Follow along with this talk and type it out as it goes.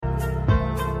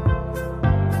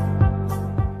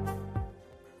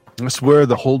I swear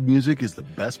the hold music is the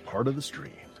best part of the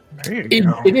stream. There you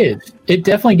go. It is. It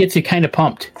definitely gets you kind of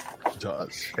pumped. It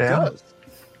does. Yeah. It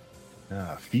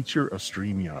does. Feature of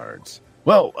StreamYards.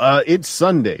 Well, it's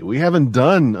Sunday. We haven't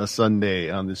done a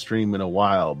Sunday on the stream in a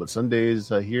while, but Sunday's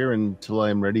here until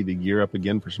I'm ready to gear up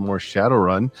again for some more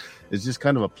Shadowrun. It's just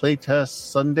kind of a playtest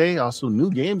Sunday, also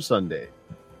new game Sunday.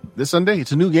 This Sunday,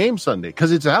 it's a new game Sunday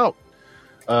because it's out.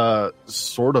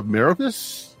 Sword of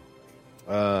Meropis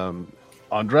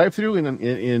on drive-thru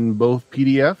in both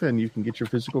PDF, and you can get your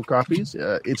physical copies.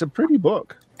 It's a pretty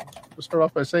book. We'll start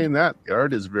off by saying that. The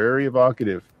art is very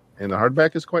evocative, and the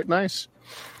hardback is quite nice.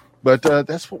 But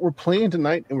that's what we're playing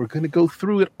tonight, and we're going to go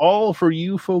through it all for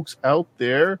you folks out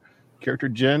there. Character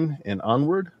Gen and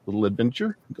onward, little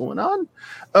adventure going on.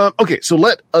 Okay, so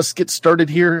let us get started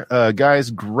here.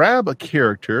 Guys, grab a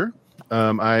character.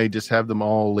 I just have them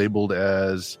all labeled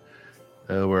as,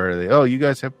 where are they? Oh, you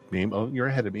guys have name. Oh, you're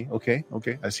ahead of me. Okay.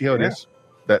 I see how it is.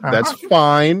 That's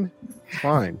fine.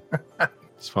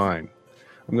 It's fine.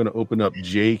 I'm going to open up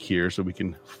Jake here so we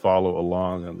can follow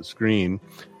along on the screen.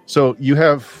 So you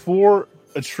have 4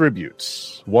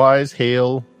 attributes: wise,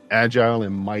 hail, agile,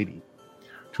 and mighty.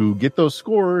 To get those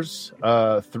scores,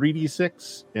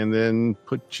 3d6, and then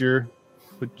put your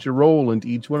roll into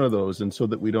each one of those. And so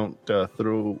that we don't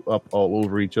throw up all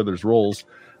over each other's rolls,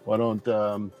 why don't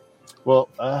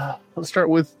let's start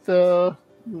with who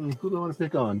do I want to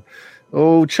pick on?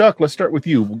 Oh, Chuck, let's start with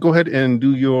you. Go ahead and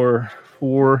do your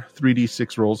 4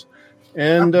 3d6 rolls.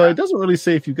 And it doesn't really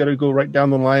say if you've got to go right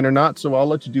down the line or not, so I'll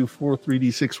let you do 4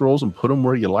 3d6 rolls and put them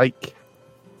where you like.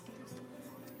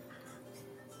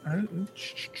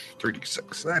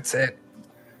 3d6. That's it.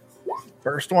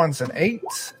 First one's an 8,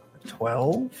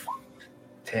 12,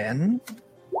 10,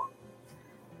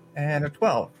 and a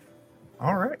 12.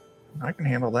 All right. I can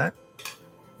handle that.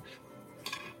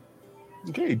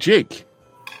 Okay, Jake.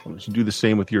 Why don't you do the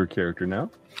same with your character now?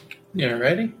 Yeah,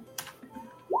 ready?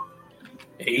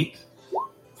 8,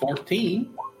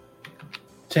 14,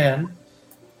 10,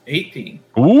 18.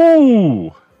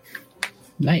 Ooh!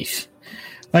 Nice.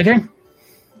 My turn?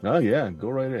 Oh, yeah. Go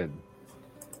right ahead.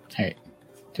 All right.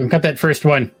 So we got that first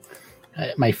one.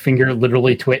 My finger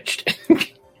literally twitched.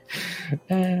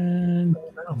 And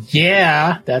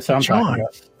yeah, that's what I'm talking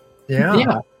about.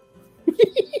 Yeah.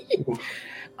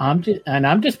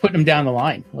 I'm just putting them down the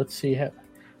line. Let's see how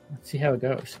it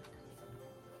goes.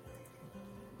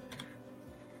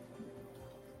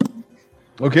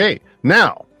 Okay,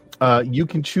 now you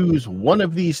can choose one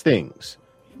of these things.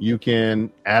 You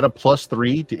can add a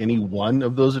 +3 to any one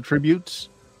of those attributes.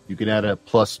 You can add a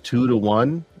 +2 to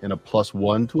one and a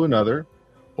 +1 to another,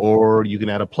 or you can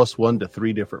add a +1 to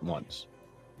 3 different ones.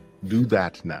 Do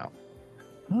that now.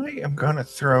 I am going to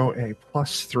throw a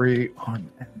 +3 on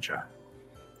Enja.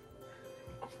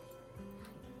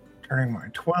 Turning my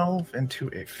 12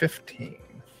 into a 15.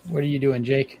 What are you doing,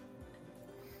 Jake?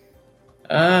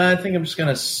 I think I'm just going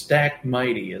to stack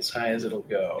Mighty as high as it'll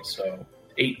go. So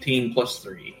 18 plus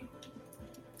 3.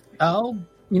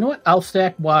 You know what? I'll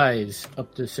stack Wise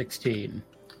up to 16.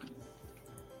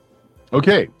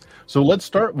 Okay, so let's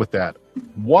start with that.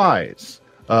 Wise.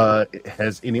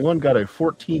 Has anyone got a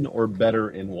 14 or better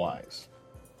in Wise?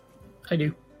 I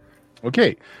do.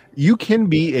 Okay, you can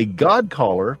be a god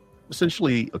caller,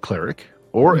 essentially a cleric,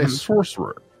 or a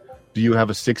sorcerer. Do you have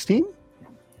a 16?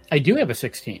 I do have a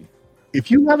 16.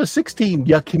 If you have a 16,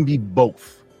 you can be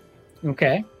both.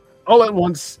 Okay. All at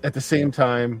once, at the same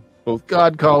time, both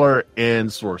god caller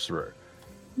and sorcerer.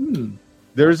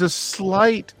 There's a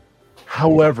slight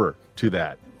however to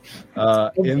that.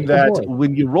 In that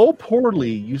when you roll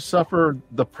poorly, you suffer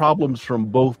the problems from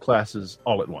both classes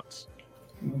all at once.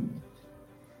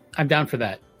 I'm down for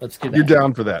that. Let's do that. You're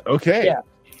down for that. Okay.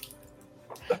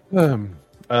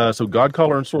 Yeah. So God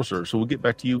Caller and Sorcerer. So we'll get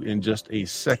back to you in just a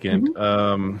second.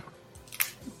 The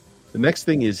next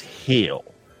thing is Hail.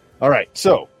 All right.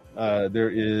 So there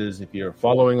is, if you're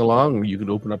following along, you can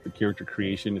open up the character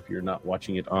creation if you're not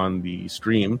watching it on the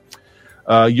stream.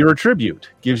 Your attribute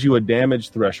gives you a damage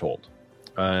threshold.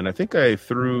 And I think I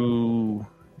threw...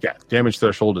 Yeah, damage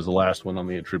threshold is the last one on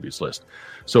the attributes list.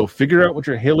 So figure out what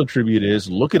your Hail attribute is,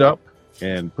 look it up,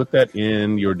 and put that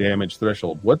in your damage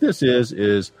threshold. What this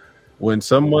is when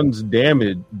someone's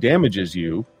damages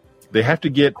you, they have to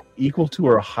get equal to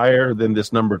or higher than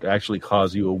this number to actually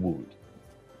cause you a wound.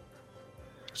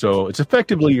 So it's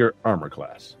effectively your armor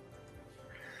class.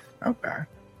 Okay.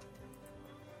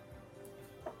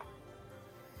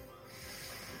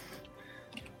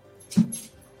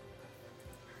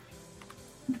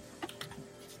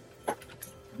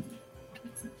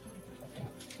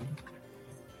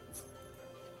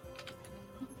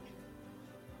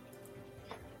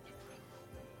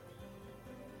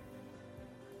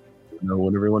 know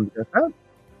when everyone gets that.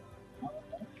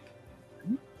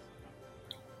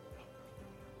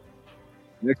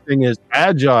 Next thing is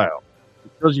agile.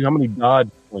 It tells you how many dodge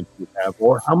points you have,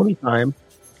 or how many times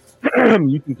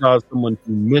you can cause someone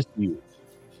to miss you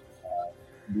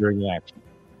during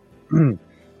action.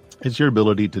 It's your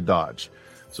ability to dodge.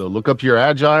 So look up your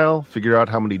agile, figure out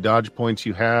how many dodge points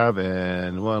you have,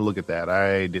 and well, look at that.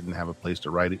 I didn't have a place to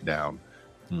write it down.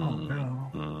 Oh,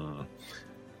 no.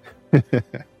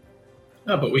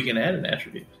 Oh, but we can add an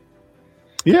attribute.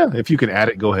 Yeah, if you can add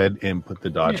it, go ahead and put the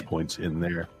dodge points in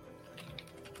there.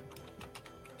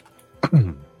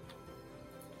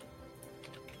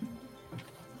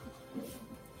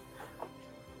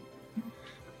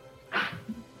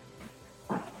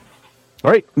 All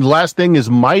right, the last thing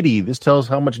is mighty. This tells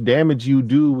how much damage you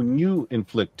do when you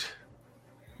inflict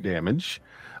damage.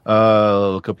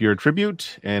 Look up your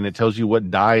attribute, and it tells you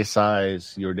what die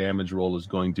size your damage roll is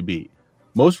going to be.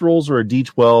 Most rolls are a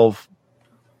D12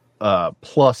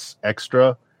 plus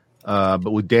extra,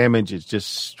 but with damage, it's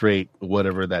just straight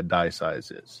whatever that die size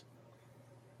is.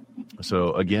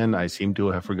 So again, I seem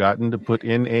to have forgotten to put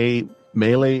in a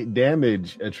melee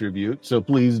damage attribute, so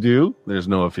please do. There's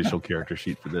no official character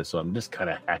sheet for this, so I'm just kind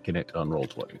of hacking it on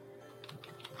Roll20.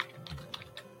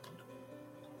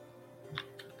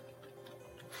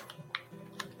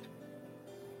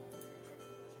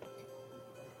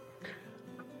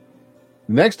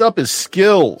 Next up is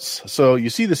skills. So you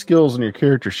see the skills in your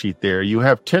character sheet there. You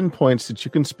have 10 points that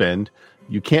you can spend.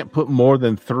 You can't put more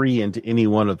than 3 into any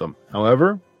one of them.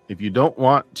 However, if you don't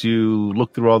want to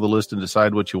look through all the list and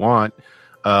decide what you want,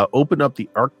 open up the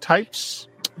archetypes,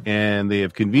 and they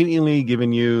have conveniently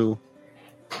given you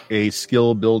a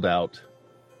skill build out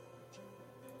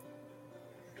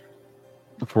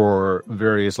for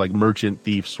various like merchant,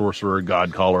 thief, sorcerer,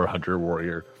 god caller, hunter,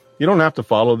 warrior. You don't have to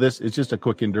follow this. It's just a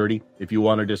quick and dirty. If you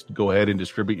want to just go ahead and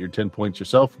distribute your 10 points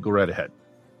yourself, go right ahead.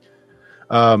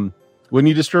 When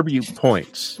you distribute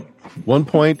points, 1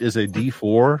 point is a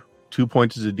D4, 2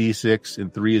 points is a D6,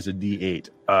 and 3 is a D8.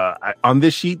 On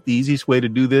this sheet, the easiest way to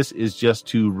do this is just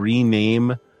to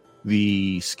rename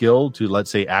the skill to,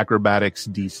 let's say, Acrobatics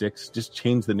D6. Just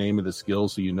change the name of the skill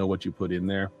so you know what you put in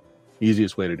there.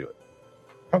 Easiest way to do it.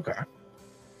 Okay.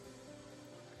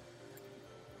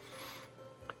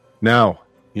 Now,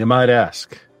 you might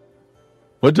ask,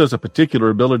 what does a particular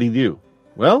ability do?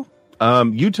 Well,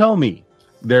 you tell me.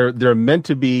 They're meant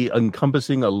to be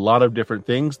encompassing a lot of different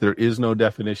things. There is no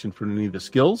definition for any of the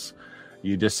skills.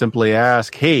 You just simply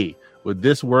ask, hey, would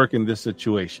this work in this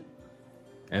situation?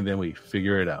 And then we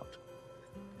figure it out.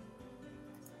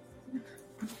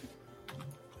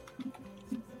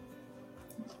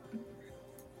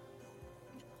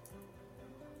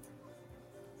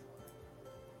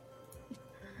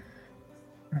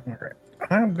 All right.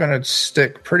 I'm going to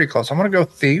stick pretty close. I'm going to go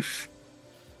thief.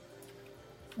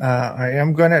 I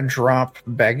am going to drop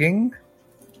begging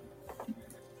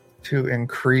to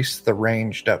increase the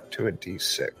ranged up to a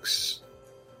D6.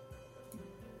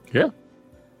 Yeah.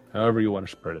 However you want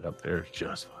to spread it up there, it's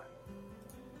just fine.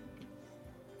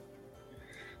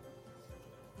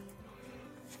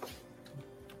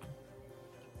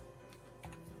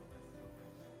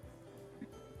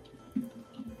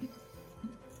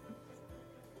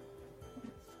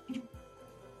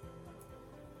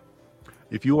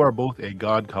 If you are both a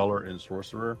god caller and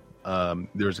sorcerer,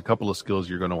 there's a couple of skills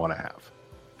you're going to want to have.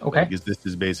 Okay. Because this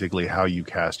is basically how you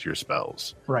cast your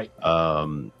spells. Right.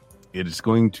 It is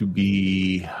going to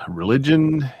be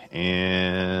religion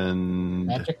and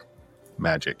Magic.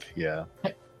 Magic, yeah.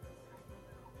 Okay.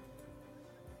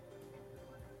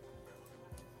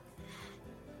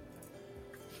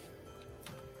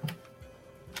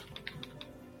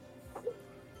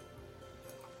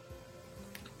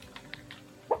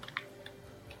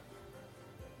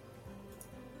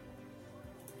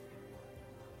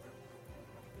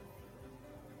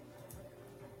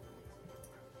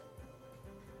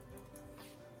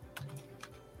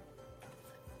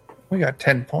 We got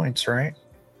 10 points, right?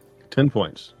 10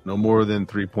 points. No more than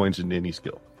 3 points in any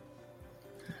skill.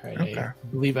 All right, Okay. I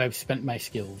believe I've spent my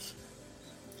skills.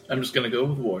 I'm just going to go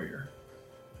with warrior.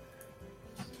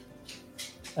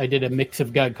 I did a mix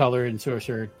of god caller and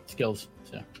sorcerer skills,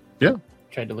 so Yeah.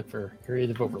 tried to look for areas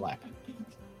of overlap.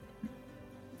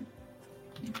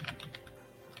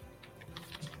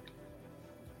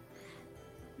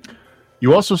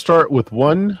 You also start with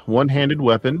one-handed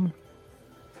weapon,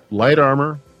 light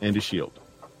armor, and a shield.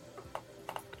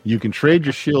 You can trade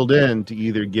your shield in to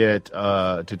either get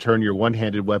to turn your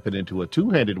one-handed weapon into a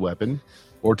two-handed weapon,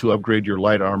 or to upgrade your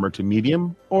light armor to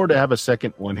medium, or to have a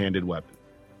second one-handed weapon.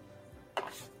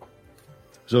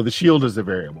 So the shield is a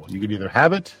variable. You can either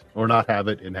have it or not have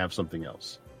it and have something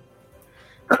else.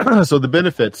 So the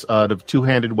benefits of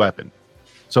two-handed weapon.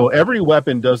 So every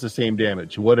weapon does the same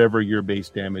damage, whatever your base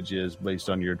damage is based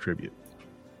on your attribute.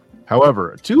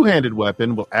 However, a two-handed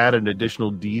weapon will add an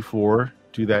additional D4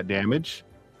 to that damage.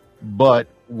 But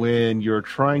when you're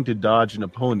trying to dodge an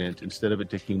opponent, instead of it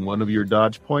taking one of your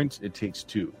dodge points, it takes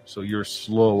two. So you're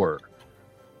slower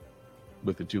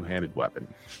with a two-handed weapon.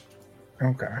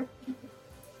 Okay.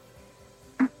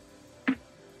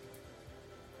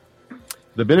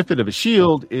 The benefit of a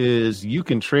shield is you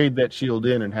can trade that shield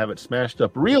in and have it smashed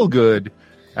up real good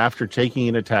after taking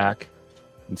an attack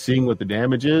and seeing what the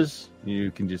damage is.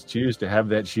 You can just choose to have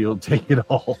that shield take it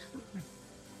all.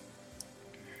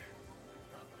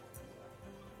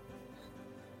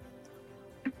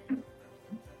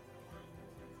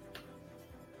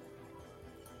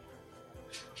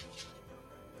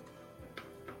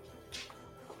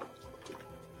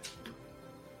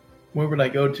 Where would I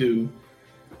go to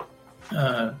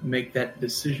make that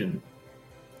decision?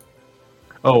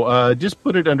 Oh, just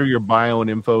put it under your bio and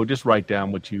info. Just write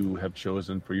down what you have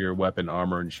chosen for your weapon,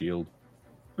 armor, and shield.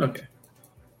 Okay.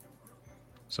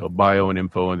 So bio and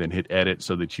info, and then hit edit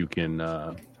so that you can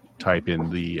type in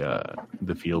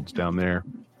the fields down there.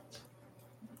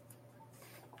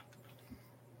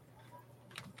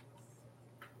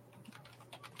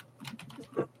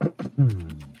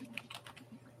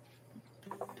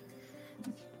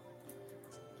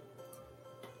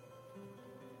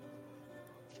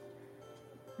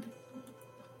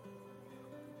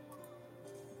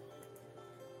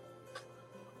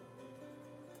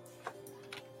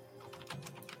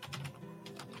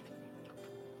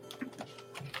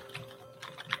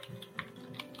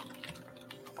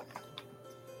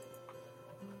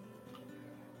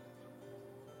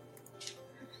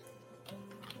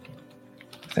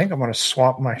 I think I'm going to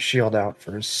swap my shield out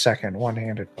for his second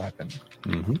one-handed weapon.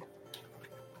 Mm-hmm.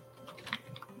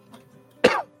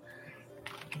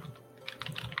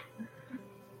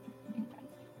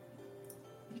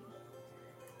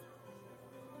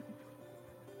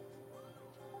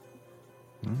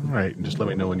 All right, and just let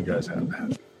me know when you guys have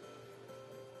that.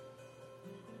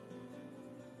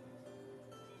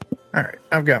 All right,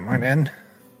 I've got mine in.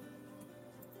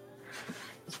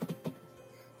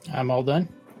 I'm all done.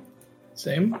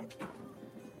 Same.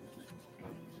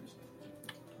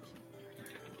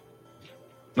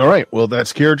 All right, well,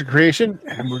 that's character creation,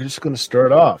 and we're just going to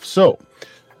start off. So,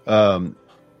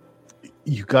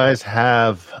 you guys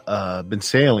have been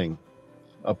sailing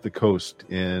up the coast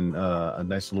in a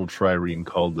nice little trireme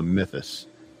called the Mythos.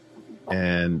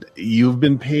 And you've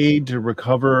been paid to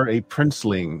recover a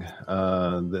princeling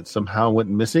that somehow went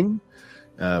missing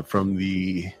from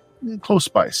the close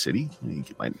by city. Let me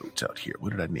get my notes out here. What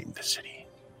did I name the city?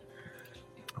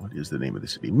 What is the name of the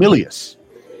city? Milius,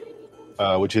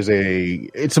 which is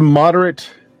it's a moderate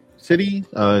city.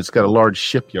 It's got a large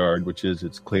shipyard, which is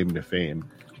its claim to fame.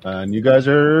 And you guys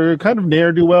are kind of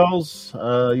ne'er-do-wells.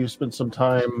 You've spent some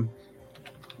time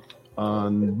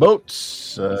on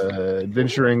boats,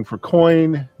 adventuring for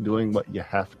coin, doing what you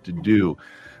have to do.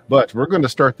 But we're going to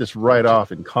start this right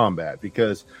off in combat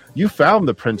because you found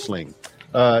the princeling.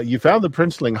 You found the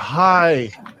princeling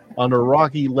high on a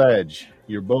rocky ledge.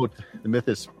 Your boat, the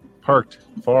Mythos, parked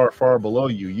far, far below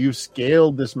you. You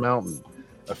scaled this mountain,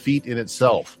 a feat in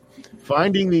itself,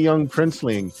 finding the young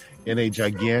princeling in a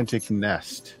gigantic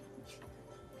nest.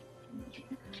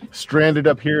 Stranded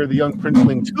up here, the young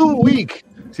princeling, too weak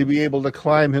to be able to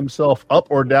climb himself up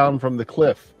or down from the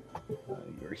cliff.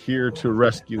 You're here to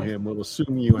rescue him. We'll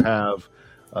assume you have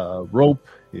rope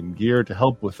and gear to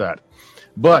help with that.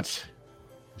 But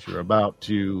as you're about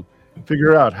to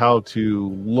figure out how to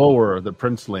lower the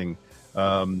princeling,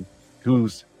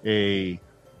 who's a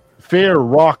fair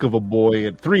rock of a boy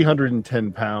at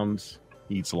 310 pounds,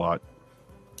 eats a lot.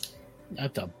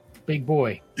 That's a big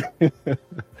boy.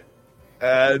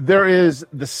 There is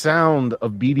the sound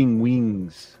of beating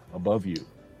wings above you.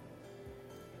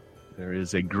 There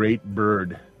is a great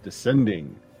bird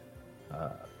descending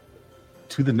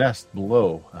to the nest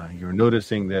below. You're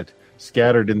noticing that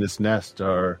scattered in this nest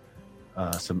are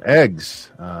some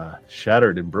eggs,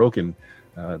 shattered and broken.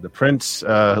 The prince,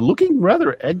 looking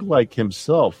rather egg-like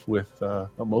himself, with a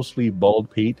mostly bald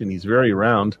pate, and he's very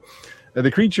round. The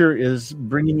creature is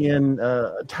bringing in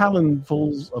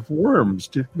talonfuls of worms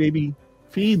to maybe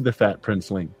feed the fat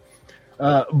princeling,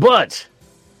 but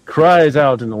cries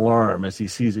out in alarm as he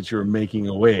sees that you're making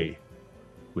away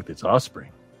with its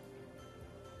offspring.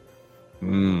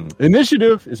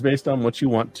 Initiative is based on what you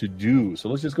want to do. So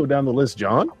let's just go down the list.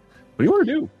 John, what do you want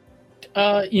to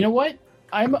do? You know what?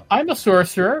 I'm a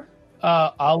sorcerer.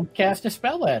 I'll cast a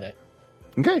spell at it.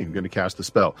 Okay, I'm going to cast the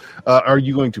spell. Are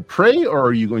you going to pray or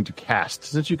are you going to cast?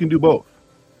 Since you can do both.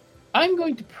 I'm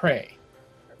going to pray.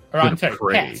 Or Gonna I'm sorry,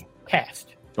 pray. cast.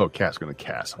 Oh, going to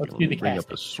cast. Okay, Let's let do me the bring up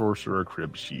casting. the sorcerer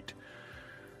crib sheet.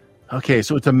 Okay,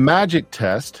 so it's a magic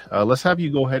test. Let's have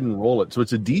you go ahead and roll it. So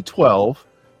it's a D12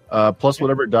 plus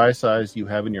whatever die size you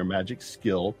have in your magic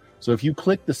skill. So if you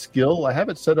click the skill, I have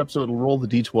it set up so it'll roll the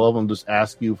D12 and just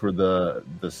ask you for the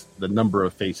number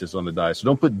of faces on the die. So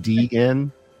don't put D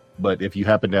in, but if you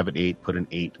happen to have an 8, put an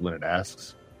 8 when it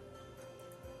asks.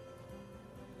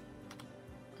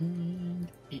 And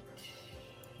 8.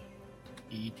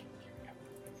 8.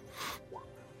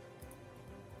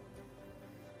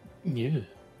 Yeah.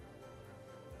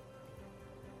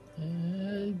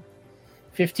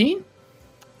 15?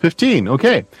 15.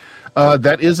 Okay.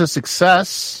 That is a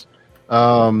success.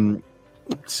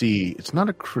 Let's see. It's not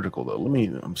a critical, though.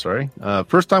 I'm sorry.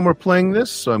 First time we're playing this,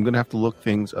 so I'm going to have to look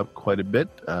things up quite a bit.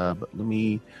 But let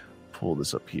me pull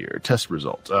this up here. Test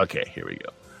results. Okay, here we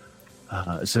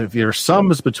go. So if your sum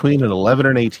is between an 11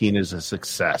 and 18 is a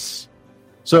success.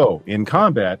 So in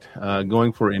combat,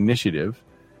 going for initiative,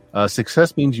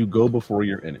 success means you go before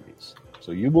your enemies.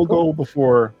 So you will go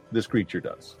before this creature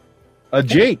does.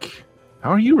 Jake, how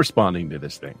are you responding to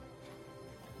this thing?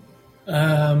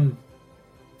 I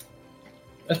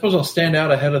suppose I'll stand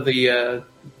out ahead of the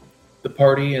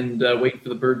party and wait for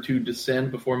the bird to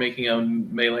descend before making a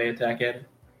melee attack at it.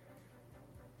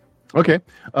 Okay,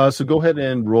 so go ahead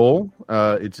and roll.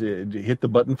 Hit the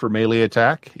button for melee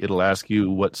attack. It'll ask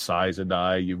you what size of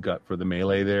die you've got for the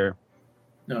melee there.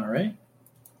 All right.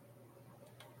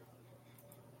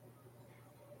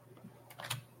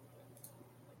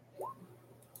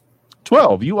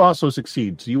 $12. You also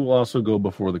succeed, so you will also go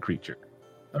before the creature.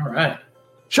 All right.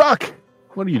 Chuck,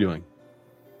 what are you doing?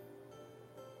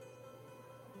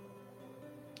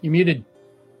 You muted.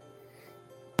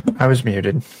 I was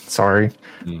muted. Sorry.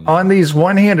 On these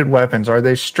one-handed weapons, are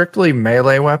they strictly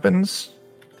melee weapons?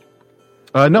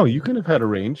 No, you could have had a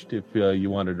ranged if you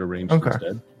wanted a ranged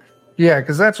instead. Yeah,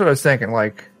 because that's what I was thinking.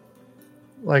 Like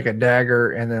a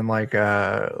dagger, and then like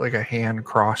a hand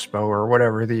crossbow or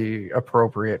whatever the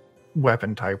appropriate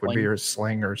weapon type would be, or a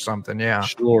sling or something. Yeah,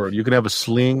 sure. You could have a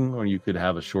sling, or you could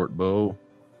have a short bow.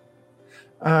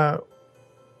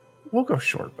 We'll go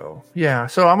short bow. Yeah,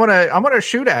 so I'm gonna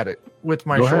shoot at it with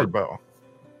my short bow.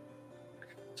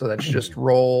 So that's just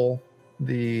roll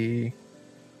the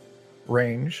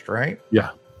ranged, right? Yeah,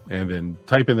 and then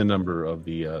type in the number of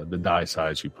the die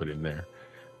size you put in there.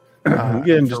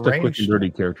 Again, just a quick and dirty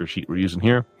character sheet we're using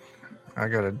here. I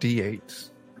got a D8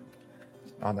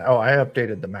 on that. Oh, I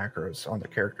updated the macros on the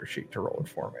character sheet to roll it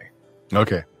for me.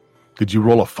 Okay. Did you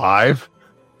roll a 5?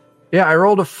 Yeah, I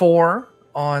rolled a 4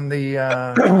 on the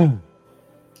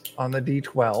on the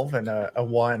D12 and a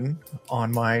 1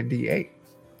 on my D8.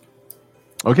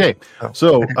 Okay,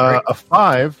 so a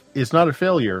 5 is not a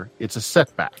failure; it's a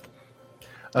setback.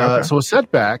 So a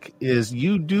setback is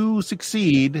you do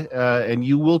succeed, and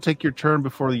you will take your turn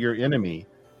before your enemy,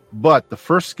 but the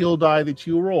first skill die that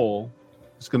you roll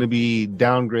is going to be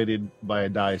downgraded by a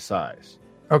die size.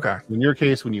 Okay. In your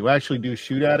case, when you actually do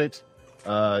shoot at it,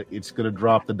 it's going to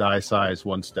drop the die size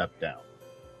one step down.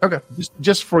 Okay.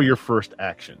 Just for your first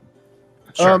action.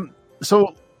 Sure.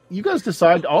 So you guys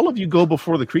decide, all of you go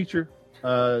before the creature.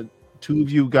 2 of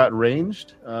you got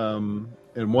ranged, and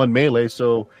 1 melee.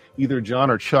 So either John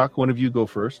or Chuck, one of you go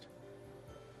first.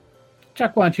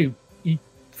 Chuck, why don't you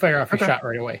fire off your shot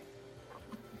right away?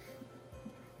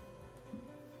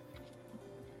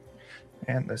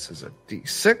 And this is a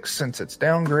D6 since it's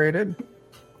downgraded.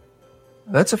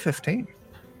 That's a 15.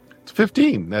 It's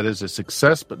 15. That is a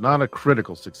success, but not a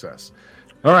critical success.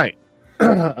 All right.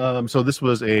 So this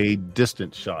was a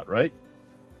distant shot, right?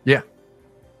 Yeah.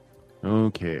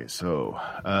 Okay, so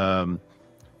let's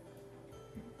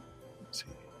see.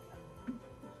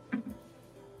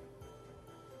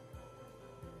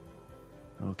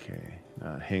 Okay,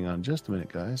 hang on just a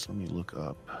minute, guys. Let me look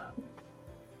up.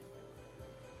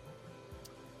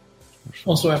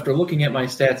 Also, after looking at my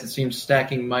stats, it seems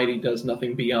stacking mighty does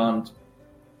nothing beyond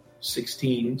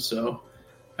 16, so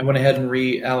I went ahead and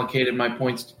reallocated my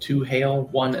points to 2 hail,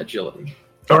 1 agility.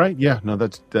 All right, yeah, no,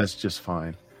 that's just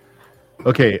fine.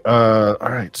 Okay, all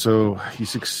right, so he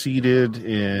succeeded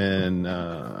in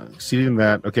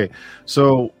that. Okay,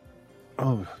 so,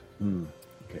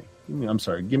 okay, I'm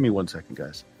sorry, give me 1 second,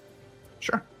 guys.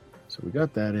 Sure. So we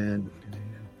got that in.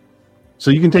 So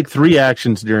you can take 3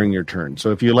 actions during your turn. So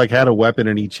if you had a weapon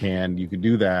in each hand, you could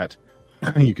do that.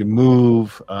 You can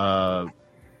move.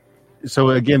 So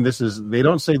again, they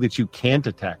don't say that you can't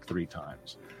attack 3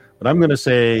 times, But I'm going to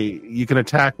say you can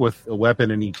attack with a weapon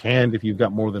in each hand if you've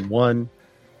got more than one,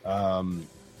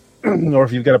 or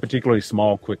if you've got a particularly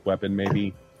small, quick weapon,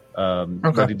 maybe.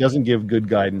 But it doesn't give good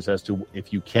guidance as to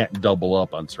if you can't double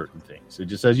up on certain things. It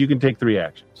just says you can take 3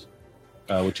 actions,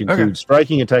 which include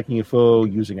striking, attacking a foe,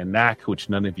 using a knack, which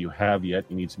none of you have yet.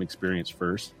 You need some experience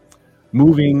first.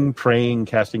 Moving, praying,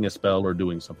 casting a spell, or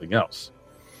doing something else.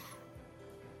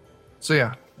 So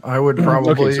yeah, I would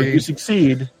probably... Okay, so if you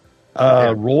succeed,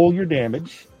 roll your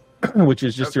damage, which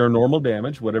is just your normal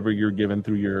damage, whatever you're given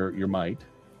through your might.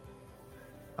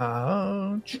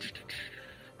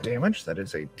 Damage, that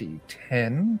is a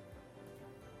D10.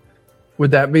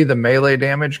 Would that be the melee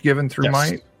damage given through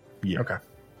might? Yeah. Okay.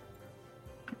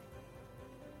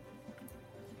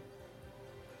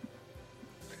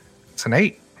 It's an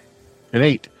 8. An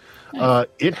 8.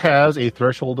 It has a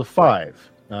threshold of 5.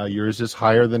 Yours is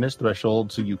higher than its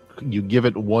threshold, so you give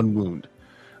it 1 wound.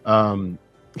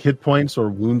 Hit points or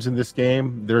wounds in this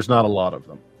game, there's not a lot of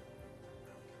them.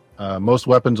 Most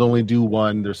weapons only do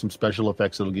 1. There's some special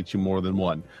effects that'll get you more than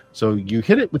 1. So you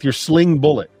hit it with your sling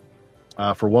bullet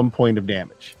for 1 point of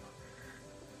damage.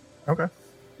 Okay.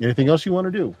 Anything else you want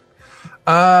to do?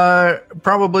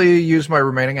 Probably use my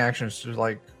remaining actions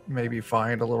to maybe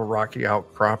find a little rocky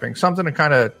outcropping, something to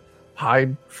kind of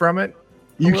hide from it.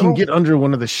 You can get under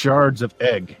one of the shards of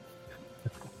egg.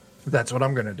 That's what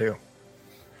I'm going to do.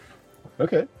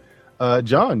 Okay.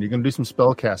 John, you're going to do some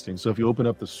spell casting. So if you open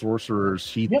up the sorcerer's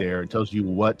sheet there, it tells you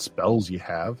what spells you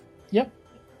have. Yep.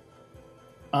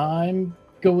 I'm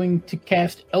going to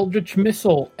cast Eldritch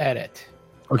Missile at it.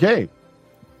 Okay.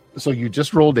 So you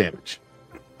just roll damage.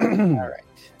 All right.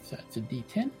 So that's a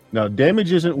D10. Now,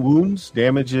 damage isn't wounds.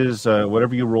 Damage is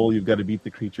whatever you roll, you've got to beat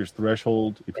the creature's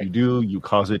threshold. If you do, you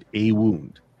cause it a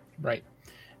wound. Right.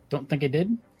 Don't think I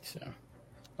did. So.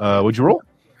 What'd you roll?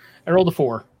 I rolled a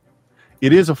 4.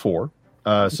 It is a 4.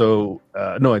 No,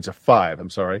 it's a 5. I'm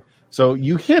sorry. So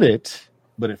you hit it,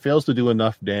 but it fails to do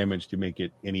enough damage to make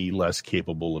it any less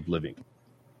capable of living.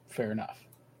 Fair enough.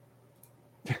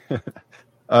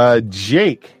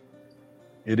 Jake,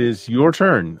 it is your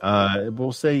turn.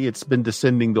 We'll say it's been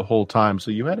descending the whole time. So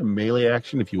you had a melee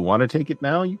action. If you want to take it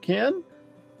now, you can.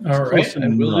 All right, I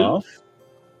will do.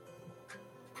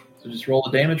 So just roll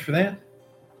the damage for that.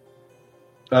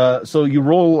 So you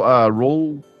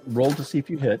roll to see if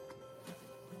you hit.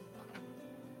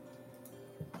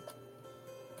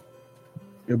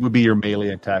 It would be your melee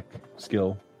attack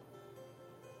skill.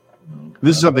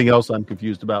 This is something else I'm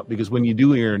confused about, because when you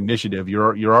do your initiative,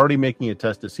 you're already making a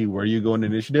test to see where you go in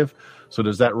initiative. So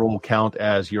does that roll count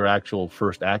as your actual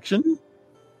first action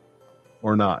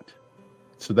or not?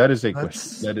 So that is a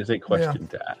question. That is a question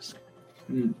to ask.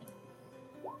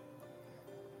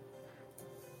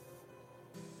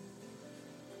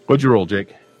 What'd you roll,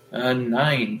 Jake?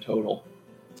 9 total.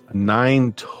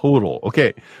 9 total.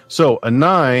 Okay, so a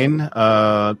 9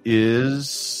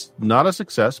 is not a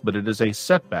success, but it is a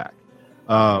setback.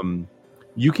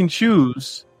 You can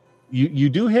choose. You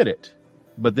do hit it,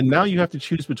 but then now you have to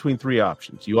choose between 3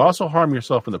 options. You also harm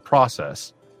yourself in the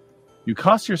process. You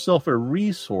cost yourself a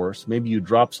resource. Maybe you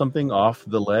drop something off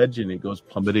the ledge and it goes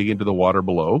plummeting into the water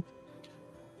below.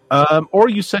 Or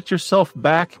you set yourself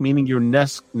back, meaning your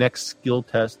next skill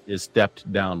test is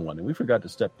stepped down 1. And we forgot to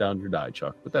step down your die,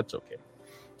 Chuck, but that's okay.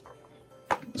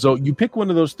 So you pick one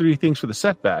of those 3 things for the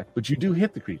setback, but you do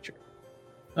hit the creature.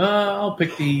 I'll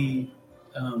pick the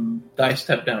die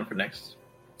step down for next.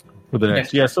 For the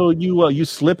next. Yeah, so you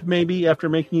slip maybe after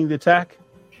making the attack.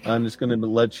 And it's going to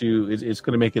let you. It's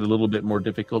going to make it a little bit more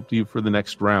difficult to you for the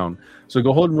next round. So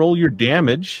go ahead and roll your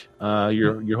damage.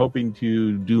 You're hoping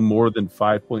to do more than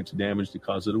 5 points of damage to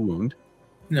cause it a wound.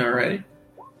 All right,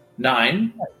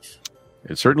 9.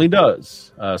 It certainly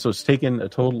does. So it's taken a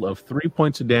total of 3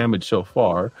 points of damage so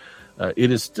far.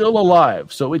 It is still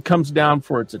alive, so it comes down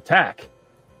for its attack,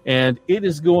 and it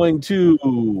is going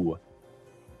to.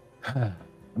 I'm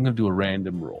going to do a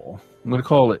random roll. I'm going to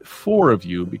call it 4 of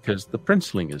you because the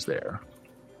princeling is there.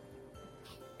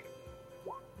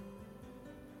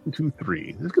 1, 2,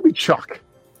 3. This could be Chuck.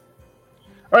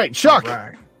 All right, Chuck. All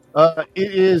right.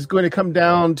 It is going to come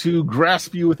down to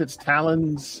grasp you with its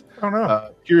talons. Oh,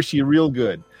 no. Pierce you real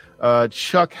good.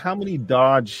 Chuck, how many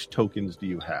dodge tokens do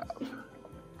you have?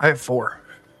 I have 4.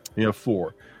 You have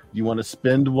 4. Do you want to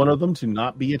spend one of them to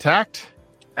not be attacked?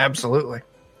 Absolutely.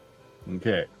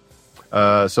 Okay.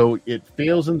 So it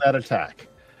fails in that attack.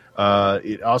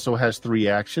 It also has 3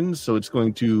 actions, so it's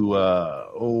going to,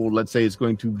 let's say it's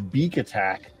going to beak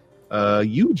attack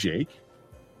you, Jake.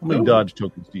 How many dodge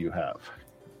tokens do you have?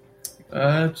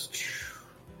 It's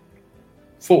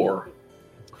 4.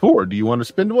 4. Do you want to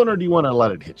spend one, or do you want to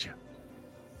let it hit you?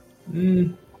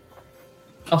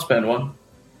 I'll spend one.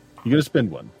 You're gonna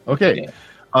spend one. Okay.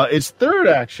 Yeah. Its third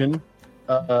action,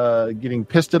 getting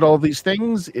pissed at all these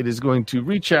things, it is going to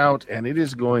reach out and it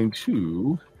is going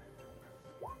to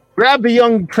grab the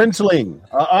young princeling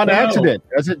on accident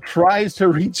as it tries to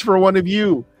reach for one of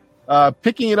you.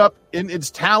 Picking it up in its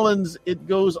talons, it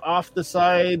goes off the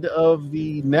side of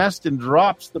the nest and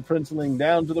drops the princeling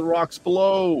down to the rocks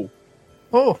below.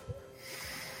 Oh,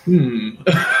 I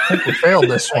think we failed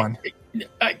this one.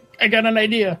 I got an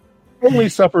idea. Only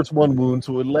suffers one wound,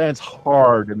 so it lands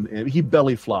hard and he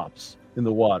belly flops in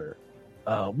the water.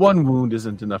 One wound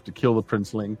isn't enough to kill the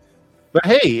princeling, but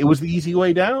hey, it was the easy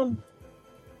way down.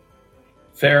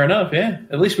 Fair enough. Yeah.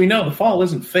 At least we know the fall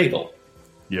isn't fatal.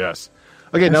 Yes.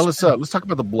 Okay, now let's talk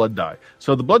about the blood die.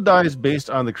 So the blood die is based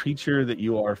on the creature that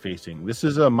you are facing. This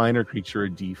is a minor creature, a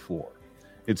D4.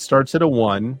 It starts at a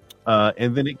 1,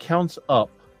 and then it counts up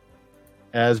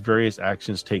as various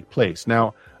actions take place.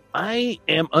 Now, I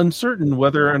am uncertain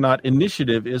whether or not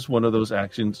initiative is one of those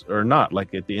actions or not,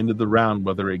 like at the end of the round,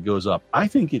 whether it goes up. I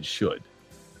think it should.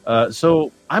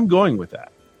 So I'm going with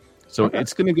that. So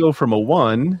It's going to go from a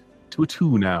 1 to a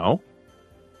 2 now.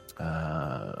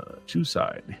 2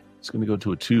 side. It's going to go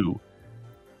to a 2.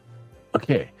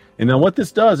 Okay. And now what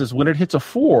this does is when it hits a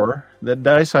 4, that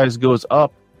die size goes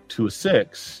up to a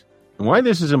 6. And why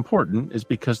this is important is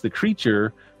because the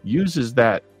creature uses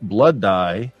that blood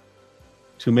die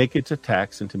to make its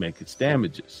attacks and to make its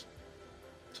damages.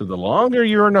 So the longer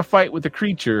you're in a fight with the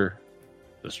creature,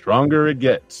 the stronger it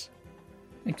gets.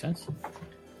 Makes sense.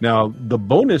 Now, the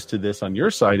bonus to this on your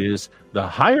side is the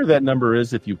higher that number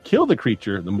is, if you kill the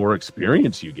creature, the more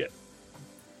experience you get.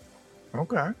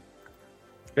 Okay.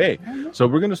 Okay, so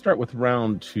we're going to start with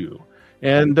round 2.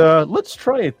 And let's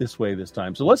try it this way this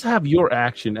time. So let's have your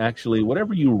action, actually,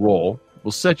 whatever you roll,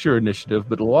 will set your initiative,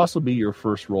 but it'll also be your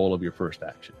first roll of your first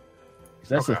action. Because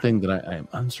that's the thing that I am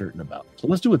uncertain about. So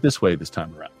let's do it this way this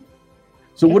time around.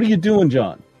 So what are you doing,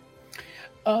 John?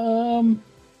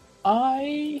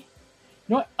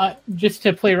 Just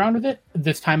to play around with it,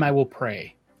 this time I will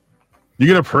pray. You're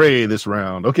going to pray this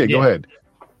round. Okay, go ahead.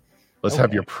 Let's have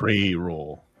Okay. your pray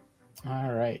roll.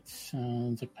 All right.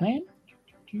 Sounds like a plan.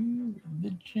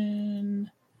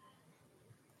 Religion.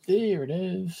 There it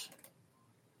is.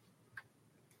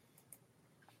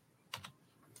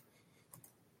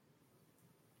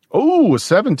 Oh, a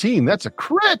 17. That's a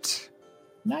crit.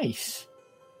 Nice.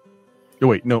 Oh,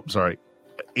 wait. No, sorry.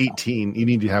 18. You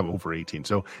need to have over 18.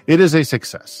 So it is a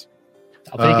success.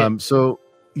 I'll take it. So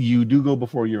you do go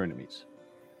before your enemies.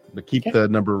 But keep Okay. the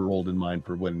number rolled in mind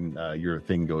for when your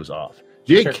thing goes off.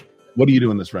 Jake, Sure. what are you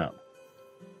doing this round?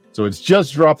 So it's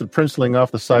just dropped the princeling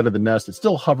off the side of the nest. It's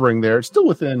still hovering there. It's still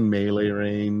within melee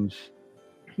range.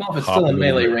 Well, if it's Hop still in over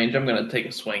melee there. range, I'm going to take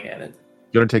a swing at it.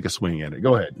 Going to take a swing at it.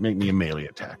 Go ahead. Make me a melee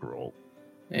attack roll.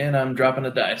 And I'm dropping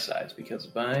a die size because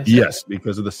of my... Yes,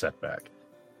 because of the setback.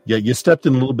 Yeah, you stepped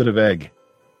in a little bit of egg.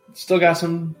 Still got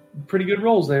some pretty good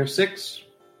rolls there. 6.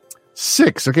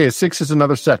 6. Okay, a 6 is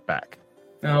another setback.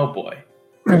 Oh, boy.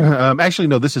 Actually,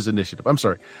 no, this is initiative. I'm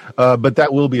sorry. But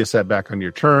that will be a setback on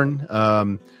your turn.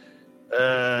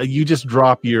 You just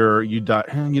drop you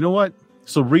die. You know what?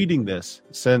 So reading this,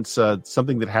 since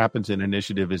something that happens in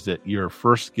initiative is that your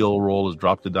first skill roll is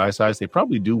dropped to die size, they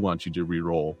probably do want you to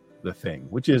re-roll the thing,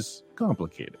 which is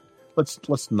complicated.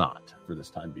 Let's not for this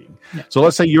time being. Yeah. So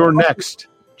let's say your next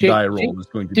die roll Jake, is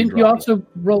going to be Didn't you dropped. also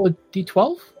roll a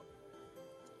d12?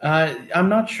 I'm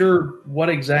not sure what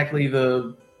exactly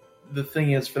the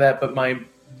thing is for that, but my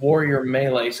warrior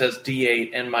melee says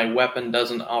D8, and my weapon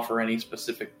doesn't offer any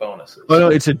specific bonuses. Oh no,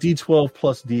 it's a D12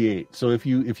 plus D8. So if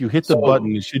you hit the So-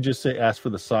 button, it should just say ask for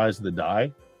the size of the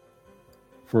die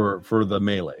for the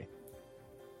melee.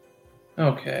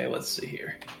 Okay, let's see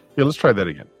here. Yeah, let's try that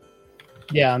again.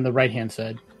 Yeah, on the right-hand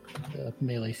side, the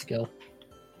melee skill.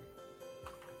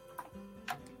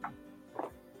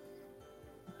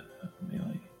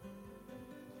 Melee.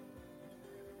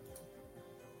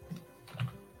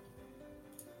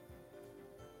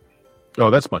 Oh,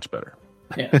 that's much better.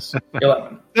 Yes,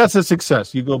 11. That's a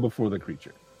success. You go before the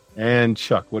creature. And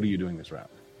Chuck, what are you doing this round?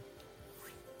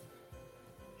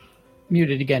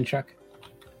 Muted again, Chuck.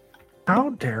 How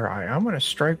dare I? I'm going to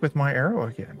strike with my arrow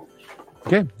again.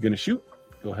 Okay, gonna shoot.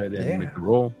 Go ahead and make the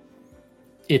roll.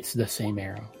 It's the same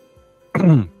arrow.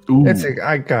 Ooh.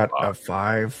 I got a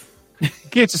 5.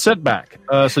 Okay, it's a setback.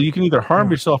 So you can either harm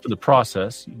yourself in the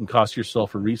process, you can cost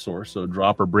yourself a resource, so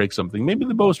drop or break something. Maybe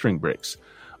the bowstring breaks.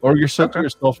 Or you're set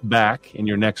yourself back, and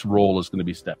your next roll is going to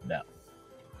be stepped down.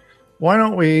 Why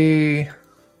don't we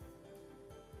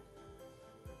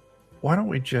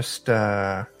just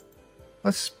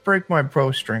let's break my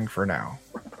bowstring for now.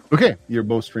 Okay, your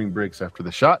bowstring breaks after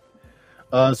the shot.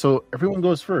 So everyone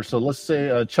goes first. So let's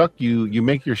say, Chuck, you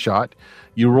make your shot.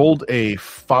 You rolled a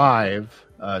 5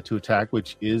 to attack,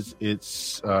 which is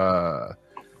its.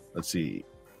 Let's see.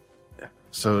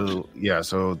 So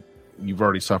you've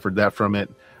already suffered that from it.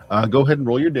 Go ahead and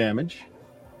roll your damage.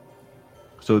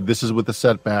 So this is with the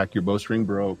setback. Your bowstring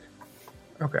broke.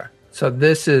 Okay. So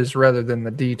this is, rather than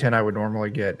the D10 I would normally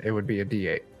get, it would be a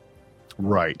D8.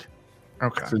 Right.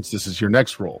 Okay. Since this is your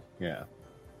next roll. Yeah.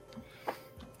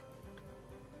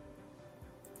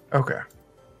 Okay.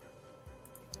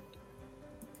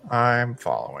 I'm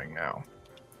following now.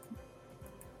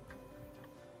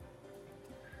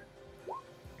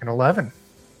 An 11.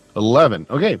 11.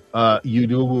 Okay. You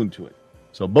do a wound to it.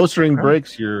 So bowstring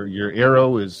breaks. Your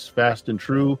arrow is fast and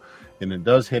true, and it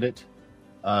does hit it.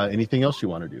 Anything else you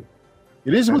want to do?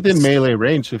 It is within melee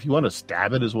range, so if you want to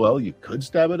stab it as well, you could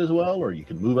stab it as well, or you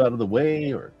can move out of the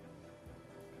way. Or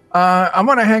I'm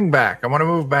going to hang back. I'm going to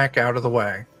move back out of the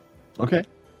way. Okay.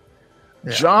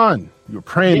 Yeah. John, you were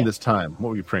praying this time. What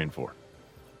were you praying for?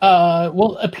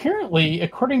 Well, apparently,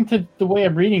 according to the way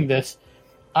I'm reading this,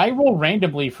 I roll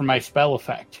randomly for my spell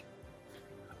effect.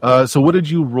 So what did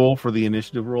you roll for the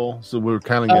initiative roll? So we're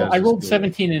counting I rolled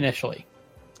 17 initially.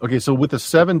 Okay, so with the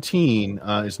 17,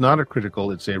 it's not a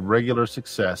critical, it's a regular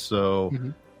success. So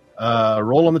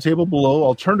roll on the table below.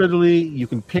 Alternatively, you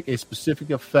can pick a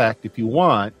specific effect if you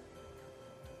want,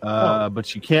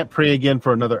 but you can't pray again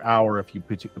for another hour if you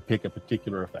pick a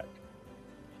particular effect.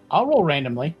 I'll roll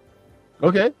randomly.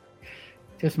 Okay.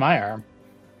 Just my arm.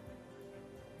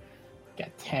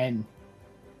 Got 10.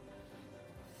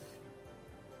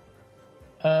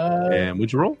 And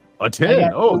what'd you roll? A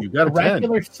 10. Oh, you got a 10.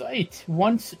 Regular sight.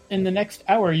 Once in the next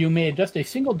hour, you may adjust a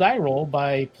single die roll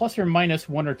by plus or minus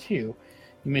 1 or 2.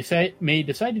 You may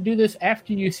decide to do this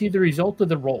after you see the result of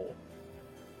the roll.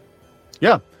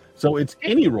 Yeah. So it's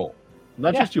any roll,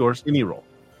 not just yours, any roll.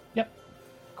 Yep.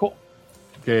 Cool.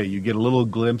 Okay, you get a little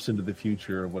glimpse into the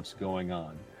future of what's going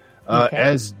on. Okay.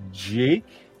 As Jake,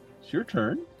 it's your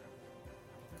turn.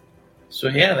 So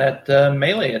yeah, that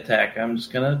melee attack. I'm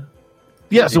just gonna.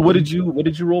 Yeah. So what did you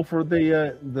roll for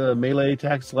the melee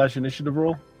attack / initiative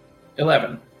roll?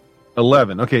 11.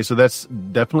 11. Okay, so that's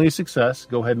definitely a success.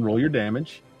 Go ahead and roll your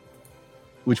damage,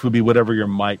 which would be whatever your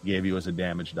might gave you as a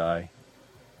damage die.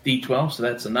 D12, so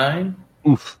that's a 9.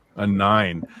 Oof, a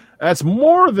 9. That's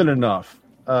more than enough.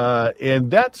 And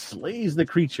that slays the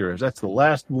creature. That's the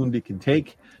last wound it can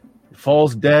take. It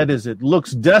falls dead as it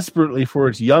looks desperately for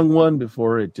its young one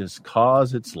before it just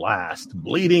caws its last,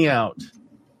 bleeding out.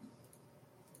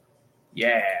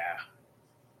 Yeah.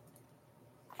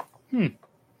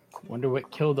 Wonder what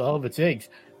killed all of its eggs.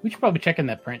 We should probably check in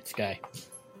that Prince guy.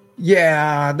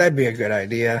 Yeah, that'd be a good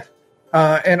idea.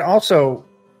 And also,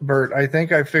 Bert, I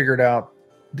think I figured out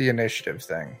the initiative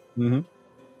thing. Mm-hmm.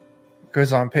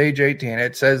 Because on page 18,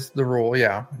 it says the rule.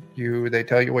 Yeah, they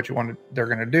tell you what they're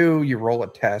going to do. You roll a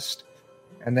test,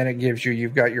 and then it gives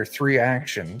you've got your 3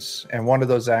 actions, and one of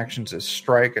those actions is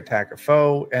strike, attack a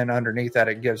foe, and underneath that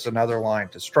it gives another line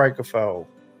to strike a foe,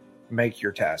 make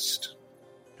your test.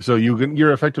 So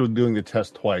you're effectively doing the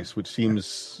test twice, which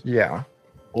seems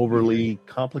overly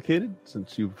complicated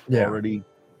since you've already.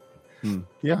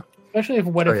 Yeah. Especially if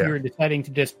you were deciding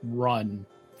to just run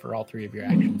for all 3 of your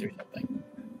actions or something.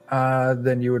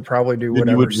 Then you would probably do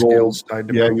whatever skills tied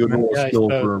to movement. You would roll a skill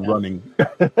for running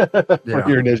for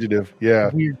your initiative. Yeah.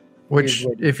 Which,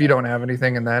 if you don't have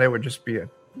anything in that, it would just be a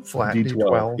flat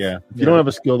D12. Yeah. If you don't have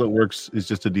a skill that works, it's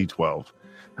just a D12.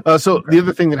 So the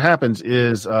other thing that happens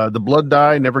is the blood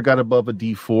die never got above a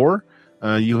D4.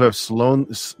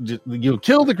 You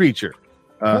kill the creature.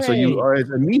 So you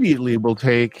immediately will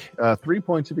take 3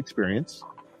 points of experience.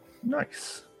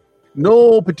 Nice.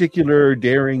 No particular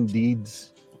daring deeds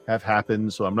have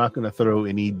happened, so I'm not going to throw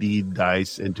any deed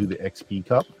dice into the XP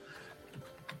cup.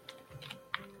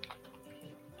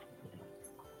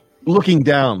 Looking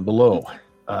down below,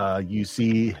 you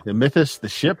see the Mythos, the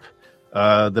ship.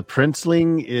 The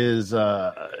Princeling is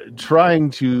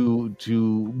trying to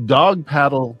dog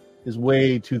paddle his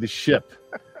way to the ship.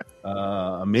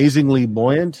 Amazingly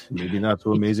buoyant, maybe not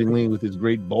so amazingly with his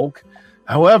great bulk.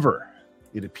 However,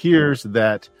 it appears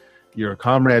that your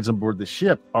comrades on board the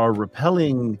ship are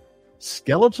repelling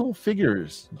skeletal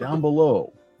figures down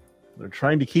below. They're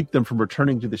trying to keep them from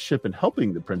returning to the ship and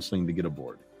helping the Princeling to get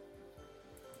aboard.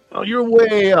 Well, you're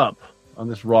way up on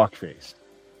this rock face.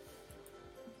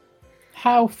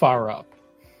 How far up?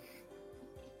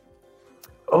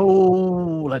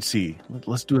 Oh, let's see.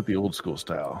 Let's do it the old school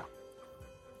style.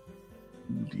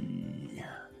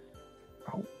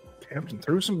 Captain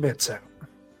threw some bits out.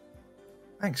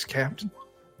 Thanks, Captain.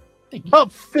 Thank you.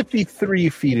 About 53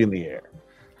 feet in the air.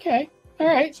 Okay. All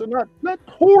right. So not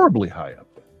horribly high up.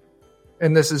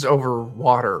 And this is over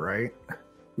water, right?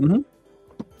 Mm-hmm.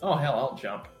 Oh hell, I'll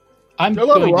jump. I'm There are a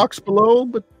lot of going. rocks below,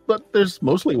 but there's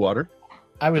mostly water.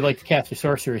 I would like to cast a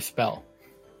sorcery spell.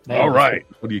 All right.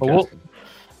 What do you Well, cast?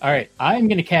 All right. I'm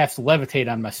going to cast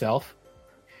Levitate on myself,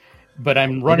 but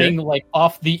I'm running like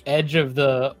off the edge of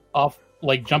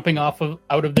like jumping out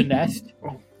of the nest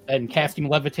and casting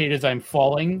Levitate as I'm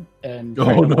falling. And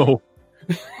Oh no!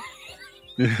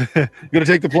 You're gonna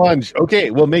take the plunge.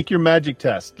 Okay, well, make your magic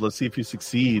test. Let's see if you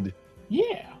succeed.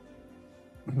 Yeah.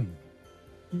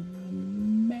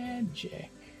 Magic.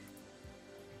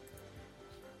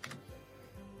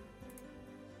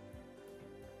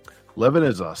 Levin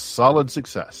is a solid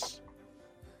success.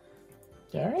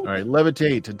 All right. All right,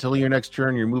 levitate. Until your next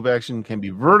turn, your move action can be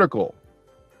vertical.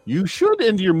 You should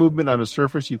end your movement on a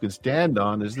surface you can stand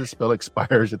on as this spell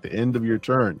expires at the end of your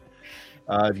turn.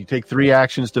 If you take 3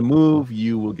 actions to move,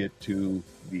 you will get to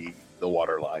the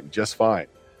water line just fine.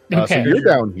 So Okay. you're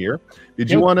down here. Did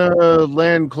you want to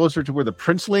land closer to where the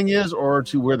princeling is or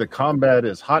to where the combat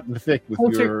is hot and thick with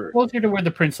your... Closer to where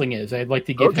the princeling is. I'd like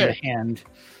to give him a hand.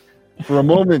 For a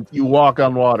moment, you walk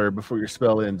on water before your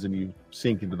spell ends and you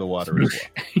sink into the water as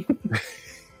well.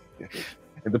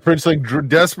 And the princeling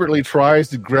desperately tries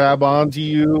to grab onto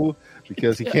you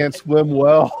because he can't swim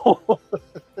well.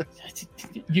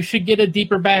 You should get a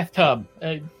deeper bathtub.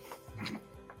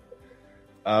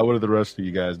 What are the rest of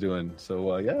you guys doing?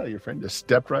 So, your friend just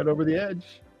stepped right over the edge.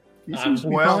 He I'm seems to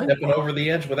be fine. stepping over the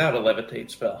edge without a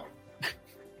levitate spell.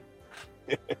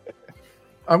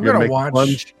 I'm You're going to make watch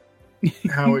plunge.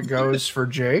 how it goes for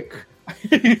Jake.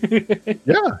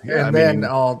 Yeah. And then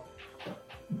I'll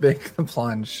make the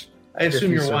plunge. I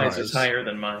assume If he your wise survives. is higher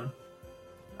than mine.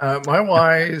 My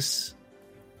wise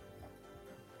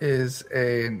is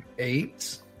an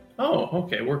 8. Oh,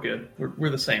 okay, we're good. We're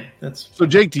the same. That's So,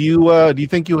 Jake, do you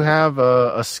think you have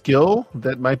a skill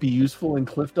that might be useful in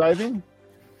cliff diving?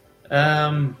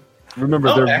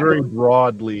 Remember, they're very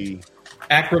broadly...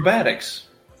 acrobatics.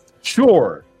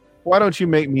 Sure. Why don't you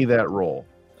make me that roll?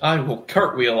 I will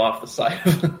cartwheel off the side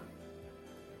of it.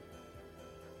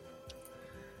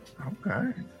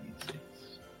 Okay.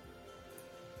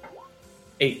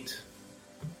 8.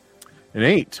 An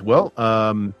 8. Well,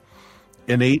 an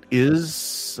 8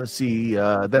 is, let's see,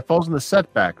 that falls in the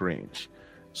setback range.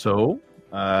 So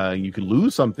you could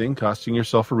lose something, costing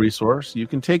yourself a resource. You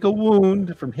can take a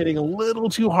wound from hitting a little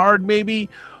too hard, maybe,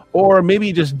 or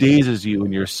maybe it just dazes you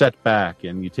and you're set back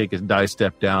and you take a die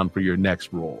step down for your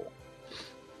next roll.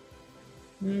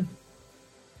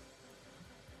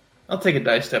 I'll take a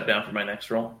dice step down for my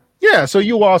next roll. Yeah, so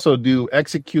you also do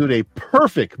execute a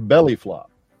perfect belly flop.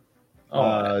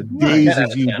 Oh,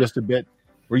 Dazes you just a bit.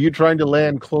 Were you trying to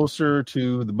land closer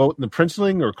to the boat in the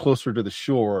princeling or closer to the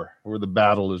shore where the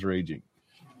battle is raging?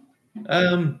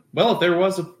 Well, if there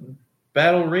was a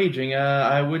battle raging,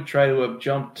 I would try to have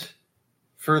jumped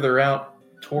further out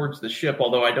towards the ship,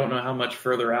 although I don't know how much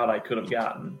further out I could have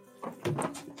gotten.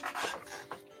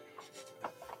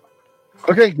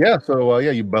 Okay, yeah. So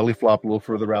you belly flop a little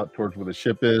further out towards where the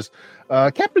ship is.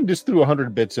 Captain just threw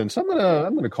 100 bits in, so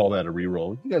I'm gonna call that a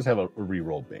reroll. You guys have a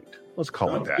reroll banked. Let's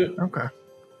call it that. Good. Okay.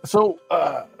 So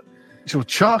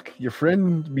Chuck, your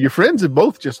friends have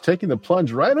both just taken the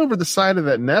plunge right over the side of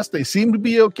that nest. They seem to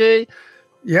be okay.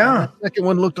 Yeah. The second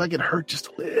one looked like it hurt just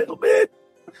a little bit.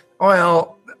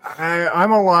 Well,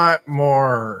 I'm a lot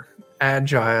more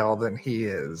agile than he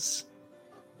is.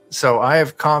 So I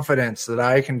have confidence that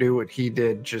I can do what he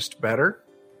did, just better.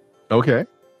 Okay.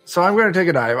 So I'm going to take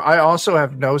a dive. I also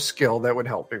have no skill that would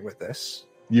help me with this.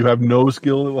 You have no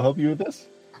skill that will help you with this?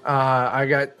 I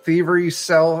got thievery,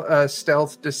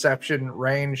 stealth, deception,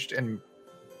 ranged, and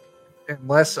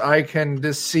unless I can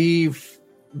deceive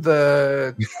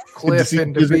the cliff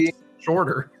into being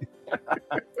shorter.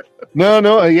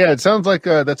 No. Yeah, it sounds like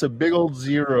that's a big old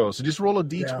 0. So just roll a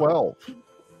d12. Yeah.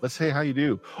 Let's see how you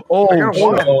do. I got a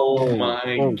 1. Oh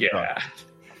my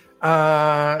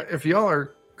god. If y'all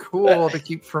are cool to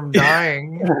keep from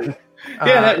dying.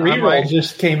 Yeah, that reroll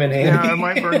just came in handy. Yeah, I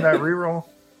might burn that reroll.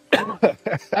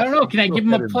 I don't know. Can I give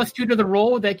him a +2 to the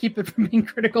roll? Would that keep it from being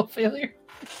critical failure?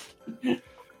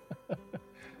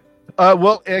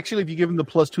 Well, actually, if you give him the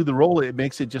 +2 to the roll, it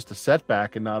makes it just a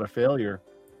setback and not a failure.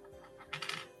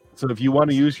 So if you want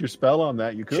to use your spell on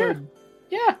that, you could. Sure.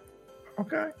 Yeah.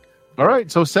 Okay. All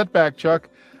right. So setback, Chuck.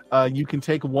 You can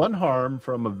take 1 harm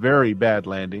from a very bad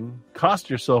landing, cost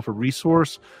yourself a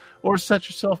resource, or set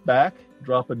yourself back.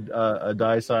 Drop a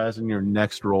die size in your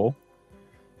next roll.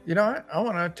 You know what? I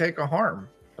want to take a harm.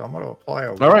 So I'm going to apply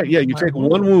a All right. Yeah, you take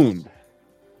 1 wound.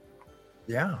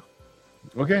 Yeah.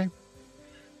 Okay.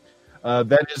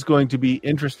 That is going to be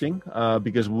interesting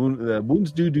because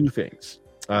wounds do things.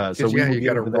 So we will you get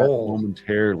got to into that roll.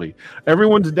 momentarily.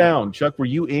 Everyone's down. Chuck, were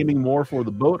you aiming more for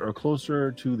the boat or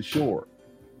closer to the shore?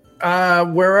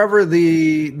 Wherever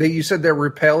you said they're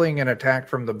repelling an attack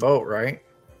from the boat, right?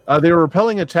 They were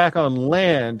repelling attack on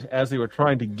land as they were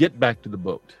trying to get back to the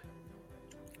boat.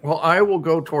 Well, I will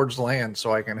go towards land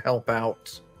so I can help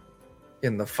out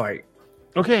in the fight.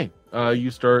 Okay. You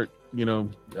start,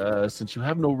 since you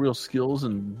have no real skills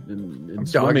in Doggy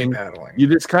swimming, paddling. you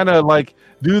just kind of like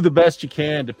do the best you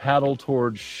can to paddle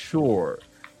towards shore.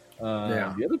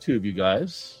 The other two of you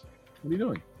guys, what are you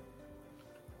doing?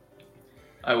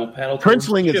 I will paddle.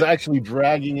 Princeling towards is the ship. actually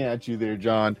dragging at you there,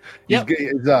 John. Yep.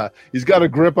 He's got a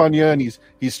grip on you, and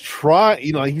he's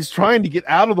trying to get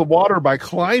out of the water by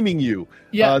climbing you.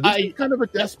 Yeah, this is kind of a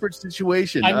desperate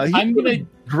situation. He's I'm gonna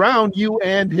drown you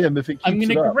and him if it keeps I'm it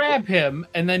gonna up. grab him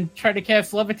and then try to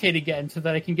cast levitate again so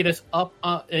that I can get us up.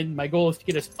 And my goal is to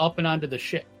get us up and onto the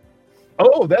ship.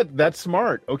 Oh, that's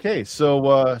smart. Okay,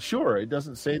 so sure. It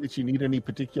doesn't say that you need any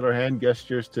particular hand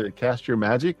gestures to cast your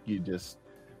magic. You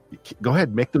go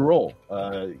ahead, make the roll.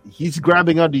 He's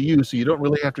grabbing onto you, so you don't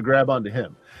really have to grab onto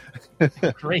him.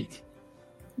 Great.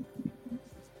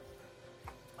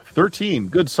 13,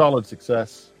 good solid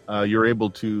success.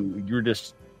 You're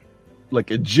just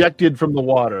like ejected from the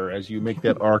water as you make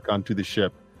that arc onto the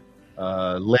ship,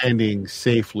 landing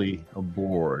safely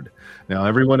aboard. Now,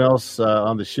 everyone else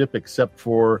on the ship except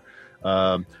for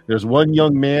there's one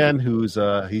young man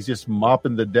he's just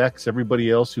mopping the decks. Everybody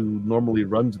else who normally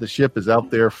runs the ship is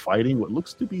out there fighting what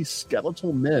looks to be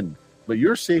skeletal men. But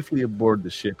you're safely aboard the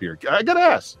ship here. I gotta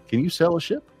ask, can you sail a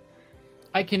ship?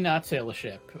 I cannot sail a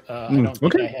ship. I don't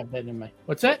think I have that in my.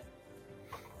 What's that?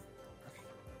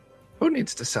 Who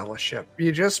needs to sell a ship?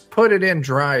 You just put it in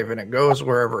drive and it goes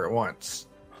wherever it wants.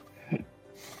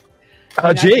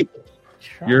 Jake,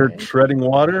 Try. you're treading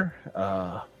water.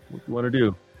 What do you want to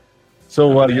do?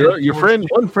 So your friend,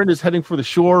 one friend is heading for the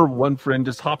shore. One friend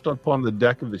just hopped up on the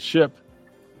deck of the ship,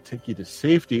 take you to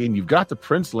safety, and you've got the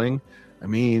princeling. I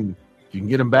mean, you can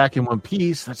get him back in one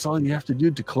piece. That's all you have to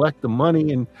do to collect the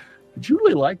money. And did you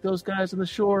really like those guys on the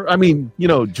shore? I mean,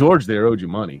 George there owed you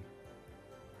money.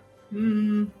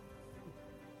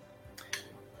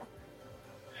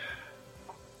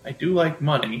 I do like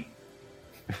money.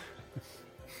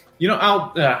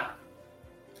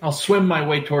 I'll swim my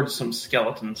way towards some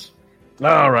skeletons.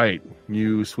 All right.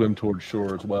 You swim towards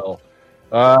shore as well.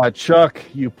 Chuck,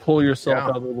 you pull yourself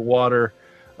out of the water,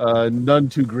 none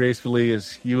too gracefully,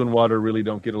 as you and water really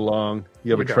don't get along.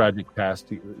 You have a tragic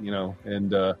past, and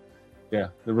the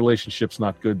relationship's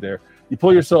not good there. You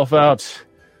pull yourself out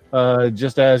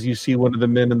just as you see one of the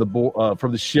men in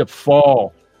from the ship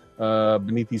fall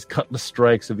beneath these cutlass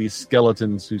strikes of these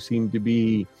skeletons who seem to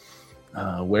be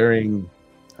wearing,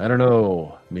 I don't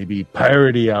know, maybe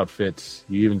piratey outfits.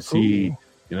 You even see,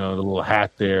 the little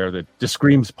hat there that just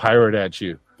screams pirate at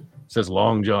you. It says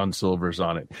Long John Silver's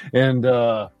on it. And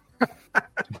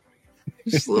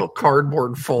just little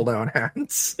cardboard fold-down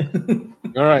hats.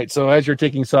 All right. So as you're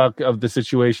taking stock of the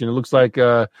situation, it looks like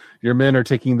your men are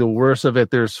taking the worst of it.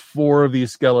 There's 4 of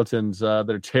these skeletons that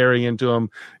are tearing into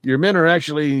them. Your men are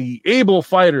actually able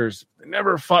fighters. They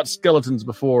never fought skeletons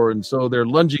before, and so their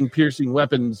lunging, piercing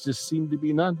weapons just seem to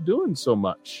be not doing so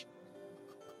much.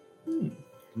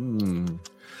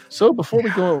 So before we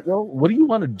go, well, what do you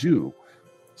want to do?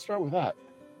 Let's start with that.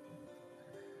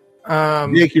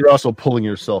 Nick, you're also pulling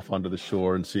yourself onto the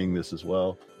shore and seeing this as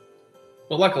well.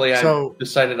 Well, luckily, I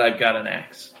decided I've got an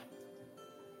axe.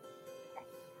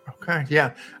 Okay,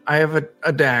 yeah. I have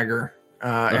a dagger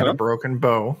and a broken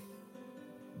bow.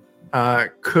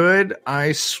 Could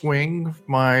I swing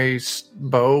my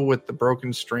bow with the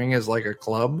broken string as like a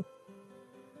club?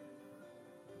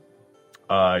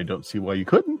 I don't see why you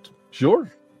couldn't.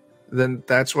 Sure. Then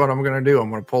that's what I'm going to do. I'm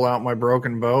going to pull out my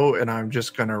broken bow and I'm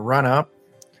just going to run up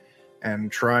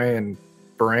and try and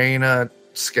brain a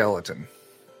skeleton.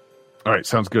 All right,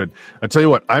 sounds good. I tell you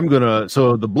what,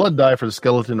 so the blood die for the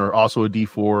skeleton are also a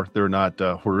D4. They're not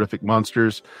horrific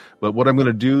monsters. But what I'm going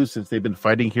to do, since they've been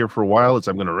fighting here for a while, is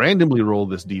I'm going to randomly roll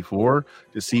this D4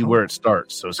 to see where it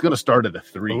starts. So it's going to start at a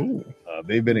 3.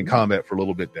 They've been in combat for a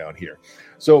little bit down here.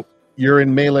 So you're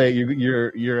in melee.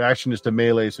 Your action is to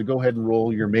melee. So go ahead and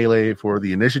roll your melee for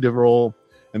the initiative roll.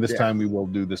 And this time we will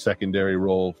do the secondary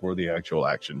roll for the actual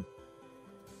action.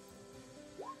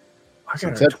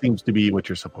 Since that seems to be what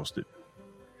you're supposed to do.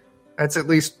 That's at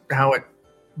least how it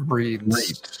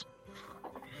reads.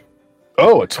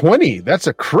 Oh, a 20. That's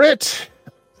a crit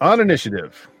on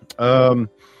initiative.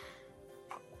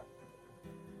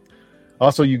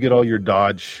 Also, you get all your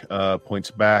dodge points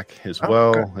back as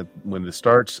well when this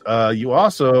starts. You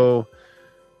also,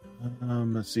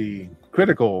 let's see,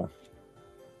 critical.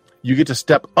 You get to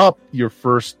step up your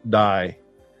first die.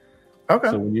 Okay.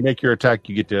 So when you make your attack,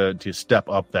 you get to step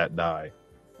up that die.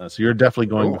 So you're definitely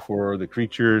going before the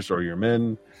creatures or your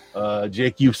men.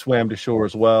 Jake, you've swam to shore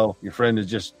as well. Your friend has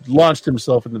just launched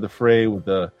himself into the fray with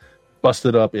the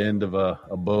busted up end of a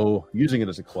bow, using it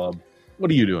as a club. What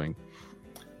are you doing?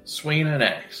 Swinging an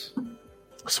axe.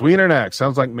 Swinging an axe.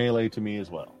 Sounds like melee to me as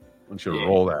well. Why don't you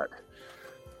roll that?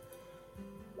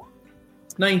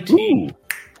 19. Ooh,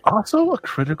 also a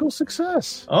critical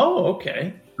success. Oh,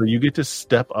 okay. So you get to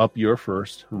step up your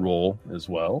first roll as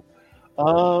well.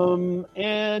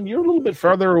 And you're a little bit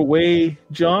farther away,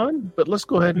 John, but let's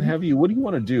go ahead and have you. What do you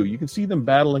want to do? You can see them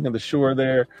battling on the shore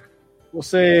there. We'll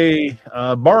say,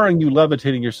 barring you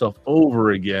levitating yourself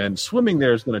over again, swimming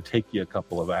there is going to take you a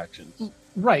couple of actions.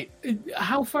 Right.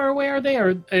 How far away are they?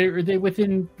 Are they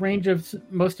within range of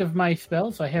most of my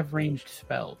spells? I have ranged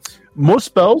spells. Most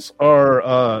spells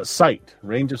are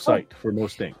range of sight for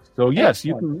most things. So yes,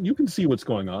 you can see what's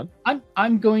going on.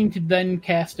 I'm going to then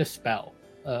cast a spell.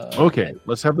 Okay,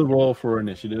 let's have the roll for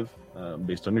initiative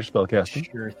based on your spell casting.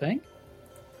 Sure thing.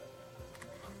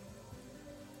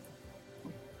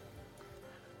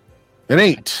 An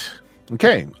 8.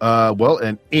 Okay. Well,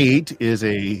 an 8 is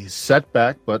a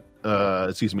setback, but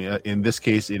in this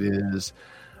case, it is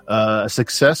a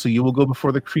success. So you will go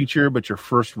before the creature, but your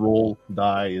first roll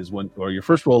is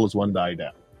one die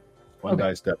down. One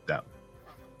die step down.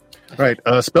 Right.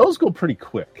 Spells go pretty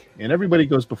quick, and everybody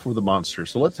goes before the monster.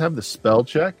 So let's have the spell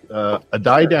check. A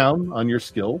die down on your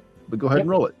skill, but go ahead and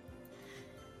roll it.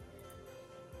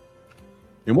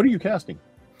 And what are you casting?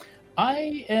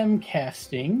 I am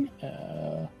casting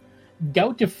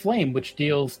Gout of Flame, which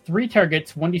deals 3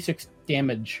 targets 1d6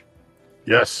 damage.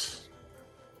 Yes.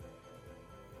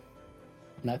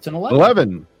 And that's an 11.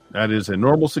 11. That is a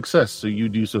normal success, so you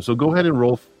do so. So go ahead and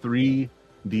roll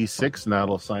 3d6, and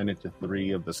that'll assign it to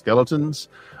 3 of the skeletons.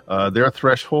 Their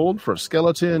threshold for a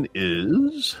skeleton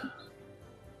is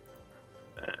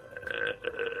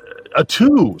a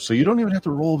 2, so you don't even have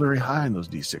to roll very high in those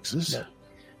d6s. No.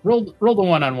 Rolled a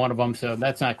 1 on one of them, so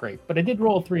that's not great. But I did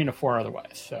roll a 3 and a 4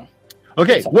 otherwise. So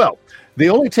okay, well, they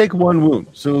only take 1 wound,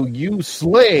 so you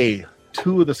slay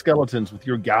 2 of the skeletons with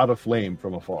your Gout of Flame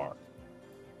from afar.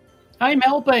 I'm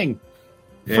helping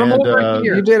from And, over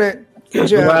here. You did it. Good the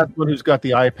job. last one who's got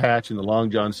the eye patch and the Long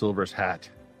John Silver's hat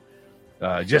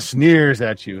just sneers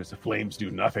at you as the flames do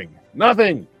nothing.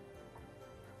 Nothing!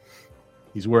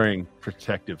 He's wearing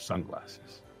protective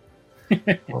sunglasses.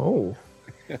 Oh.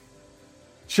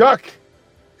 Chuck!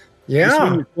 You swing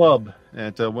Yeah. your club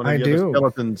at one of I the other do.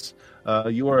 skeletons.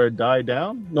 You are a die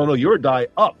down? No, you're a die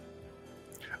up.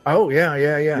 Oh, yeah.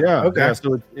 Okay. Yeah,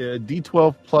 so it's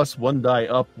D12 plus 1 die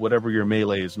up, whatever your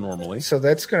melee is normally. So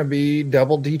that's going to be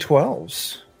double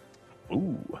D12s.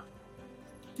 Ooh.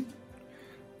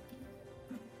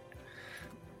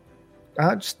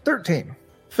 It's 13.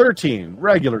 13,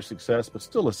 regular success, but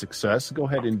still a success. Go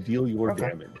ahead and deal your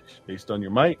damage based on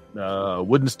your might.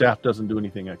 Wooden staff doesn't do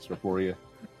anything extra for you.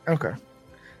 Okay.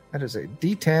 That is a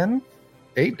D10,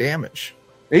 8 damage.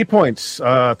 8 points,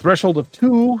 threshold of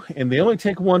 2, and they only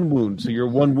take 1 wound. So your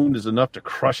 1 wound is enough to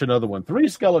crush another one. 3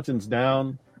 skeletons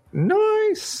down.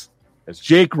 Nice. As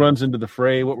Jake runs into the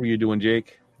fray, what were you doing,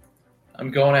 Jake?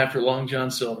 I'm going after Long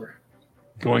John Silver.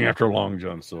 Going after Long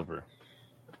John Silver.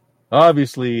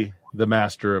 Obviously, the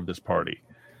master of this party.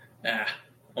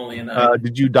 Only a 9.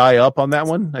 Did you die up on that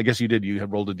one? I guess you did. You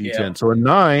had rolled a d10. Yeah. So a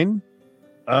 9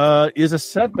 is a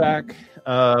setback,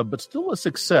 but still a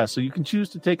success. So you can choose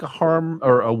to take a harm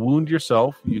or a wound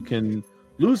yourself. You can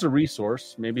lose a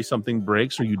resource. Maybe something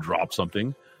breaks or you drop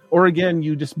something. Or again,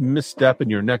 you just misstep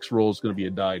and your next roll is going to be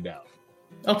a die down.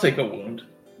 I'll take a wound.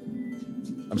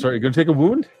 I'm sorry, you're going to take a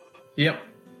wound? Yep.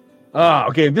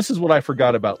 Okay. This is what I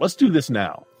forgot about. Let's do this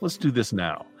now.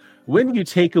 When you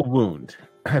take a wound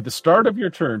at the start of your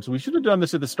turn, so we should have done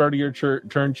this at the start of your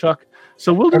turn, Chuck.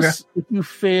 So we'll just, if you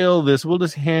fail this, we'll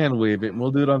just hand wave it and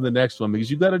we'll do it on the next one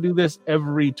because you've got to do this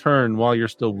every turn while you're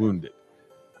still wounded.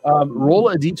 Roll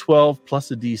a d12 plus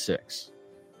a d6.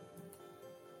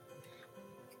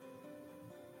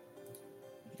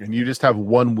 And you just have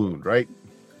 1 wound, right?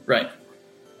 Right.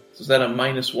 So is that a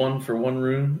 -1 for 1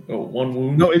 wound? Oh, 1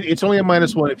 wound? No, it's only a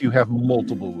 -1 if you have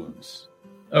multiple wounds.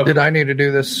 Okay. Did I need to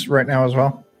do this right now as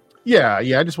well? Yeah.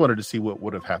 I just wanted to see what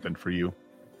would have happened for you.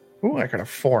 Ooh, I got a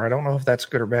 4. I don't know if that's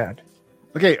good or bad.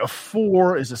 Okay, a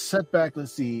 4 is a setback.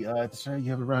 Let's see. At the start you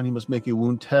have a round, you must make a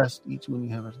wound test. Each one you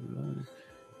have.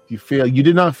 If you fail, you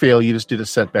did not fail. You just did a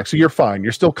setback, so you're fine.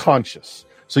 You're still conscious.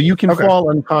 So you can Okay. fall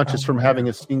unconscious Oh, from yeah. having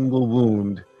a single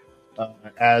wound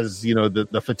as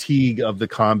the fatigue of the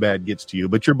combat gets to you,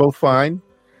 but you're both fine.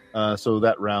 So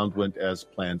that round went as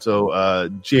planned. So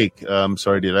Jake,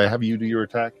 sorry, did I have you do your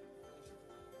attack?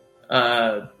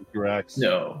 Your axe?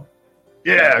 No.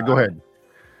 Yeah, go ahead.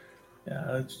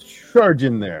 Charge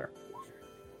in there.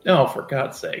 No, for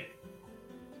God's sake.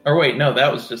 Or wait, no,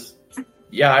 that was just...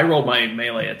 Yeah, I rolled my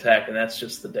melee attack, and that's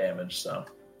just the damage, so...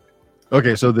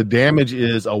 Okay, so the damage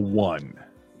is a 1.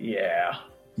 Yeah.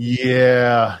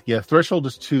 Yeah. Threshold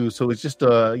is 2, so it's just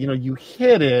you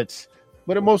hit it,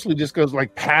 but it mostly just goes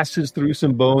passes through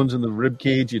some bones in the rib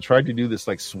cage. You tried to do this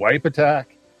swipe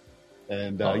attack,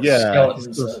 and skeletons,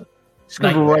 it goes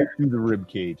nightmare. right through the rib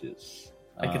cages.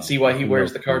 I can see why he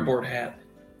wears the cardboard hat.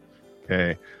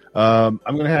 Okay. I'm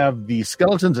going to have the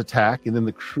skeletons attack, and then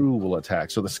the crew will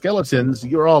attack. So the skeletons,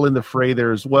 you're all in the fray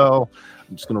there as well.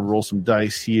 I'm just going to roll some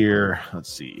dice here.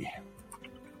 Let's see.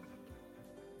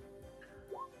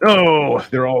 Oh,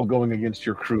 they're all going against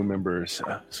your crew members.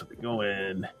 So they go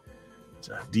in. It's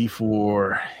a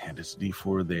D4, and it's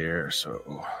D4 there.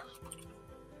 So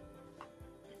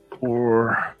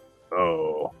 4.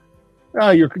 Oh,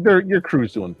 your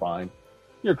crew's doing fine.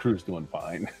 Your crew's doing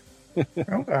fine.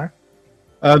 Okay.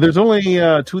 There's only 2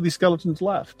 of these skeletons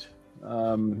left. It's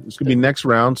going to be next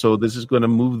round, so this is going to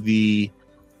move the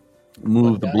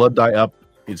blood die up.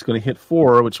 It's going to hit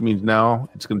 4, which means now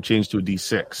it's going to change to a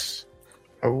D6.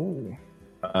 Oh.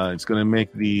 It's going to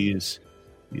make these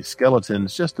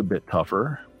skeletons just a bit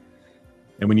tougher.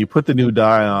 And when you put the new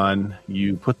die on,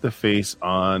 you put the face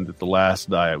on the last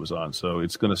die it was on. So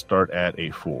it's going to start at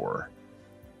a 4.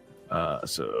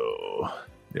 So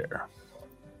there.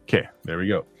 Okay, there we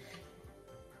go.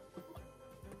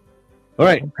 All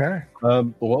right. Okay.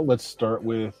 Well, let's start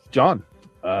with John.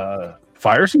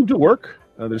 Fire seemed to work.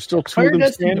 There's still 2 of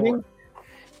them standing. What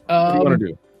do you want to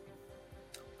do?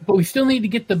 But we still need to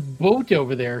get the boat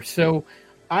over there. So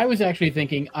I was actually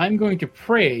thinking I'm going to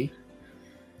pray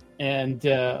and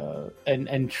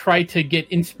try to get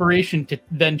inspiration to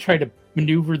then try to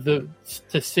maneuver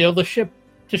to sail the ship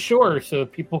to shore so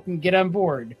people can get on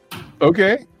board.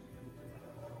 Okay.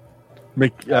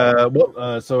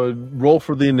 So roll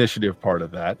for the initiative part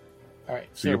of that. All right.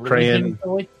 So you're praying.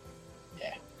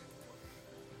 Yeah.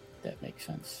 That makes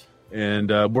sense. And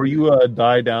were you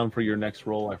die down for your next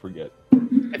roll? I forget.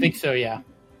 I think so, yeah.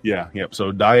 Yeah, yep.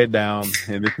 So die it down,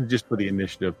 and this is just for the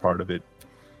initiative part of it.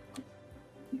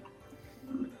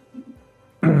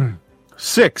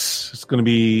 6. It's going to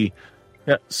be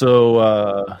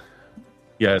So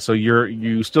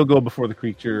you still go before the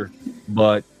creature,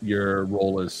 but your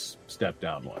roll is step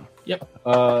down 1. Yep.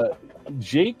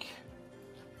 Jake.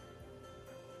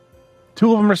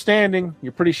 2 of them are standing.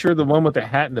 You're pretty sure the one with the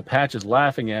hat and the patch is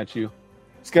laughing at you.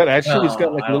 It's got a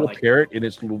little parrot in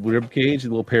its little rib cage. The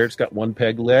little parrot's got 1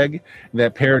 peg leg, and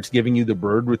that parrot's giving you the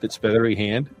bird with its feathery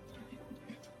hand.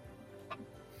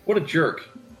 What a jerk.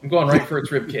 I'm going right for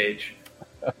its rib cage.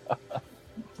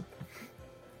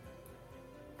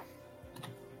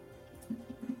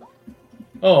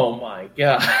 Oh my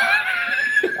god.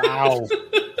 Wow.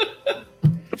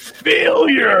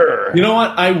 Failure. You know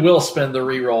what? I will spend the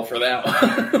reroll for that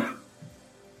one.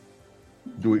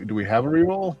 Do we have a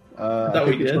reroll? Thought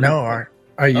we did. No,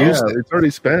 I used it. It's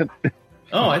already spent.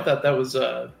 Oh, I thought that was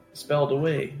spelled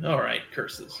away. All right,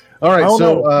 curses. All right,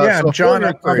 so John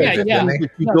upgraded. Yeah.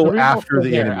 If you go after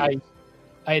the there. enemy.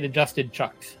 I had adjusted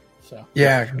Chuck's. So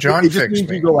Yeah, John it just fixed means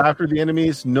me. you go after the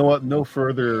enemies. No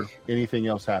further anything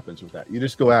else happens with that. You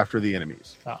just go after the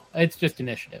enemies. it's just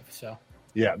initiative. So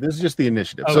Yeah, this is just the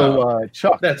initiative. Oh, so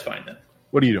Chuck, That's fine then.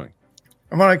 what are you doing?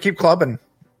 I'm going to keep clubbing.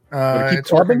 Keep It's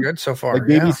clubbing? working good so far. Like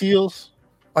baby yeah. seals?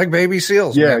 Like baby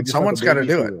seals. Yeah, Man. just Someone's like got a to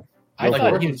baby do it. seal. I Like thought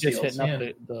he working was just seals,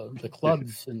 hitting up the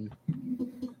clubs and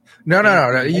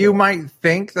No. You might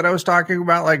think that I was talking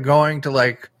about like going to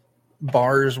like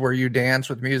bars where you dance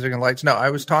with music and lights. No,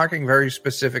 I was talking very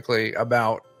specifically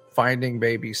about finding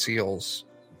baby seals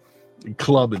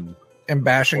Clubbing. and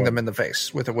bashing them in the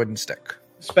face with a wooden stick.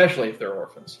 Especially if they're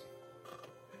orphans.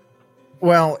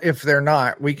 Well, if they're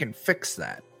not, we can fix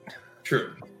that.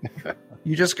 True.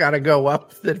 You just got to go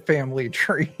up the family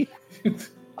tree.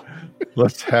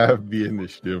 Let's have the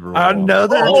initiative roll.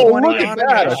 Another 20 look at on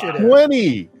that, initiative.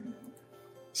 20.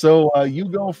 So you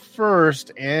go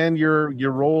first, and your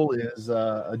roll is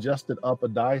adjusted up a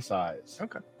die size.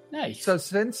 Okay. nice. So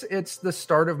since it's the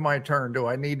start of my turn, do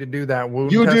I need to do that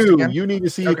wound You test do. again? You need to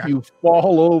see if Okay. you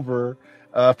fall over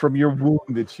from your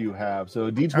wound that you have. So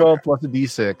a D12 Okay. plus a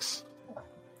D6.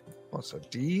 Plus a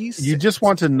D6. You just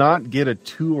want to not get a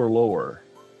 2 or lower.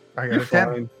 I got You're a 10.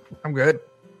 fine. I'm good.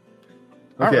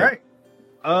 Okay. All right.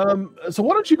 So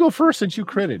why don't you go first since you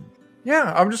critted?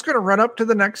 Yeah, I'm just going to run up to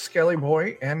the next skelly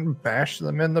boy and bash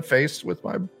them in the face with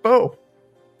my bow.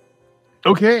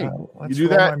 Okay, you let's do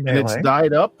roll that, my and it's melee.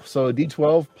 died up. So a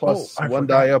D12 plus I one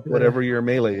forgot die up, to- whatever your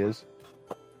melee is.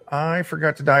 I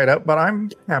forgot to die it up, but I'm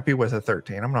happy with a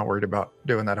 13. I'm not worried about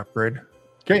doing that upgrade.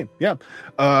 Okay, yeah.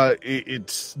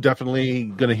 It's definitely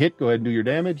going to hit. Go ahead and do your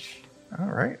damage. All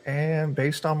right, and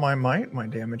based on my might, my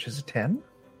damage is a 10.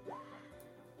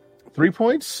 3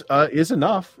 points is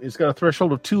enough. It's got a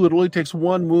threshold of 2. It only takes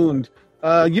 1 wound.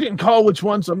 You didn't call which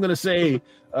one, so I'm going to say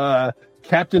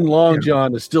Captain Long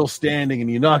John is still standing,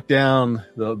 and you knock down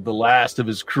the last of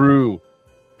his crew.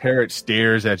 Parrot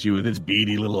stares at you with its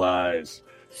beady little eyes.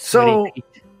 So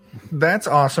that's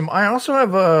awesome. I also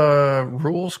have a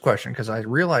rules question because I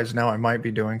realize now I might be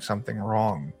doing something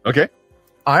wrong. Okay.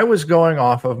 I was going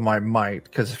off of my might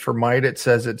because for might it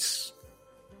says it's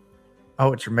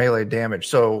your melee damage.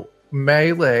 So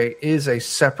melee is a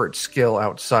separate skill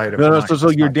outside of No, might. so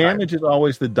It's your not damage is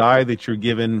always the die that you're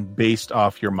given based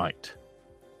off your might.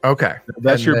 okay.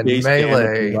 That's And your then base melee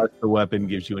damage unless the weapon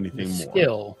gives you anything more.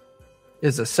 Skill.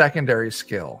 is a secondary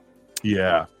skill.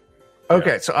 Yeah.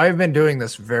 Okay, so I've been doing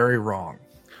this very wrong.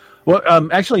 Well,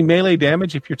 actually, melee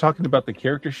damage, if you're talking about the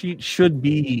character sheet, should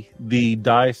be the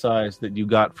die size that you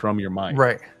got from your might.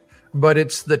 Right. But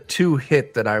it's the 2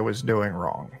 hit that I was doing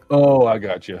wrong. Oh, I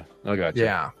got you.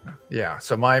 Yeah.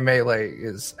 So my melee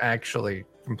is actually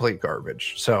complete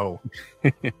garbage. So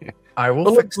I will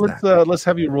Well, fix that. let's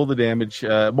have you roll the damage.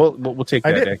 We'll take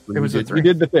I that. did. Actually, It was you a 3. You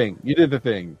did the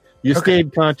thing. You Okay.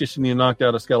 stayed conscious and you knocked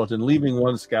out a skeleton, leaving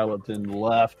 1 skeleton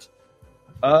left.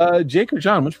 Jake or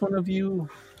John, which one of you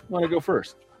want to go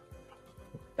first?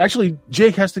 Actually,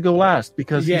 Jake has to go last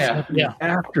because he's after.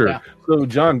 Yeah. So,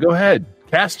 John, go ahead.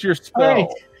 Cast your spell. All right,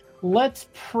 let's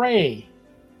pray.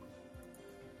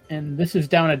 And this is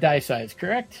down a die size,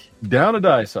 correct? Down a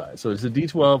die size. So it's a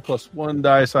D12 plus 1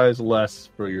 die size less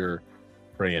for your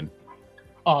praying.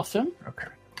 Awesome. Okay.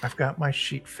 I've got my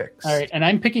sheet fixed. All right, and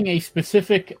I'm picking a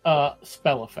specific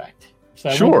spell effect. So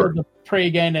I Sure. won't be able to pray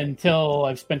again until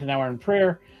I've spent an hour in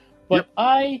prayer. But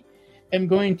I am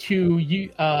going to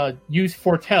use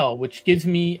Foretell, which gives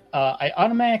me I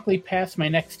automatically pass my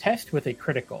next test with a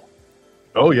critical.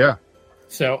 Oh, yeah.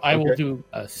 So I will do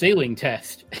a sailing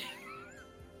test.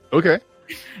 Okay.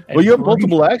 Well, you have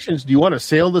multiple actions. Do you want to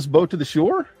sail this boat to the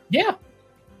shore? Yeah.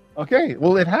 Okay.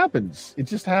 Well, it happens. It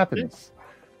just happens.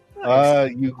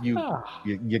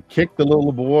 You kick the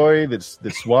little boy that's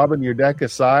swabbing your deck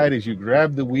aside as you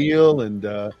grab the wheel,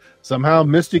 and somehow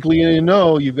mystically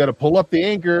you've got to pull up the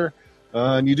anchor,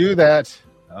 and you do that.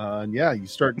 And you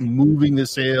start moving the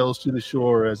sails to the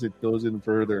shore as it goes in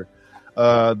further.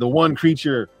 The one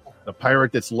creature, the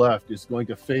pirate that's left, is going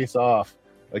to face off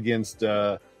against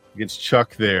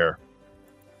Chuck there.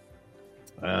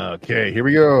 Okay, here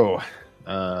we go.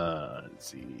 Let's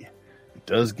see. It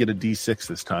does get a D6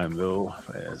 this time, though.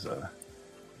 As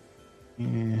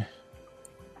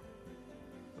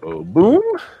oh, boom.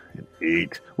 An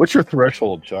 8. What's your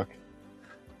threshold, Chuck?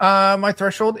 My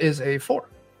threshold is a 4.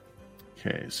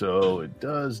 Okay, so it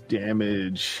does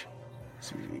damage. Let's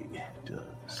see. It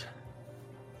does.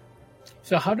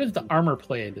 So how does the armor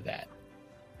play into that?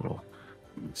 Well,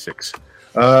 6.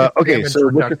 Okay, Damage so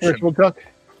what's your reduction. threshold,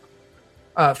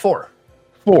 Chuck? 4.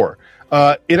 4.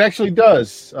 It actually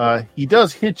does. He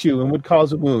does hit you and would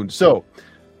cause a wound. So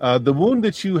the wound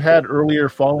that you had earlier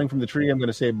falling from the tree, I'm going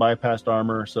to say bypassed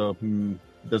armor, so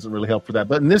it doesn't really help for that.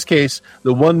 But in this case,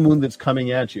 the one wound that's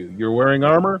coming at you, you're wearing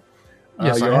armor.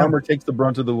 Yes, your I am. armor takes the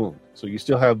brunt of the wound. So you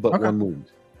still have but one wound.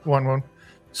 1 wound.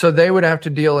 So they would have to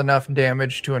deal enough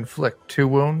damage to inflict 2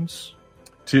 wounds?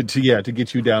 To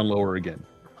get you down lower again.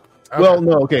 Okay. Well,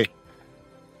 no, okay.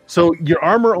 So your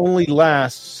armor only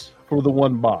lasts for the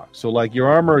 1 box. So like your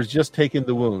armor is just taking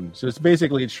the wound. So it's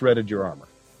basically it shredded your armor.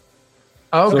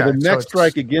 Okay. So the next it's-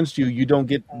 strike against you, you don't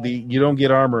get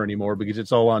armor anymore because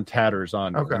it's all on tatters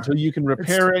on you. Okay. Until you can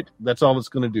repair it, that's all it's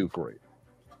going to do for you.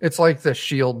 It's like the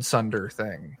shield sunder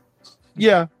thing.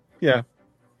 Yeah. Okay.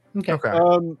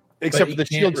 Okay. Except you for the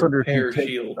can't shield sunder. repair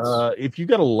shields. If you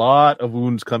got a lot of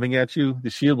wounds coming at you, the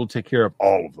shield will take care of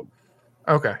all of them.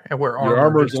 Okay. And where Your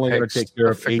armor is just only going takes to take care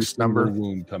a of a fixed single number.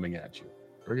 wound coming at you.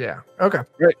 Yeah. Okay.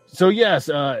 Right. So yes,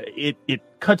 it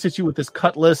cuts at you with this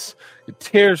cutlass. It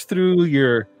tears through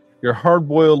your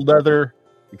hard-boiled leather,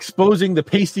 exposing the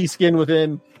pasty skin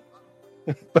within.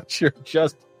 But you're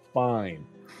just fine.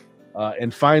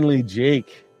 And finally,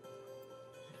 Jake.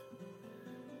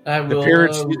 I The will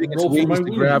parrot's using its roll for my wings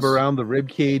to grab wounds. around the rib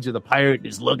cage of the pirate,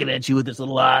 is looking at you with its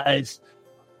little eyes.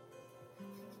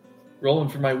 Rolling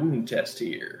for my wound test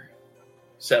here.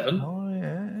 7. Oh,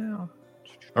 yeah.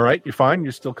 All right, you're fine.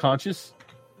 You're still conscious.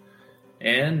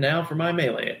 And now for my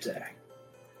melee attack.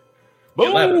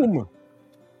 Boom!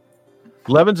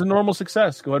 11's a normal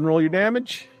success. Go ahead and roll your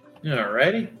damage.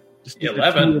 Alrighty. Just need the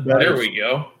 11. two of those. There we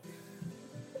go.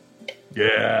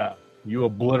 Yeah, you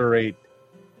obliterate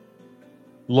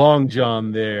Long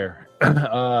John there.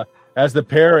 As the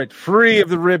parrot, free of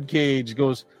the rib cage,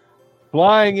 goes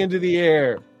flying into the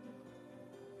air.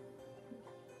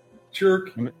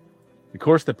 Jerk. Of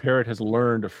course, the parrot has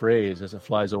learned a phrase as it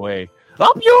flies away.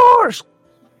 Up yours!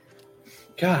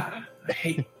 God, I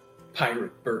hate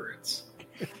pirate birds.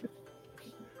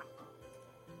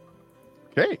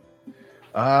 Okay.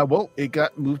 Well, it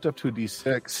got moved up to a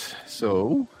D6,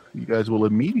 so you guys will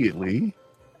immediately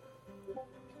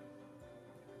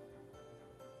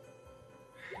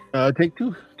take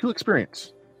two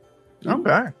experience.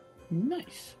 Okay.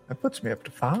 Nice. That puts me up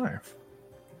to 5.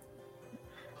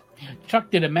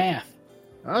 Chuck did a math.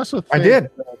 I also I think did.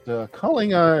 that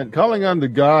calling on the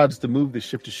gods to move the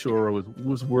ship to shore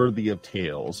was worthy of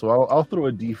tales. So I'll throw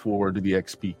a D4 to the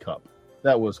XP cup.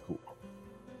 That was cool.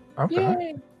 Okay.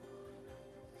 Yay.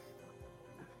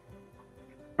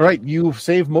 All right, you've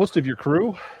saved most of your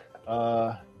crew.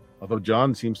 Although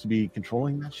John seems to be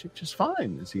controlling that ship just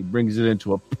fine as he brings it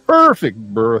into a perfect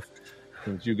berth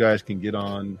so that you guys can get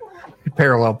on. He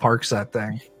parallel parks that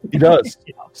thing. He does.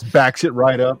 Just backs it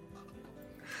right up.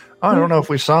 I don't know if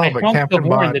we saw, I but honked the Captain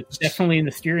horn Bond, that's definitely in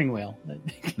the steering wheel.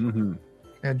 Mm-hmm.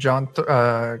 and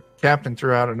Captain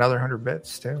threw out another 100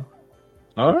 bits too.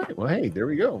 All right. Well, hey, there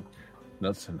we go.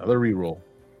 That's another reroll. It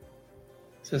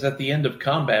says at the end of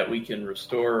combat, we can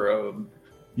restore.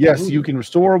 Yes, you can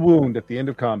restore a wound at the end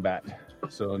of combat.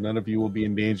 So none of you will be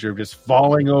in danger of just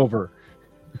falling over.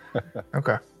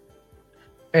 Okay.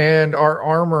 And our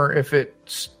armor, if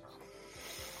it's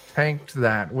tanked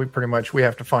that, we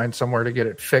have to find somewhere to get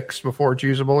it fixed before it's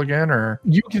usable again, or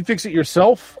You can fix it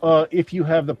yourself if you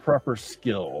have the proper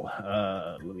skill.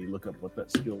 Let me look up what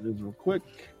that skill is real quick.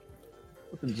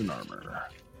 Weapons and armor.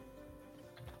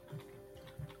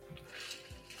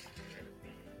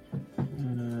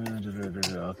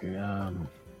 Okay.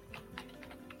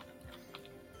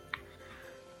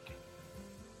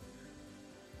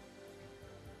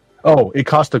 Oh, it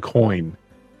cost a coin.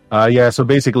 Yeah, so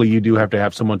basically you do have to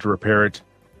have someone to repair it,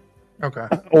 okay.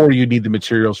 or you need the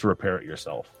materials to repair it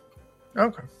yourself.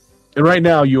 Okay. And right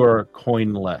now you are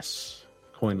coinless.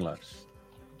 Coinless.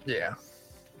 Yeah.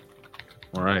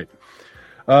 All right.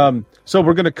 So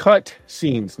we're going to cut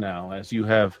scenes now as you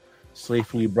have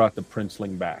safely brought the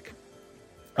princeling back.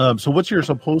 So what you're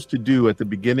supposed to do at the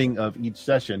beginning of each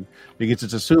session, because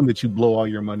it's assumed that you blow all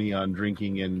your money on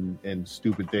drinking and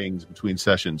stupid things between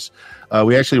sessions.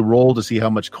 We actually roll to see how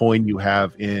much coin you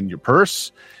have in your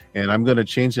purse, and I'm going to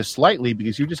change this slightly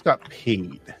because you just got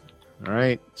paid. All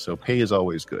right, so pay is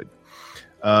always good.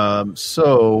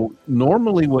 So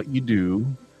normally what you do,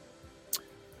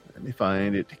 let me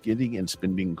find it, getting and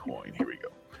spending coin. Here we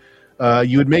go.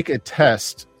 You would make a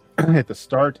test at the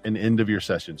start and end of your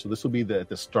session. So this will be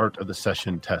the start of the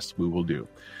session test we will do.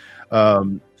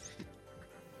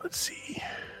 Let's see.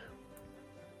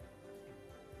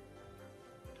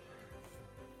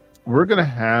 We're going to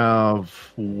have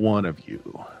one of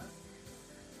you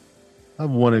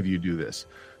do this.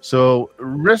 So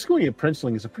rescuing a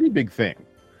princeling is a pretty big thing.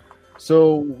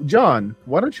 So John,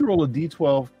 why don't you roll a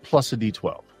D12 plus a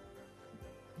D12?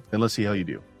 And let's see how you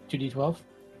do. 2d12?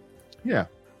 Yeah.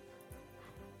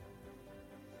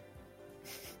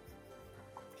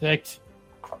 6.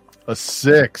 A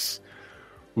 6.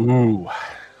 Ooh.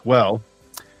 Well,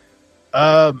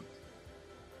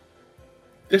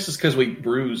 This is because we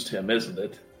bruised him, isn't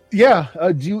it? yeah.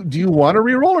 Do you want to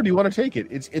reroll or do you want to take it?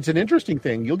 It's an interesting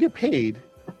thing. You'll get paid,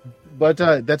 but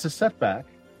that's a setback.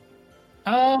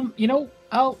 I'll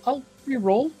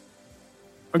re-roll.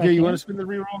 Okay, you want to spin the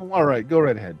reroll? All right, go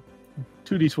right ahead.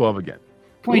 2d12 again.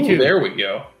 22. Ooh, there we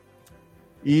go.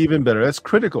 Even better. That's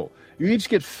critical. You each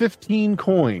get 15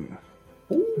 coin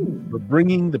for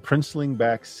bringing the princeling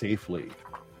back safely.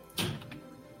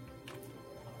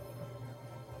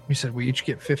 You said we each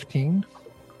get 15?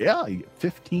 Yeah, you get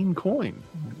 15 coin.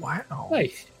 Wow.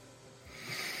 Nice.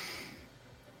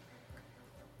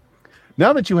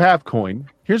 Now that you have coin,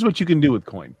 here's what you can do with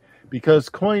coin. Because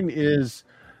coin is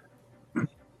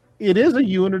a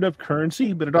unit of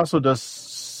currency, but it also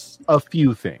does a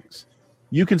few things.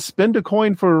 You can spend a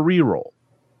coin for a reroll.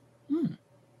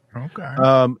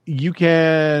 Okay. You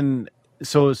can.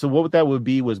 So what that would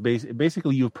be was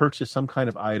basically you've purchased some kind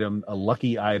of item, a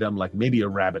lucky item, like maybe a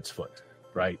rabbit's foot,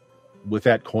 right? With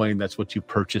that coin, that's what you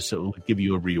purchase. So it will give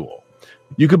you a reroll.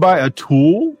 You could buy a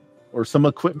tool or some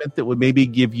equipment that would maybe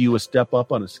give you a step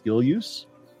up on a skill use.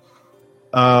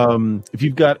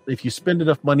 If you spend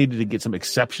enough money to get some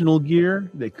exceptional gear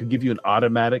that could give you an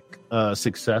automatic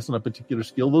success on a particular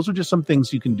skill, those are just some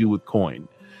things you can do with coin.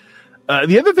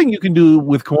 The other thing you can do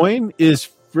with coin is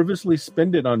frivolously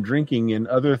spend it on drinking and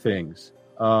other things.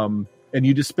 And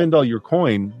you just spend all your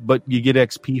coin, but you get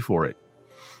XP for it.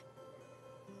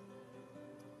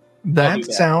 That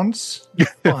sounds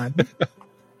fun.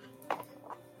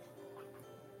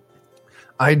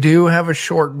 I do have a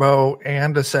short bow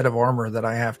and a set of armor that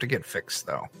I have to get fixed,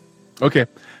 though. Okay.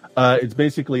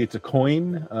 It's a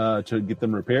coin to get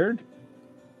them repaired.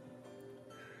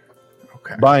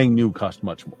 Okay. Buying new costs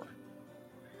much more.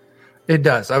 It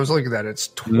does. I was looking at it. It's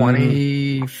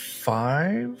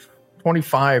 25?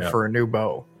 25 for a new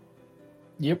bow.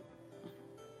 Yep.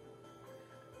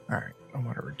 All right. I'm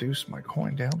going to reduce my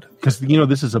coin down to... Because,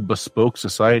 this is a bespoke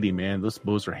society, man. Those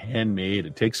bows are handmade.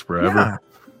 It takes forever. Yeah,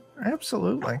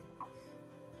 absolutely.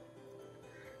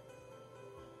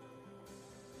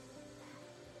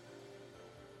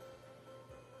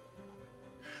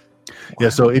 Yeah,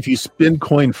 so if you spend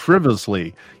coin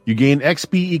frivolously, you gain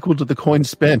XP equal to the coin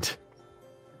spent.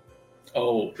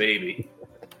 Oh, baby.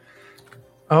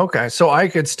 Okay, so I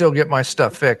could still get my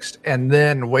stuff fixed and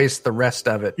then waste the rest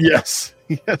of it. Yes.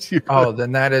 Yes, you could. Oh,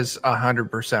 then that is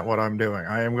 100% what I'm doing.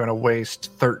 I am going to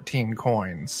waste 13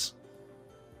 coins.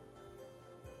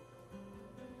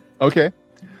 Okay.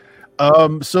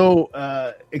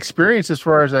 Experience, as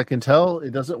far as I can tell,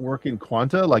 it doesn't work in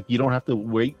Quanta. Like, you don't have to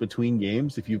wait between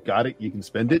games. If you've got it, you can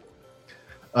spend it.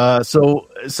 So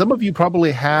some of you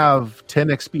probably have 10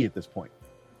 XP at this point.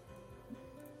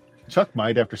 Chuck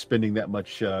might, after spending that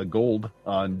much gold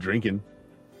on drinking.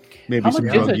 Maybe How some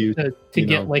much drug is it use. to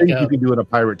get like you can do in a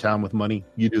pirate town with money.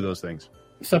 You do those things.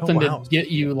 something Oh, wow. to get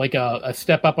you like a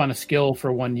step up on a skill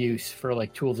for one use for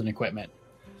like tools and equipment?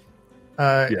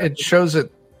 It shows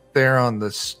it there on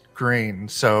the screen.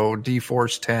 So D4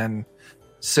 is 10,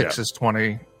 6 is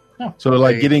 20. So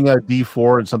like 8. getting a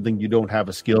D4 and something you don't have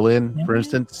a skill in, for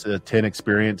instance, 10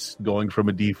 experience going from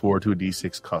a D4 to a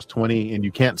D6 costs 20, and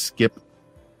you can't skip.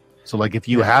 So like if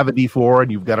you have a D4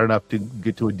 and you've got enough to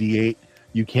get to a D8,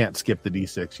 you can't skip the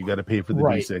D6. You got to pay for the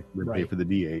D6 and pay for the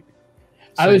D8.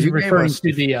 So I was you gave referring us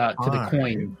to the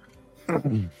coin.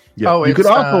 Yeah. Oh, you could it's,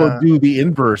 also do the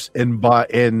inverse and buy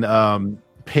and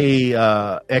pay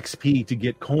XP to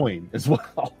get coin as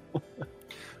well.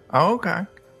 Oh, okay.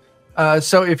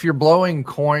 So if you're blowing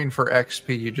coin for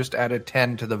XP, you just added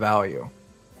 10 to the value.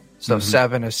 So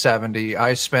 7 is 70.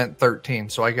 I spent 13,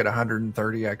 so I get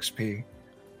 130 XP.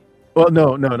 Well,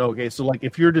 no. Okay, so like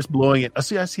if you're just blowing it, I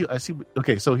see.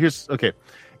 Okay, so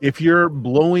if you're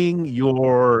blowing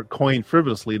your coin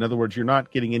frivolously, in other words, you're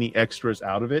not getting any extras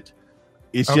out of it.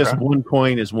 It's just one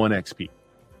coin is 1 XP.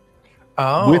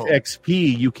 Oh, With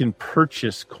XP, you can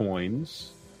purchase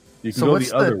coins. You can go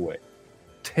the other way.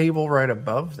 Table right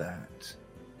above that.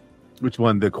 Which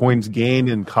one? The coins gain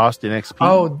and cost in XP?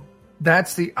 Oh,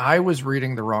 I was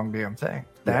reading the wrong damn thing.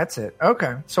 That's it.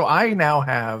 Okay. So I now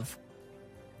have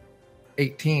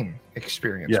 18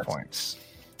 experience points.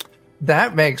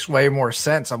 That makes way more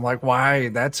sense. I'm like, why?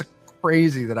 That's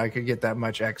crazy that I could get that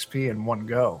much XP in one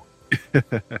go.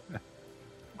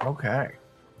 Okay.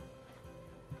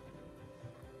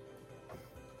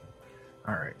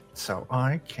 All right. So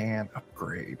I can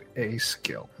upgrade a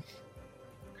skill.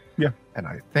 Yeah. And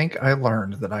I think I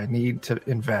learned that I need to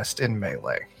invest in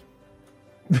melee.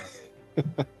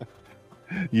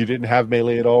 You didn't have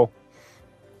melee at all?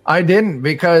 I didn't,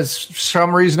 because for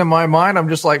some reason in my mind, I'm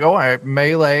just like,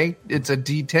 melee, it's a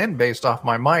D10 based off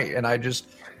my might. And I just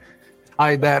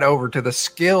tied that over to the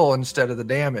skill instead of the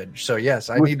damage. So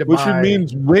yes, I need to Which buy.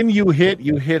 means when you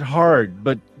hit hard,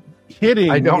 but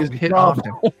hitting I don't is the hit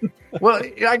problem. often. Well,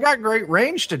 I got great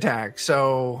ranged attack.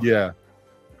 So, Yeah.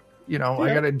 I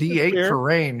got a D8 fair. for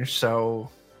range.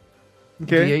 So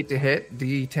Okay. D8 to hit,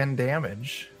 D10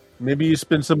 damage. Maybe you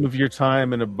spend some of your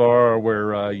time in a bar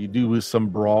where you do some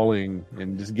brawling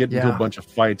and just get into a bunch of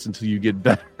fights until you get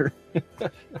better.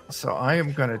 So I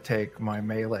am going to take my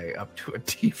melee up to a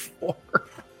D4.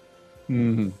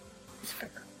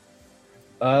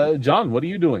 John, what are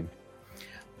you doing?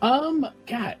 God,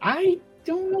 I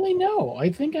don't really know.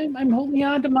 I think I'm holding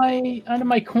on to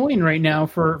my coin right now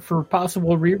for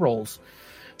possible rerolls.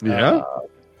 Yeah.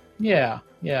 Yeah.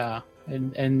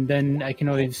 And then I can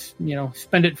always,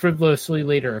 spend it frivolously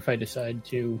later if I decide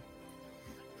to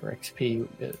for XP.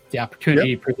 The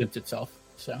opportunity presents itself.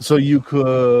 So you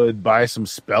could buy some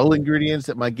spell ingredients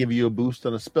that might give you a boost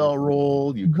on a spell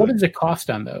roll. What does it cost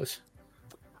on those?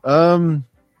 That's a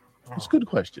good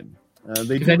question.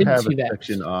 They do didn't have see a that.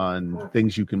 section on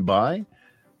things you can buy.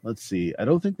 Let's see. I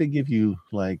don't think they give you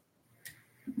like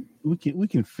we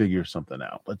can figure something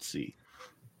out. Let's see.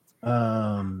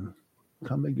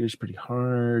 Combat gear is pretty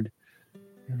hard.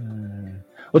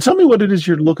 Well, tell me what it is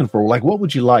you're looking for. Like, what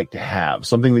would you like to have?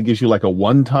 Something that gives you like a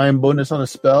one-time bonus on a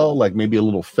spell, like maybe a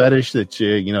little fetish that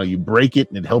you break it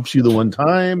and it helps you the one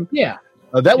time. Yeah,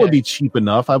 that would be cheap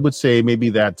enough. I would say maybe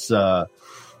that's like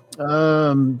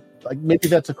maybe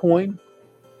that's a coin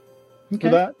for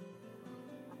that.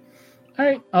 All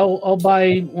right, I'll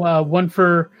buy one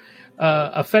for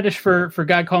a fetish for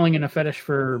god calling and a fetish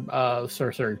for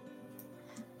sorcery.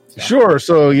 Sure.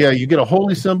 So yeah, you get a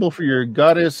holy symbol for your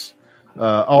goddess.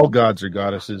 All gods are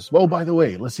goddesses. Well, by the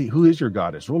way, let's see. Who is your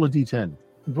goddess? Roll a d10.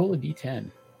 Roll a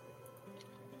d10.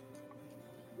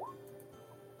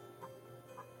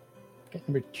 Get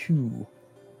number 2.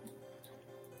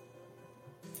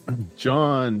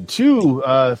 John 2.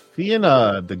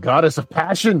 Fiona, the goddess of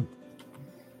passion.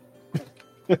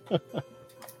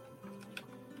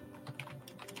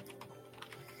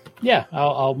 Yeah,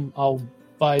 I'll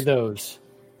buy those.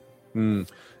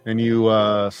 And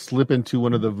you slip into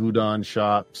one of the Voodoo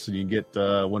shops and you get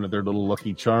one of their little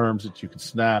lucky charms that you can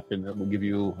snap, and it will give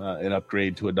you an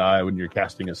upgrade to a die when you're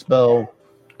casting a spell.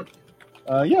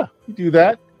 Yeah, you do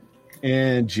that.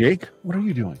 And Jake, what are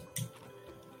you doing?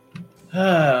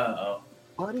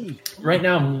 Buddy. Right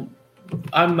now,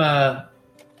 I'm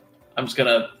just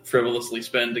gonna frivolously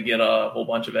spend to get a whole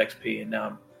bunch of XP, and now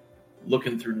I'm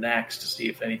looking through Nax to see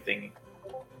if anything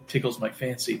tickles my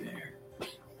fancy there.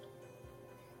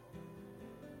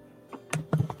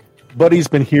 Buddy's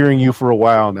been hearing you for a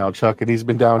while now, Chuck, and he's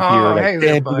been down here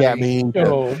hey at me.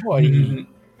 Oh, buddy.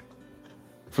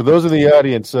 For those of the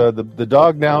audience, the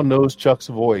dog now knows Chuck's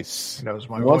voice. He knows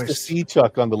my he voice. wants to see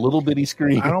Chuck on the little bitty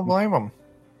screen. I don't blame him.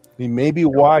 He may be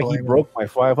why he broke my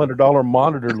 $500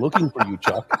 monitor looking for you,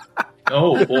 Chuck.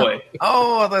 Oh, boy.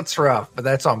 Oh, that's rough, but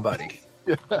that's on Buddy.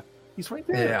 He's right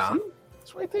there. Yeah. See?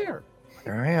 He's right there.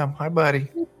 There I am. Hi, Buddy.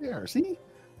 Right there. See?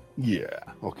 Yeah.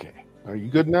 Okay. Are you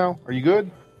good now? Are you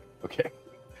good? Okay.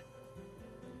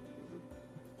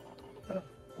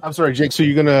 I'm sorry, Jake. So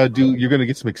you're gonna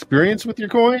get some experience with your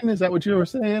coin? Is that what you were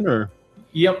saying, or?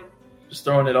 Yep. Just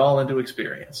throwing it all into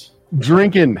experience.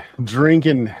 Drinking.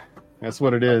 That's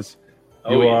what it is.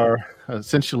 Oh, you yeah. are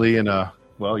essentially you're in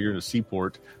a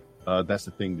seaport. That's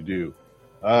the thing to do.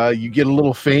 You get a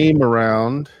little fame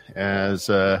around as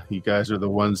you guys are the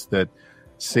ones that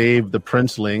saved the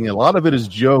princeling. A lot of it is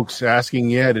jokes asking,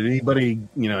 did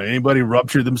anybody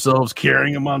rupture themselves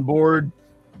carrying him on board?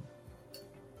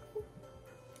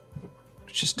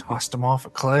 Just tossed him off a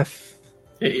cliff.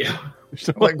 Yeah.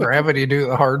 Let gravity do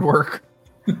the hard work.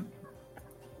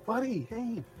 Buddy,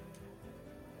 hey.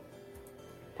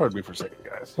 Pardon me for a second,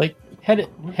 guys. Like,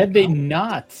 had they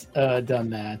not done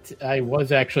that, I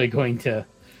was actually going to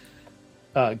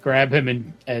grab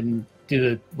him and do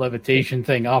the levitation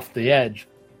thing off the edge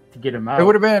to get him out. It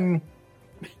would have been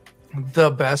the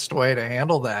best way to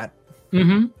handle that.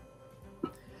 Mm-hmm.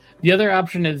 The other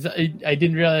option is I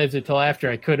didn't realize it till after.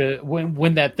 I could have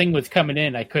when that thing was coming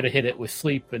in, I could have hit it with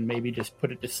sleep and maybe just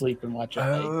put it to sleep and watch it.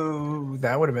 Oh,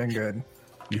 that would have been good.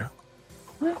 Yeah,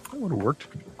 that would have worked.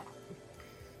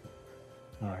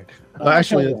 All right.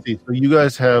 Actually, let's see. So you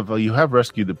guys have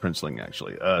rescued the princeling.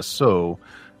 Actually, so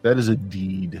that is a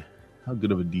deed. How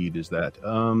good of a deed is that?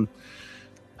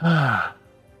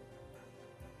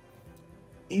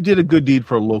 He did a good deed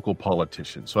for a local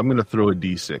politician. So I'm going to throw a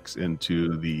D6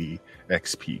 into the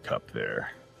XP cup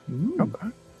there. Okay.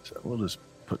 So we'll just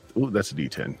put. Oh, that's a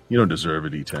D10. You don't deserve a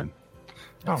D10.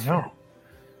 Oh no.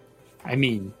 I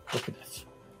mean, look at this.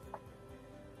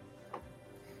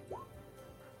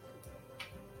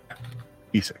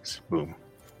 D6. Boom.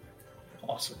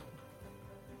 Awesome.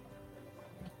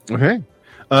 Okay.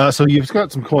 So you've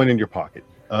got some coin in your pocket.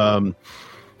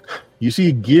 You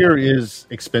see gear is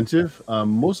expensive,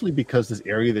 mostly because this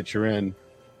area that you're in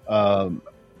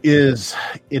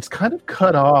it's kind of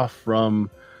cut off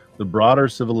from the broader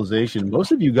civilization.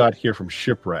 Most of you got here from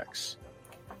shipwrecks.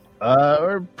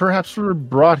 Or perhaps were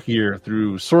brought here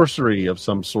through sorcery of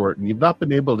some sort, and you've not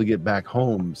been able to get back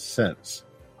home since.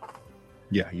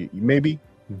 Yeah, maybe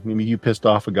you pissed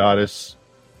off a goddess,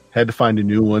 had to find a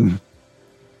new one.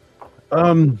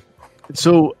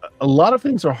 So a lot of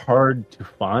things are hard to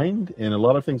find, and a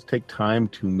lot of things take time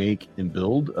to make and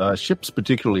build. Ships,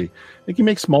 particularly, they can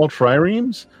make small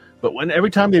triremes, but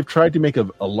every time they've tried to make a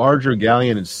larger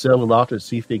galleon and sail it off to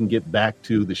see if they can get back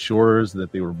to the shores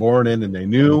that they were born in and they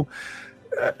knew,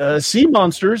 sea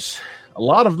monsters, a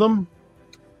lot of them,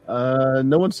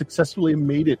 no one successfully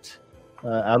made it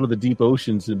out of the deep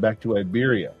oceans and back to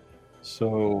Iberia.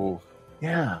 So,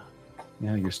 yeah,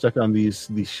 Yeah, you're stuck on these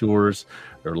shores.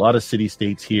 There are a lot of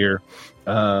city-states here.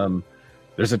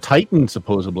 There's a Titan,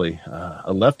 supposedly,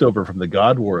 a leftover from the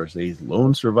God Wars, a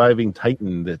lone surviving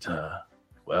Titan that,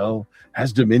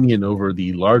 has dominion over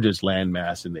the largest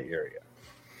landmass in the area.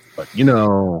 But you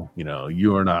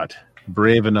are not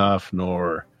brave enough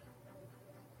nor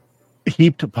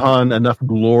heaped upon enough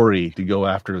glory to go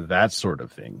after that sort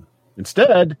of thing.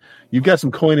 Instead, you've got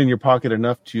some coin in your pocket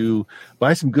enough to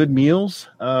buy some good meals,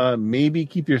 maybe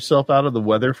keep yourself out of the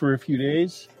weather for a few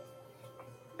days.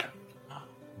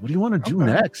 What do you want to do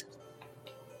next?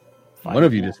 One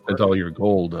of you just spent all your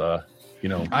gold,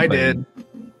 I did.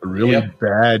 A really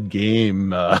bad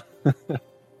game.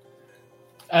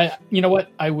 You know what?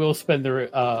 I will spend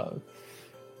the.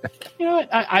 You know what?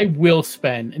 I will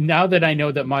spend. Now that I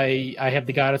know that I have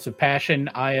the Goddess of Passion,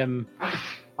 I am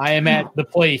at the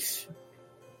place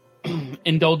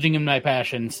indulging in my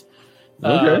passions.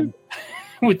 Okay.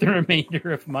 With the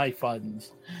remainder of my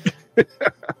funds.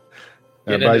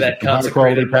 Get into that quality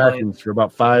consecrated passions for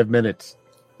about 5 minutes.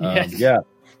 Yes. Yeah.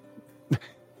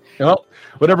 Well,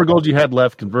 whatever gold you had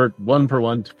left, convert 1 per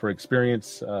 1 for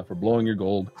experience for blowing your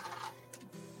gold.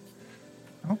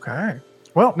 Okay.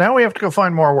 Well, now we have to go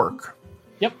find more work.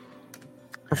 Yep.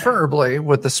 Preferably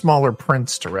with the smaller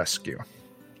prince to rescue.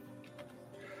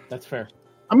 That's fair.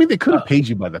 I mean, they could have paid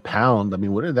you by the pound. I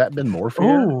mean, would have that been more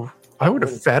fair? Ooh, I would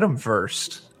have fed him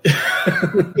first.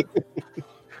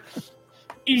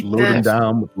 Load him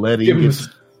down with lead. Give him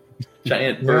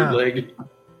giant bird leg.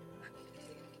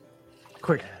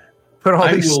 Quick, put all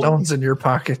these stones in your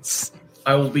pockets.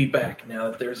 I will be back now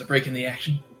that there's a break in the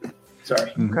action.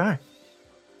 Sorry. Okay.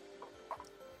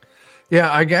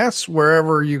 Yeah, I guess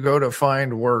wherever you go to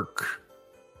find work.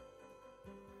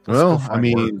 Well, I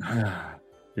mean,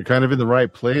 you're kind of in the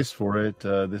right place for it.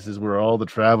 This is where all the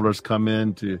travelers come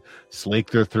in to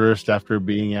slake their thirst after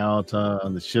being out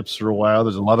on the ships for a while.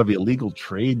 There's a lot of illegal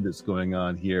trade that's going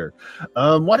on here.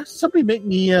 Why doesn't somebody make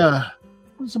me a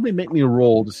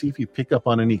roll to see if you pick up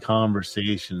on any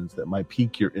conversations that might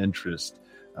pique your interest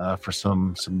for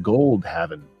some gold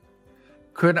having?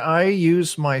 Could I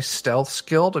use my stealth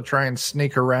skill to try and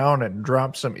sneak around and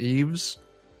drop some eaves?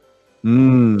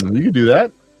 You can do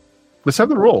that. Let's have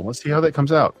the roll. Let's see how that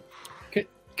comes out.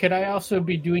 Could I also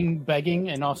be doing begging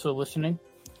and also listening?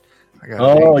 I got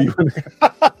an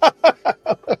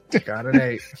 8. You Got an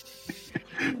 8.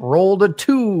 Rolled a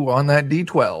 2 on that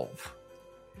D12.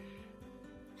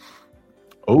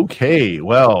 Okay,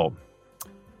 well,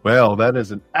 that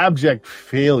is an abject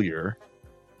failure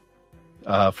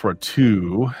for a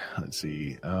 2. Let's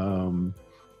see.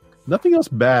 Nothing else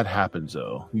bad happens,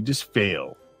 though. You just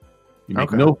fail. You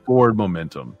make no forward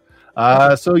momentum.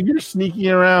 So you're sneaking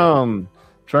around,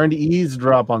 trying to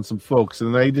eavesdrop on some folks,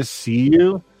 and they just see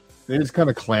you. They just kind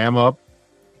of clam up.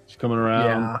 Just coming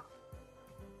around.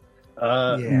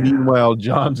 Meanwhile,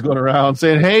 John's going around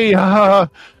saying, "Hey, I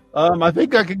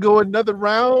think I could go another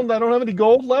round. I don't have any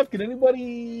gold left. Can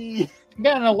anybody?" You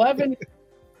got an 11.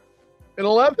 An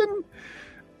 11?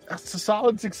 That's a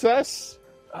solid success.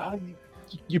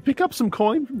 You pick up some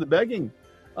coin from the begging.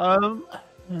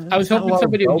 I was hoping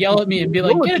somebody would yell at me and be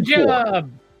like, "Get a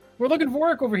job! We're looking for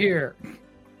work over here."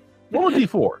 Roll a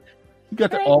D4. You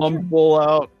got the alms bowl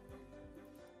out.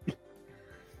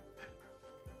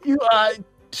 You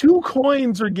 2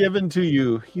 coins are given to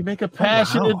you. You make a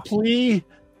passionate plea.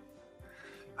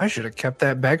 I should have kept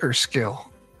that beggar skill.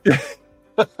 I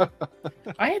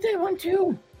had that one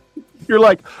too. You're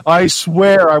like, "I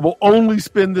swear I will only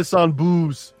spend this on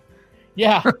booze."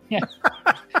 Yeah.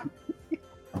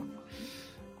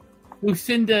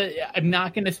 Lucinda, I'm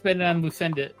not going to spend it on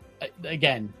Lucinda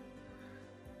again.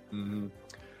 Mm-hmm.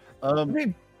 I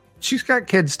mean, she's got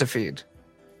kids to feed.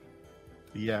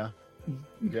 Yeah.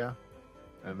 And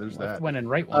there's that. Went in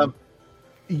right one.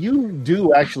 You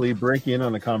do actually break in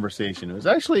on a conversation. It was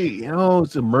actually,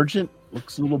 it's a merchant,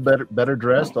 looks a little better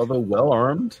dressed, although well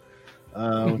armed.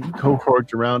 With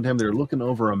cohorts around him, they're looking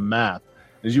over a map.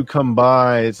 As you come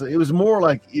by, it was more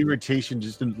like irritation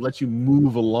just to let you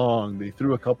move along. They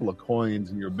threw a couple of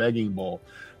coins in your begging bowl.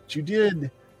 But you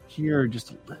did hear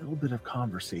just a little bit of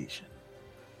conversation.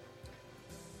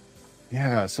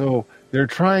 Yeah, so they're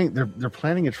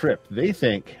planning a trip. They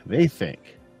think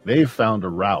they've found a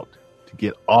route to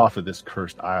get off of this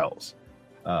cursed isles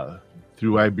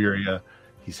through Iberia.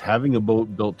 He's having a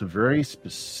boat built to very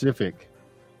specific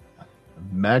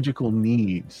magical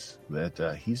needs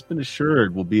that he's been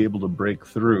assured will be able to break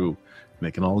through and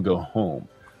they can all go home.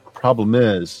 Problem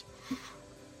is,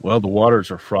 the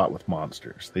waters are fraught with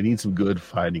monsters. They need some good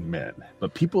fighting men,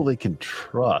 but people they can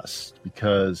trust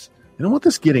because they don't want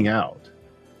this getting out.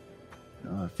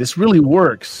 If this really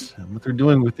works, and what they're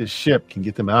doing with this ship can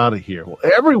get them out of here, well,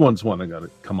 everyone's wanting to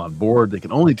come on board. They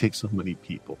can only take so many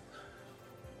people.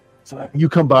 So you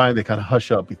come by, and they kind of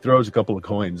hush up. He throws a couple of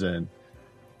coins in.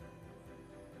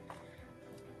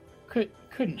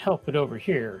 Couldn't help it over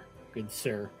here, good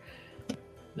sir,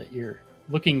 that you're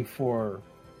looking for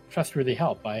trustworthy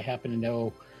help. I happen to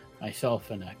know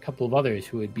myself and a couple of others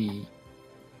who would be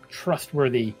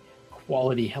trustworthy,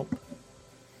 quality help.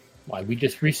 Why, we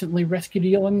just recently rescued a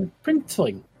young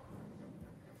princeling.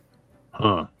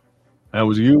 Huh. That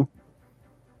was you?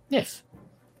 Yes.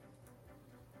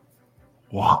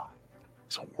 Wow.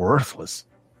 It's a worthless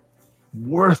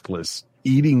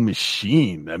eating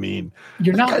machine. I mean,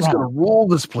 You're not guy's wrong. going to rule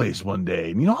this place one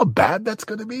day. And you know how bad that's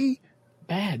going to be?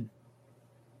 Bad.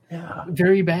 Yeah.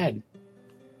 Very bad.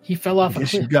 He fell off I a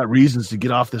guess cliff. you've got reasons to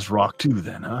get off this rock too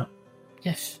then, huh?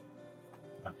 Yes.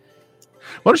 Why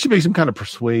don't you make some kind of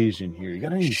persuasion here? You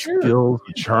got any Sure. skills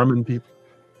in charming people?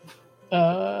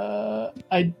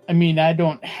 I mean, I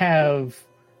don't have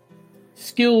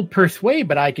skill persuade,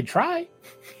 but I could try.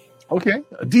 Okay.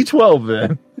 A D12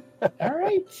 then. All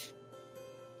right.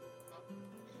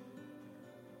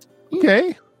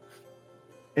 Okay.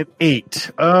 At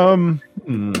 8.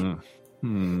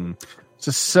 It's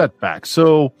a setback.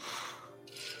 So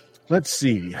let's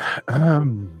see.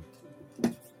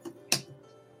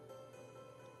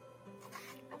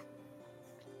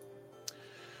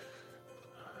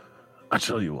 I'll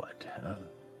tell you what.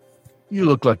 You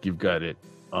look like you've got an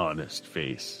honest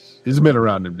face. His men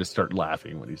around him just start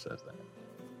laughing when he says that.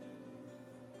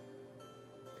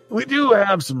 We do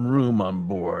have some room on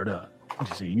board. What do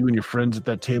you say? You and your friends at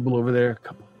that table over there?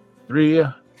 Three of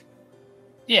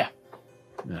you? Yeah.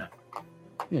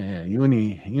 Yeah. You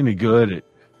any good at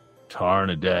tarring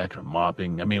a deck or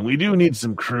mopping? I mean, we do need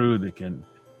some crew that can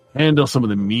handle some of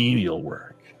the menial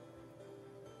work.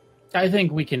 I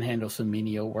think we can handle some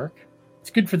menial work. It's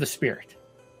good for the spirit.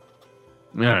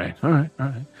 All right.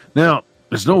 Now,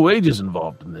 there's no wages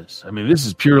involved in this. I mean, this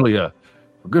is purely we're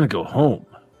going to go home.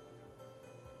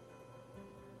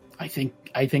 I think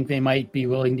they might be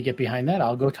willing to get behind that.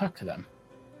 I'll go talk to them.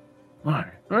 All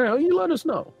right. Well, you let us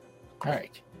know. All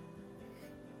right.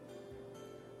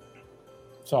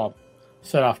 So I'll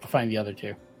set off to find the other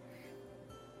two.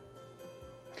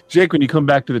 Jake, when you come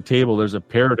back to the table, there's a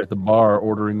parrot at the bar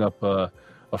ordering up a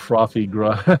frothy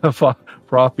cup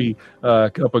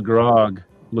of grog.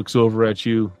 Looks over at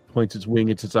you, points its wing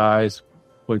at its eyes,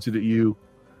 points it at you.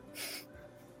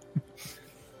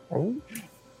 Oh,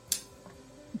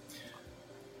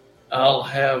 I'll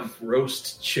have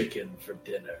roast chicken for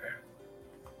dinner.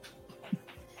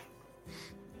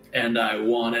 And I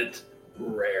want it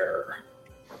rare.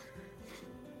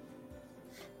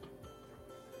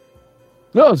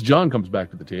 No, as John comes back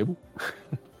to the table.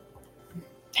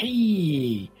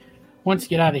 Hey, once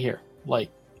get out of here. Like,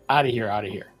 out of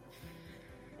here.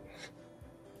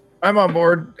 I'm on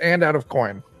board and out of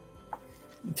coin.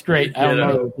 It's great. I don't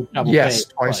know. If it's double Yes,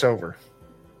 pay, twice but- over.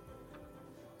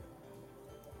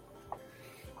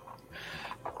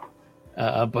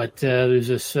 But there's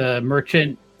this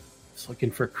merchant that's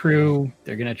looking for crew.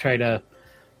 They're going to try to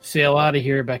sail out of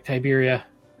here back to Iberia.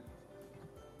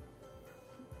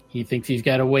 He thinks he's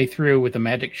got a way through with a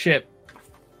magic ship.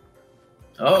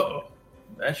 Oh,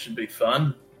 that should be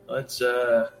fun. Let's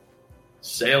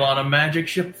sail on a magic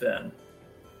ship then.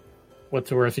 What's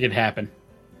the worst that could happen?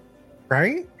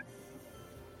 Right?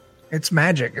 It's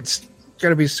magic. It's got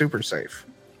to be super safe.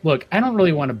 Look, I don't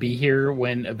really want to be here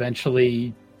when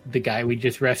eventually the guy we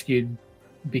just rescued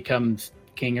becomes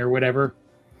king or whatever.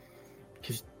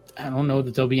 Because I don't know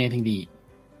that there'll be anything to eat.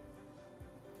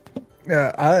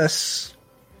 Us.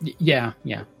 Yeah.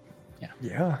 Yeah.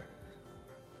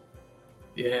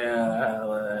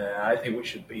 Yeah, I think we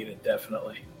should beat it,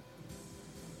 definitely.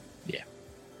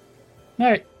 All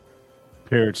right.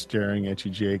 Parrot staring at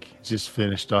you, Jake. It's just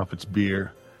finished off its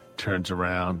beer, turns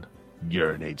around,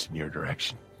 urinates in your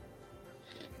direction.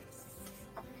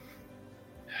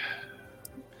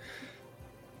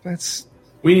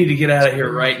 We need to get out of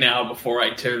here right now before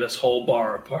I tear this whole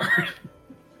bar apart.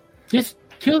 Just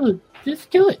kill it. Just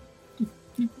kill it.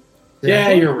 Yeah,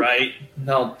 you're right.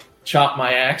 I'll chop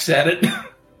my axe at it.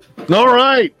 All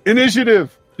right,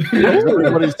 initiative.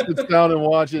 Everybody sits down and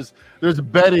watches. There's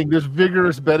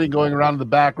vigorous betting going around in the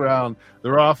background.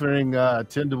 They're offering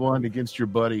 10-1 against your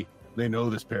buddy. They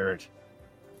know this parrot.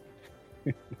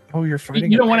 Oh, you're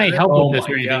fighting. You don't want any help Oh with this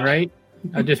my or anything, God. right?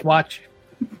 I just watch.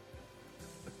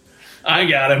 I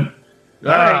got him.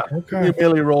 Okay. Give me a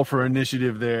melee roll for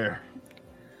initiative there.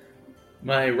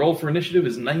 My roll for initiative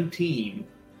is 19.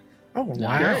 Oh, wow.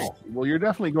 Nice. Well, you're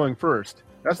definitely going first.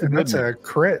 That's the And good that's news. a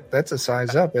crit. That's a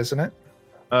size up, isn't it?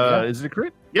 Is it a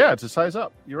crit? Yeah, it's a size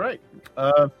up. You're right.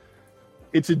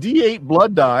 It's a D8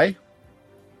 blood die.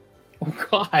 Oh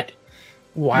God!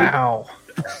 Wow.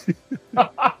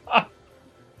 How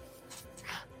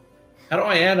do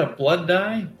I add a blood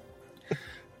die?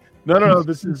 No.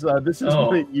 This is what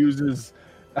Oh. it uses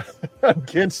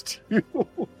against you.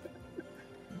 Oh,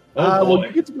 well, boy.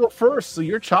 you get to go first, so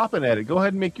you're chopping at it. Go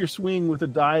ahead and make your swing with a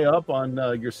die up on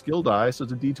your skill die. So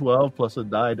it's a D12 plus a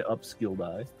die to up skill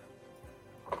die.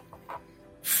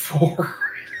 4.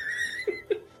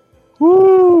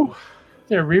 Woo! Is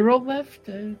there a reroll left?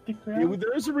 I think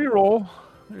There's a reroll.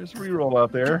 There's a reroll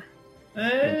out there.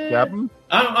 Captain?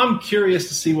 I'm curious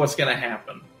to see what's going to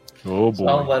happen. Oh, So boy.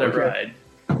 I'll let it Okay.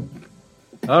 ride.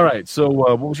 All right. So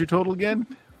what was your total again?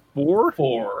 4?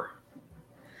 4.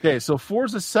 Okay, so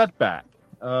 4's a setback.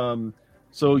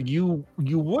 So you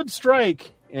would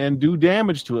strike and do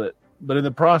damage to it, but in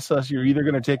the process, you're either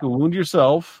going to take a wound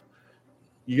yourself,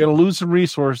 you're going to lose some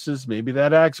resources. Maybe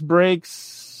that axe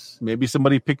breaks. Maybe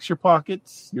somebody picks your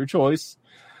pockets. Your choice.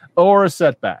 Or a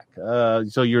setback.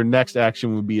 So your next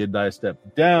action would be a die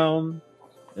step down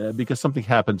because something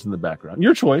happens in the background.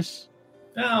 Your choice.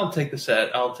 I'll take the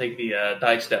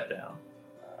die step down.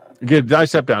 Get die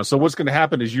step down. So what's going to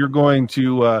happen is you're going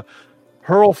to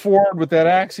hurl forward with that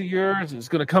axe of yours. It's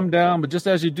going to come down, but just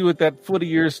as you do it, that foot of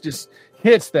yours just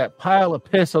hits that pile of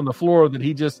piss on the floor that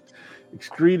he just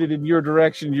excreted in your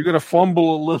direction. You're going to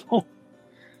fumble a little.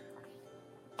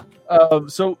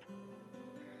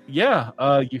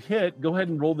 You hit. Go ahead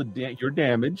and roll your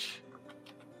damage.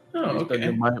 Oh, Based on your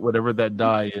okay. mind, whatever that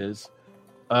die is.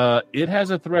 It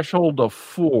has a threshold of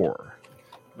 4.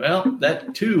 Well,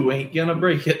 that 2 ain't going to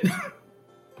break it.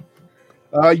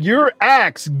 Your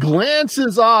axe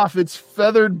glances off its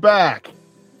feathered back.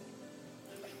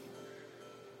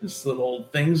 This little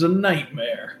thing's a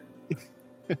nightmare.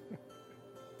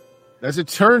 As it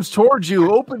turns towards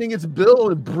you, opening its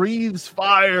bill and breathes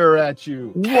fire at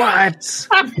you. What? So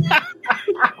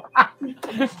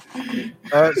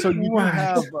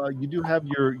you do have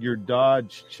your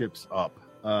dodge chips up.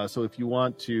 So if you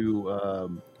want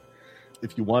to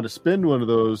spend one of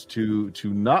those to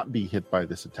not be hit by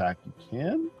this attack, you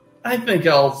can. I think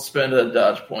I'll spend a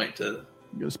dodge point to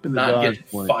You're gonna spend the not dodge get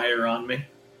point. fire on me.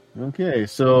 Okay,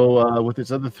 so with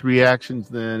its other 3 actions,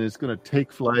 then it's going to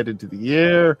take flight into the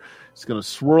air. It's going to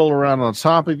swirl around on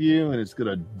top of you, and it's going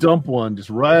to dump one just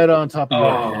right on top of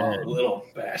your Oh, head. little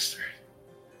bastard.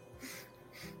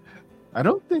 I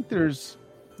don't think there's.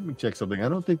 Let me check something. I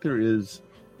don't think there is.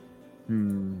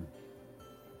 Can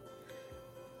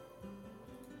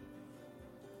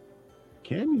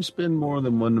you spend more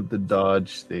than one of the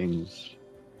dodge things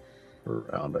per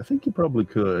round? I think you probably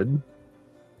could.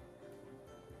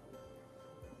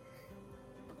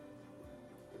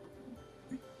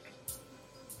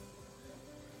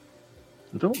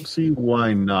 I don't see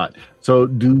why not. So,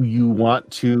 do you want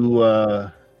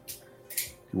to?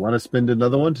 Spend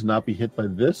another one to not be hit by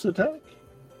this attack?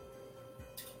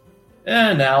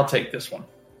 And I'll take this one.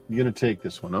 You're gonna take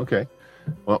this one, okay?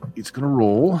 Well, it's gonna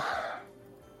roll.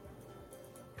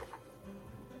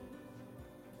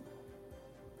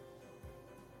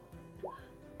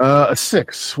 A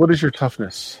 6. What is your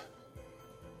toughness?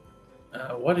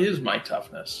 What is my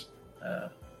toughness?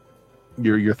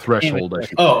 Your threshold, I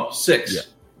should. Oh, 6. Yeah.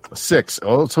 A 6.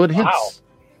 Oh, so it hits.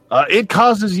 It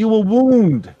causes you a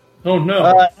wound. Oh,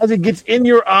 no. As it gets in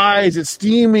your eyes, it's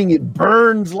steaming. It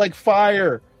burns like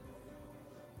fire.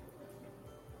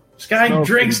 This guy Smells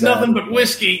drinks pretty bad. nothing but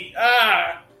whiskey.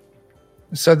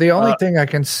 So the only thing I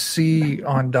can see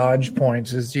on dodge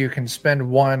points is you can spend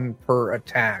 1 per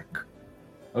attack.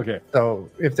 Okay. So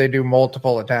if they do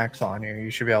multiple attacks on you, you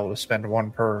should be able to spend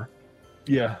 1 per.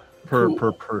 Yeah,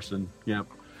 per person. Yeah,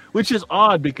 which is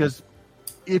odd because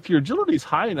if your agility is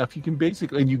high enough, you can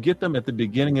basically, and you get them at the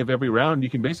beginning of every round, you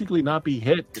can basically not be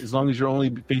hit as long as you're only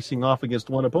facing off against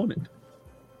one opponent.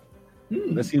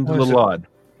 That seems a What is little it? odd.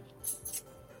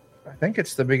 I think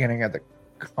it's the beginning of the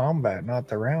combat, not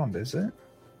the round, is it?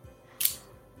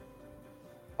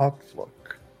 I'll have to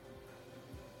look.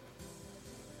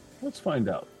 Let's find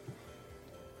out.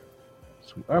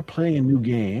 So we are playing a new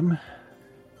game.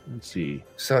 Let's see.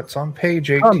 So it's on page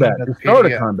 18 Combat. of the To start a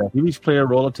PDF. combat. Give each player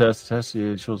roll a test. Test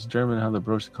it shows determine how to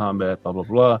approach the combat. Blah blah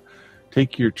blah.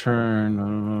 Take your turn.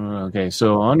 Okay,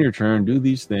 so on your turn, do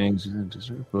these things.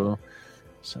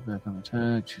 Set back on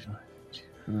attack.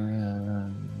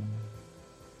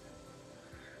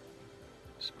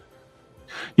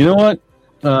 You know what?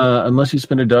 Unless you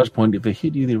spend a dodge point, if they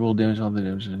hit you, they roll damage on the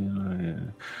damage.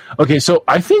 Okay, so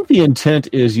I think the intent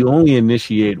is you only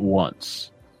initiate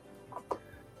once.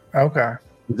 Okay.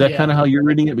 Is that kind of how you're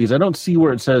reading it? Because I don't see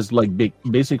where it says like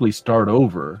basically start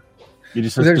over. It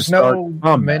just says There's to start no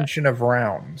combat. mention of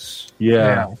rounds.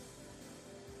 Yeah.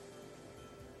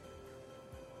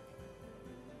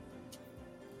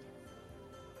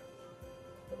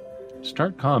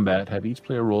 Start combat. Have each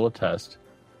player roll a test.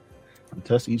 The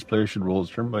test each player should roll is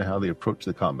determined by how they approach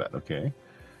the combat. Okay.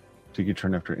 Take your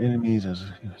turn after enemies. As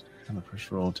on the first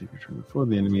roll, take your turn before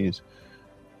the enemies.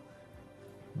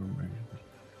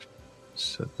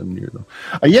 Set them near them.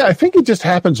 Yeah, I think it just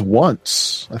happens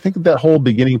once. I think that whole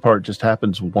beginning part just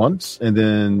happens once, and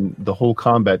then the whole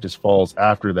combat just falls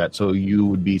after that. So you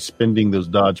would be spending those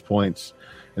dodge points,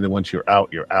 and then once you're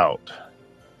out, you're out.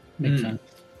 Makes sense.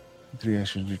 3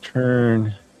 actions your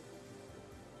turn.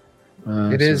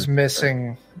 It is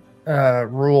missing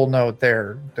rule note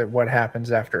there that what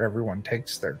happens after everyone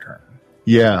takes their turn.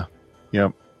 Yeah.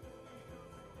 Yep.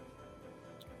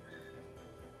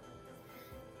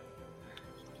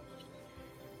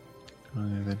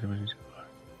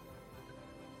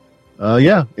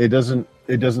 Yeah, it doesn't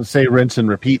say rinse and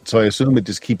repeat, so I assume it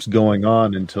just keeps going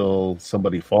on until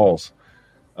somebody falls.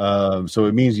 So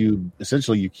it means you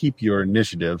keep your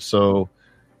initiative. So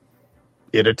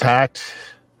it attacked.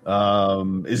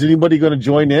 Is anybody going to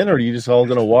join in, or are you just all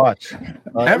going to watch?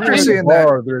 After seeing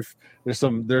that,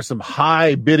 there's some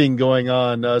high bidding going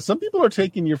on. Some people are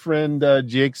taking your friend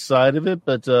Jake's side of it,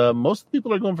 but most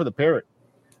people are going for the parrot.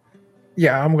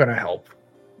 Yeah, I'm going to help.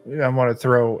 I'm going to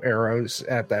throw arrows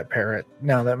at that parrot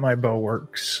now that my bow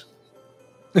works.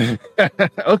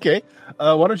 Okay.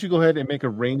 Why don't you go ahead and make a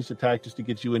ranged attack just to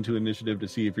get you into initiative to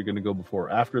see if you're going to go before or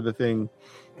after the thing.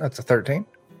 That's a 13.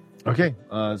 Okay.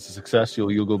 It's a success.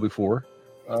 You'll go before.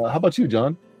 How about you,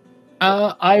 John?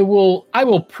 I will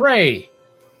pray.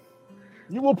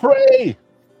 You will pray.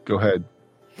 Go ahead.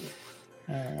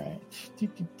 All right.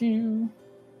 Do.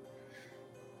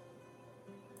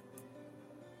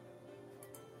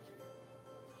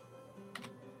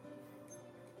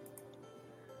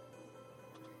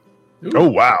 Oh,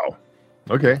 wow.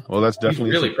 Okay. Well, that's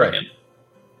definitely He's really praying.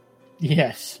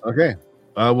 Yes. Okay.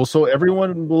 Well, so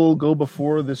everyone will go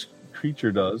before this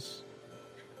creature does.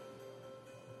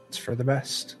 It's for the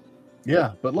best.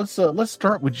 Yeah, but let's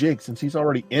start with Jake since he's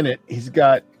already in it. He's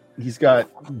got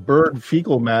bird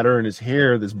fecal matter in his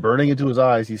hair that's burning into his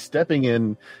eyes. He's stepping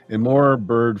in more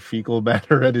bird fecal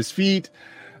matter at his feet.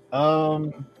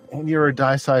 And you're a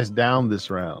die size down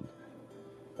this round.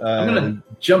 I'm going to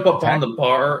jump up on the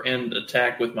bar and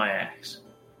attack with my axe.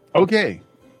 Okay.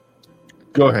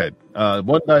 Go ahead. 1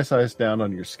 die size down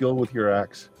on your skill with your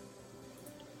axe.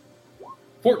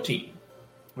 14.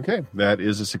 Okay, that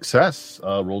is a success.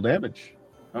 Roll damage.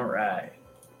 All right.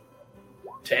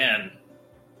 10.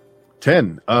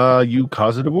 10. You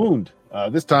cause it a wound.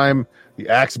 This time, the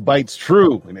axe bites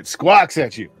true, and it squawks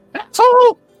at you.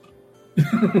 Asshole!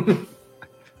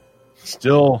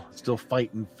 Still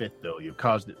fighting fit, though. You've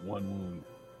caused it 1 wound.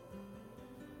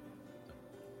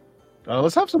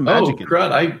 Let's have some magic. Oh,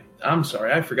 crud. I'm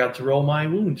sorry. I forgot to roll my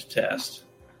wound test.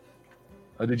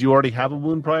 Did you already have a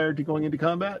wound prior to going into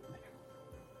combat?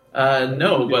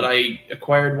 No, but I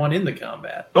acquired one in the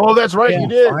combat. Oh, that's right. You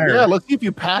did. Fire. Yeah, let's see if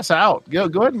you pass out. Go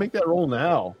ahead and make that roll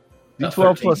now.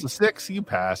 D12 plus a 6, you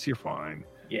pass. You're fine.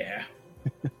 Yeah.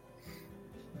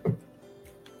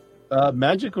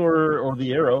 Magic or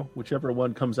the arrow, whichever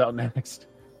one comes out next.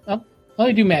 Well,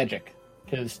 I do magic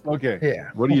because Okay. Yeah.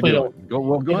 What are you Hopefully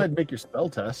doing? Go ahead and make your spell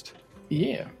test.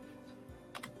 yeah.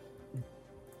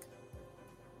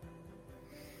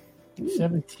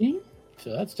 17.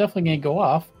 So that's definitely going to go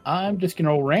off. I'm just going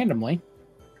to roll randomly.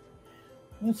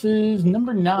 This is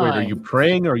number 9. Wait, are you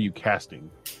praying or are you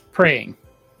casting? Praying.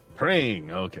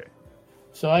 Praying. Okay.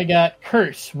 So I got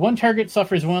curse. One target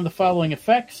suffers one of the following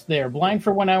effects. They are blind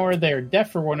for 1 hour, they are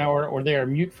deaf for 1 hour, or they are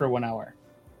mute for 1 hour.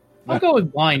 I'll go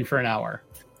with blind for an hour.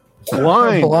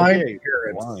 Blind. Blind. Okay.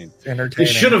 Parrots. Blind. They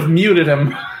Entertaining. should have muted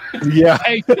him. Yeah.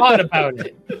 I thought about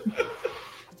it.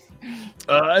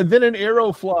 And then an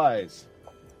arrow flies.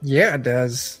 Yeah, it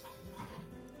does.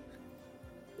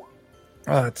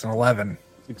 Oh, it's an 11.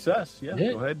 Success. Yeah.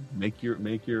 Yeah. Go ahead. Make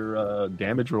your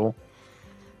damage roll.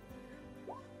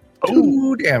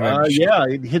 2 damage. Yeah,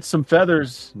 it hits some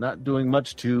feathers, not doing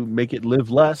much to make it live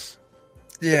less.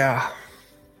 Yeah.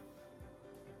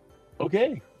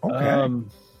 Okay. Okay.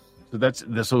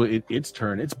 So its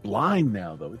turn. It's blind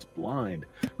now, though. It's blind.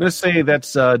 I'm going to say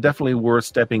that's definitely worth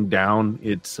stepping down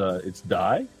its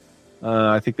die.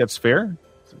 I think that's fair.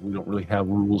 We don't really have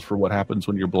rules for what happens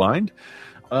when you're blind.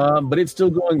 But it's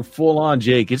still going full on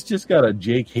Jake. It's just got a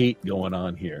Jake hate going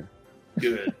on here.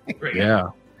 Good. Great. Yeah.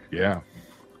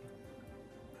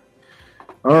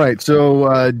 All right,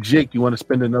 so Jake, you want to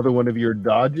spend another one of your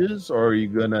dodges, or are you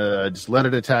gonna just let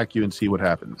it attack you and see what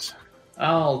happens?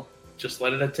 I'll just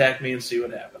let it attack me and see what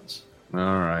happens. All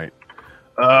right.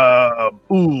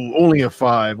 Only a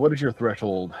 5. What is your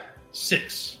threshold?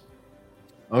 6.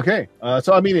 Okay.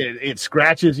 So I mean, it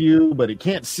scratches you, but it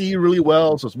can't see really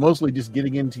well, so it's mostly just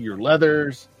getting into your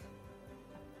leathers.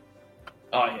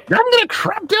 Oh yeah. I'm gonna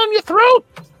crap down your throat.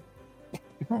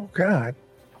 Oh God.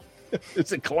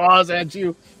 It claws at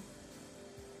you.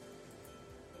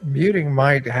 Muting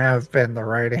might have been the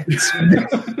right answer.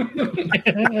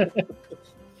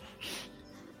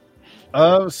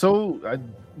 So I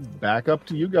back up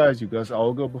to you guys. You guys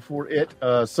all go before it.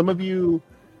 Some of you,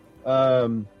 yeah.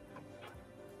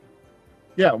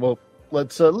 Well,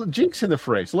 let's Jake's in the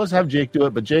fray. So let's have Jake do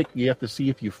it. But Jake, you have to see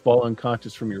if you fall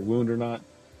unconscious from your wound or not.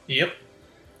 Yep.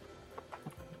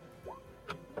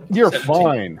 You're 17.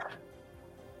 fine.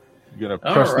 You're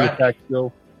gonna press the attack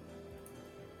skill.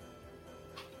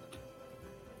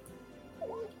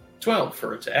 12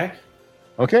 for attack.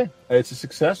 Okay, it's a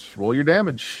success. Roll your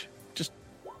damage. Just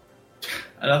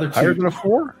Another 2. higher than a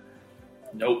 4.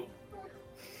 Nope.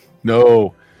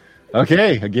 No.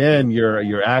 Okay, again,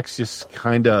 your axe just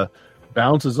kind of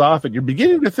bounces off it. You're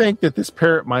beginning to think that this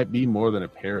parrot might be more than a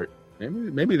parrot.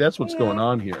 Maybe that's what's going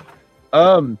on here.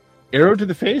 Arrow to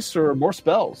the face or more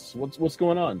spells? What's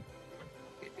going on?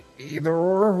 Either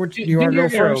or. Would you want to go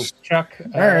first, Chuck?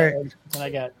 All right. What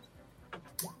I got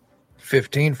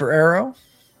 15 for arrow.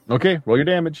 Okay, roll your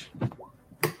damage.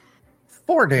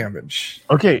 4 damage.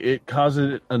 Okay, it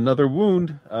causes it another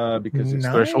wound because its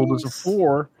threshold is a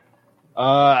 4.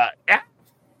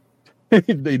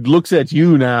 It looks at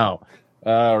you now,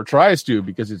 or tries to,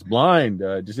 because it's blind,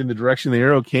 just in the direction the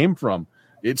arrow came from.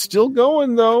 It's still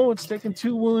going, though. It's taking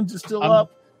 2 wounds. It's still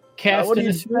up. Casting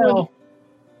a spell.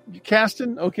 You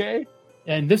casting? Okay.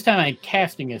 And this time I'm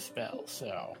casting a spell,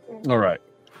 so. All right.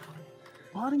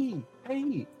 Buddy,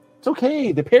 hey. It's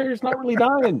okay. The parrot's not really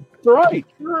dying. It's all right.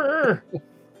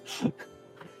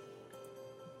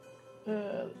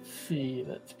 Let's see.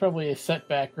 That's probably a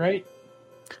setback, right?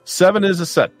 7 is a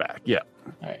setback. Yeah.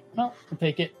 All right. Well, I'll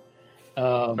take it.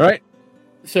 All right.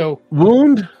 So.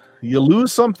 Wound, you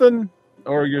lose something,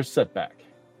 or you're setback?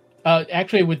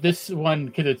 Actually, with this one,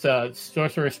 because it's a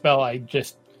sorcerer spell, I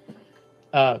just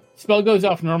spell goes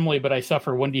off normally, but I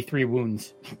suffer 1d3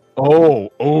 wounds.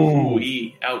 Oh, Ooh,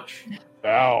 ouch!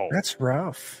 Ow! That's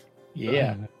rough.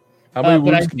 Yeah. How many but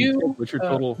wounds I can you do. take? What's your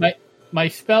total? My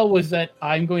spell was that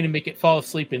I'm going to make it fall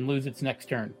asleep and lose its next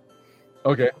turn.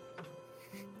 Okay.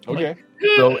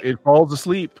 So it falls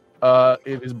asleep.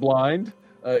 It is blind.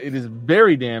 It is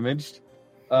very damaged.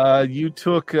 You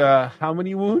took how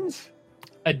many wounds?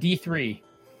 A D3.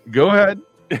 Go ahead.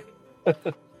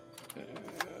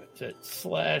 It's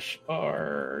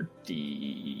 /R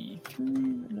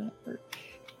D3.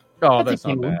 Oh, that's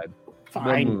not bad.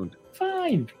 Fine. No wound.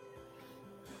 Fine.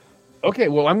 Okay,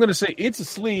 well, I'm going to say it's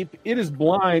asleep. It is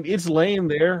blind. It's laying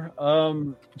there.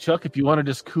 Chuck, if you want to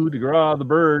just coup de grace the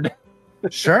bird.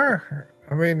 Sure.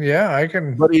 I mean, yeah, I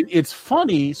can. But it's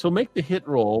funny, so make the hit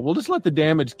roll. We'll just let the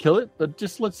damage kill it, but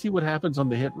just let's see what happens on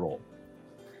the hit roll.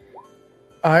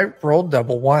 I rolled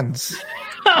double ones.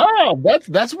 Oh,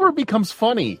 that's where it becomes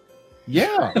funny.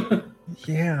 Yeah.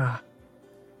 Yeah.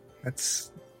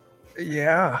 That's.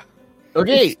 Yeah.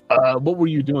 Okay, what were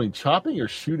you doing? Chopping or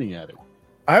shooting at it?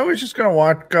 I was just going to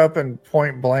walk up and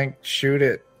point blank shoot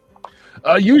it.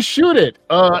 You shoot it.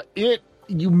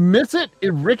 You miss it.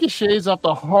 It ricochets off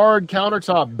the hard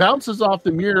countertop, bounces off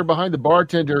the mirror behind the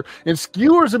bartender, and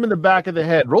skewers him in the back of the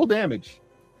head. Roll damage.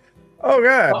 Oh,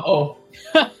 God. Uh-oh.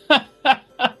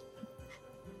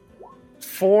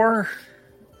 4.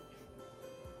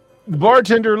 The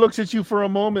bartender looks at you for a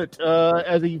moment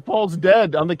as he falls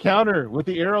dead on the counter with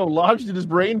the arrow lodged in his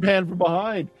brain pan from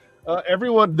behind.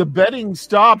 Everyone, the betting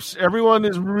stops. Everyone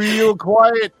is real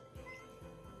quiet.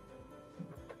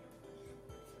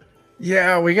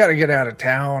 Yeah, we got to get out of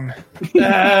town.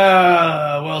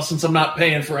 Well, since I'm not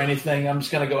paying for anything, I'm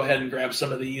just going to go ahead and grab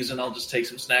some of these, and I'll just take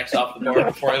some snacks off the bar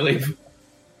before I leave.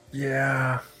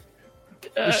 Yeah.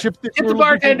 The ship that get you the were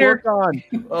looking to bartender.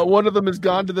 work on. One of them has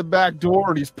gone to the back door,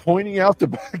 and he's pointing out the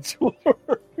back door.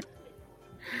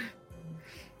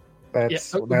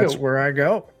 That's Yeah. where I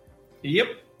go. Yep.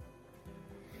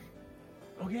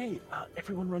 Okay,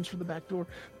 everyone runs for the back door.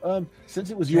 Since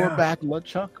it was your back luck,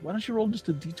 Chuck, why don't you roll just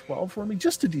a D12 for me?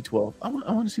 Just a D12. I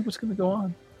want to see what's going to go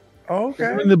on.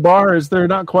 Okay. In the bars, they're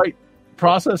not quite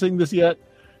processing this yet.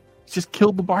 Just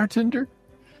killed the bartender.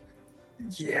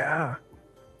 Yeah.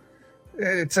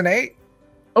 It's an 8.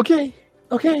 Okay.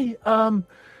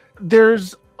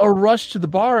 There's a rush to the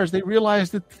bar as they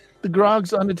realize that the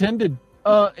grog's unattended,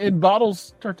 and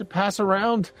bottles start to pass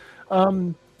around.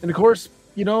 And of course,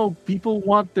 people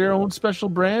want their own special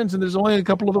brands, and there's only a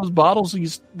couple of those bottles. So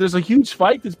there's a huge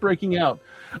fight that's breaking out.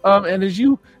 And as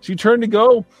you turn to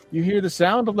go, you hear the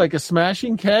sound of like a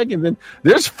smashing keg, and then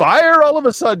there's fire all of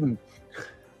a sudden.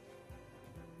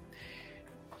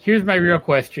 Here's my real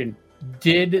question.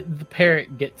 Did the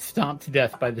parrot get stomped to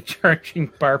death by the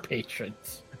charging bar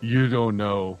patrons? You don't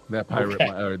know. That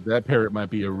parrot might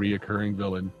be a reoccurring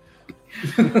villain.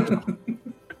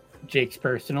 Jake's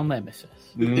personal nemesis.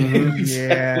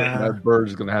 Yeah. That bird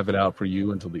is going to have it out for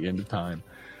you until the end of time.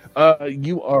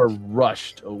 You are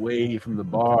rushed away from the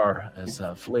bar as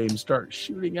flames start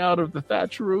shooting out of the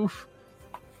thatch roof.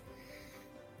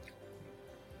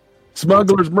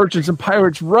 Smugglers, merchants, and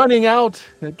pirates running out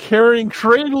and carrying,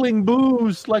 cradling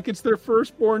booze like it's their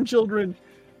firstborn children.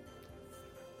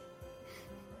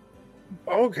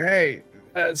 Okay.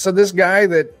 So this guy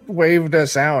that waved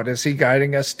us out, is he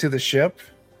guiding us to the ship?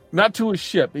 Not to a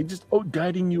ship. He just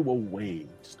guiding you away.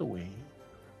 Just away.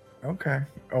 Okay.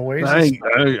 Away.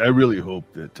 I really hope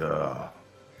that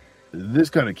this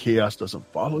kind of chaos doesn't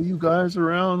follow you guys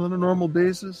around on a normal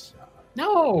basis.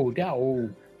 No,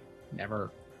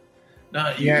 never.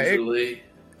 Not usually.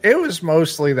 It was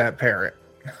mostly that parrot.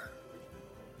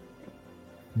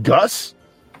 Gus?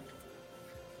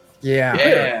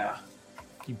 Yeah.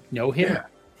 You know him?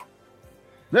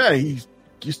 Yeah, he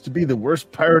used to be the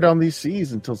worst pirate on these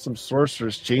seas until some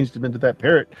sorceress changed him into that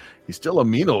parrot. He's still a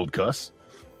mean old cuss.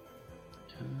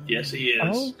 Yes, he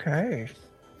is. Okay.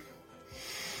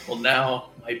 Well, now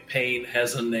my pain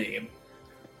has a name.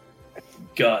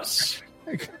 Gus.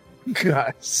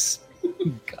 Gus.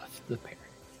 Gus the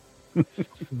parrot.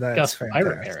 That's Gus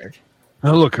pirate fantastic. parrot.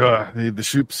 Oh, look,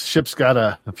 the ship's got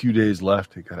a few days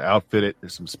left. They got to outfit it.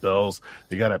 There's some spells.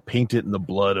 They got to paint it in the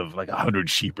blood of like 100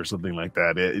 sheep or something like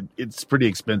that. It's pretty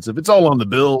expensive. It's all on the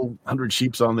bill. 100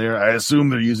 sheep's on there. I assume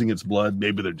they're using its blood.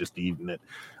 Maybe they're just eating it.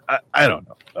 I don't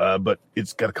know. But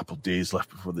it's got a couple days left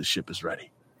before the ship is ready.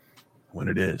 When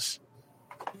it is,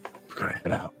 we're going to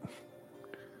head out.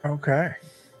 Okay.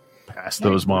 Past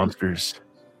those monsters.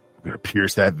 We're going to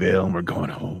pierce that veil and we're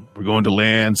going home. We're going to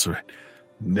land, so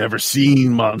never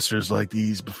seen monsters like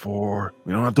these before.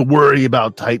 We don't have to worry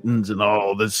about titans and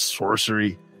all this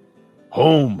sorcery.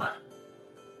 Home.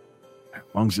 How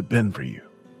long's it been for you?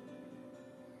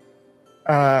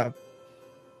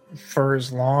 For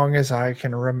as long as I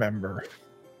can remember.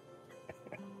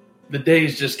 The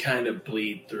days just kind of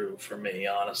bleed through for me,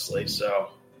 honestly, so.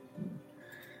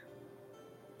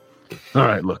 All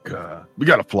right, look, we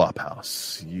got a flop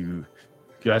house. You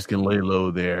guys can lay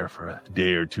low there for a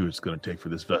day or two. It's going to take for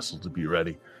this vessel to be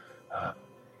ready.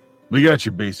 We got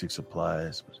your basic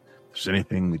supplies. But if there's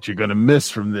anything that you're going to miss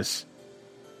from this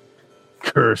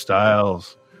cursed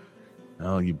isles,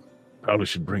 well, you probably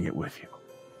should bring it with you.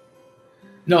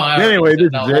 No, Anyway, this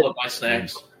is I'll it. hold up my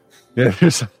snacks. Yeah,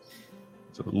 there's a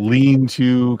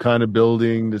lean-to kind of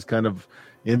building that's kind of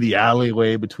in the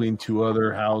alleyway between two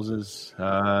other houses.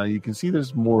 You can see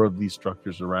there's more of these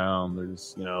structures around.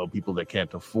 There's, people that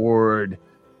can't afford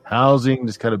housing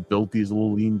just kind of built these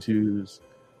little lean-tos.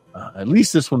 At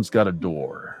least this one's got a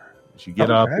door. As you get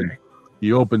up and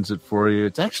he opens it for you.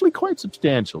 It's actually quite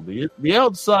substantial. The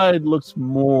outside looks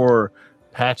more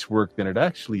patchwork than it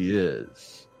actually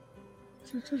is.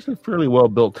 It's actually fairly well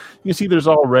built. You can see there's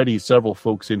already several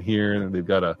folks in here, and they've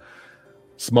got a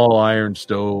small iron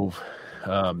stove.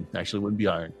 Actually, it wouldn't be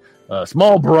iron.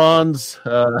 Small bronze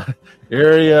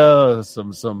area,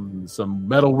 some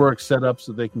metalwork set up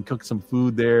so they can cook some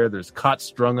food there. There's cots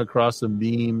strung across some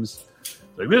beams.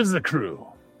 Like, this is the crew.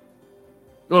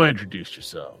 Go introduce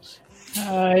yourselves.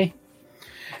 Hi.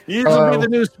 These will be the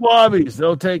new swabbies.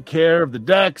 They'll take care of the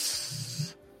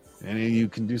decks. Any of you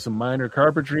can do some minor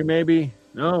carpentry, maybe?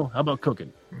 No? How about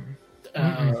cooking?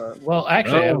 Well,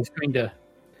 actually, I was going to...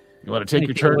 You want to take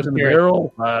your turns in the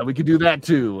barrel? We could do that,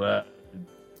 too.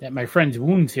 At my friend's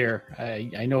wounds here,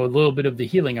 I know a little bit of the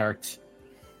healing arts.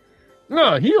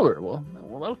 No, healer. Well,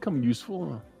 that'll come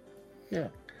useful. Yeah.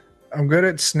 I'm good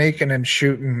at sneaking and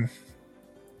shooting.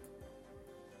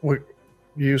 What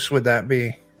use would that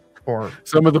be? Or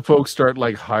some of the folks start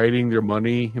like hiding their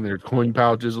money and their coin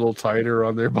pouches a little tighter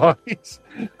on their bodies.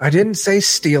 I didn't say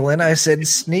stealing. I said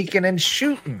sneaking and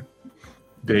shooting.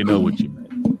 They know what you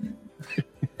meant.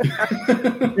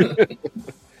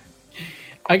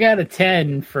 I got a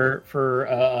 10 for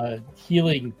a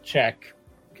healing check.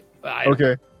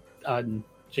 Okay. On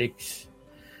Jake's.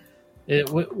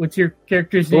 What's your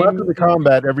character's name? Well, after the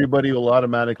combat, everybody will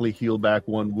automatically heal back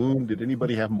one wound. Did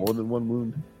anybody have more than one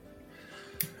wound?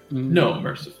 No,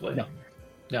 mercifully. No.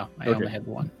 No, I Okay. only had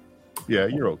one. Yeah,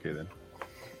 you're okay then.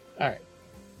 All right.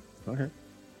 Okay.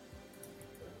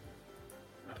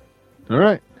 All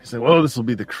right. He said, well, this will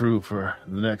be the crew for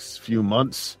the next few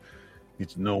months. Get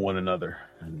to know one another.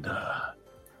 And,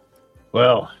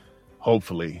 well,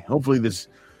 hopefully this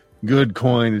good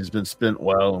coin has been spent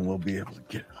well and we'll be able to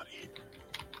get out of here.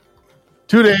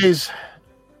 2 days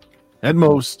at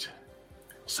most.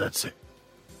 So that's it.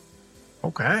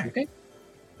 Okay. Okay.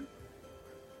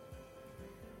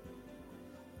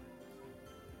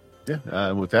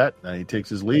 Yeah. With that, he takes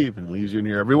his leave and leaves you in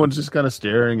here. Everyone's just kind of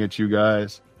staring at you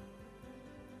guys.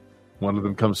 One of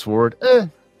them comes forward.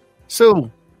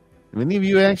 So, have any of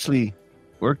you actually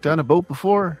worked on a boat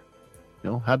before?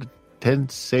 You know, how to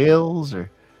tend sails or...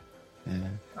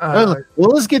 well,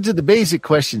 let's get to the basic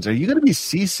questions. Are you going to be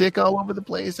seasick all over the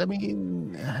place? I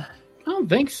mean... I don't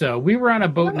think so. We were on a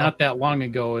boat not that long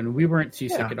ago, and we weren't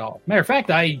seasick at all. Matter of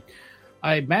fact, I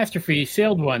masterfully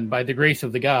sailed one by the grace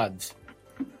of the gods.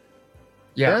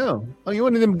 Yeah. Oh, you're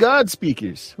one of them God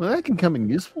speakers. Well, that can come in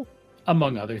useful.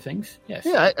 Among other things, yes.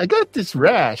 Yeah, I got this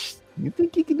rash. You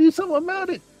think you can do something about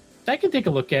it? I can take a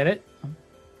look at it.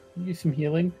 Do some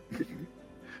healing.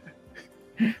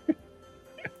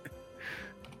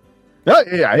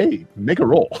 Yeah, hey, make a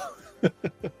roll.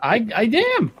 I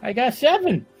got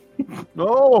 7.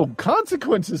 Oh,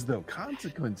 consequences, though.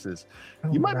 Consequences.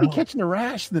 Oh, You might be catching a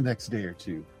rash the next day or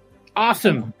two.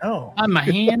 Awesome. No. On my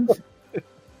hands.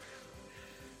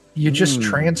 You just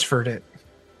transferred it.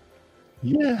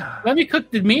 Yeah. Let me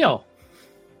cook the meal.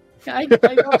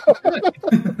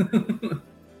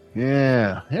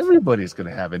 Yeah. Everybody's going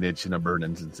to have an itch and a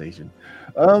burning sensation.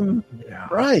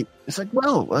 Right. It's like,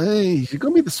 well, hey, you're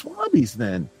going to be the swabbies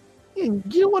then. And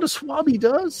you know what a swabby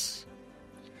does?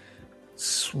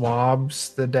 Swabs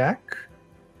the deck.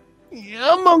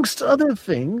 Yeah, amongst other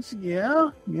things. Yeah.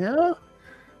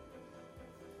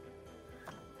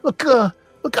 Look,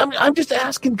 I'm just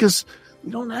asking because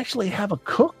we don't actually have a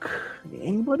cook.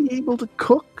 Anybody able to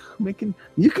cook?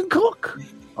 You can cook.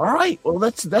 All right. Well,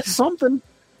 that's something.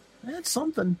 That's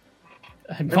something.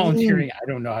 I'm volunteering. I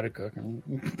don't know how to cook.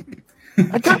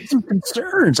 I got some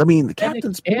concerns. I mean, the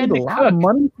captain's paid a lot of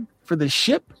money for the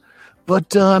ship,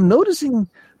 but I'm noticing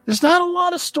there's not a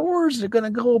lot of stores that are going to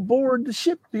go aboard the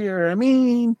ship here. I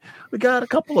mean, we got a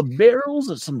couple of barrels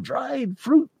of some dried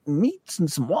fruit and meats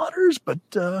and some waters, but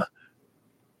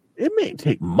it may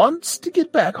take months to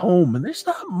get back home, and there's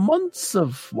not months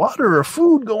of water or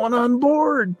food going on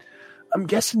board. I'm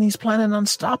guessing he's planning on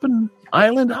stopping,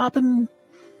 island hopping.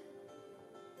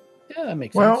 Yeah, that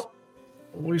makes sense. Well,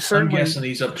 we I'm certainly guessing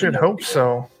he's up to should no hope good.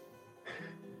 so.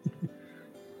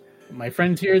 My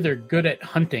friends here, they're good at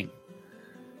hunting.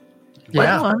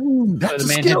 Yeah. Well, I mean, that's So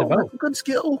the a man had skill. the boat. That's a good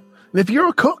skill. And if you're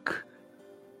a cook,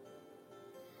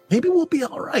 maybe we'll be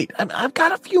all right. I've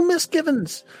got a few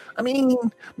misgivings. I mean,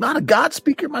 not a God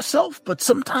speaker myself, but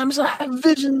sometimes I have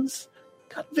visions.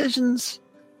 Got visions.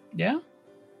 Yeah?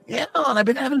 Yeah, and I've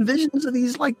been having visions of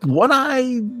these like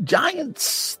one-eyed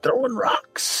giants throwing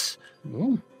rocks.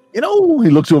 Ooh. You know, he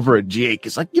looks over at Jake.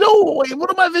 It's like, wait, what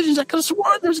are my visions? I could have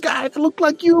sworn there's a guy that looked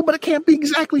like you, but I can't be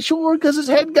exactly sure because his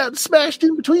head got smashed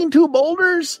in between two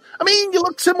boulders. I mean, you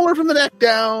look similar from the neck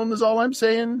down, is all I'm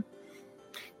saying.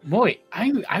 Boy,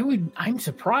 I'm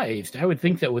surprised. I would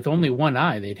think that with only one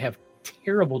eye, they'd have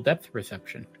terrible depth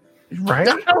perception. Right?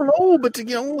 I don't know, but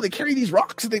they carry these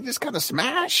rocks and they just kind of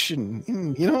smash and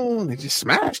they just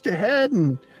smash their head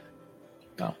and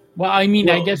Oh. Well, I mean,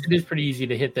 I guess it is pretty easy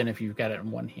to hit then if you've got it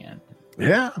in one hand.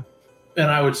 yeah. And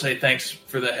I would say thanks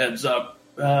for the heads up.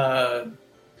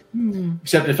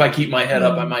 Except if I keep my head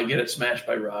up, I might get it smashed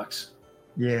by rocks.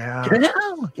 Yeah.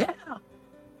 Yeah.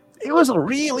 It was a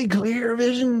really clear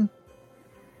vision.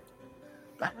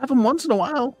 I have them once in a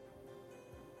while.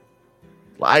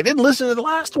 I didn't listen to the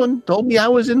last one. Told me I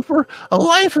was in for a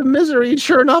life of misery. And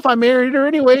sure enough, I married her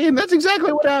anyway, and that's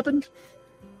exactly what happened.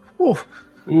 Ooh.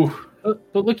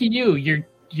 But look at you.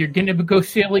 You're going to go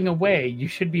sailing away. You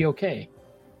should be okay.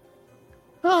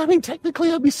 Well, I mean,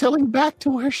 technically, I'll be sailing back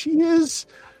to where she is.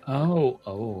 Oh.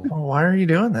 Well, why are you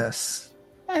doing this?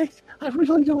 I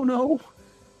really don't know.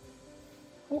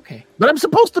 Okay. But I'm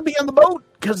supposed to be on the boat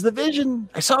because the vision.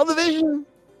 I saw the vision.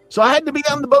 So I had to be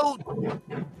on the boat.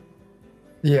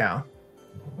 Yeah.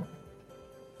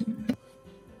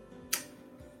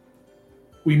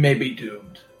 We may be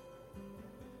doomed.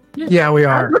 Yeah, we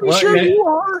are. I'm pretty sure you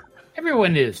are.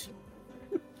 Everyone is.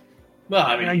 Well,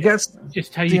 I mean, I guess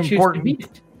Just how you choose to beat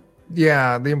it.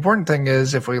 Yeah, the important thing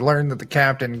is if we learn that the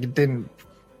captain didn't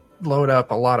load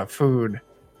up a lot of food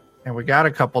and we got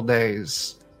a couple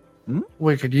days,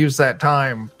 we could use that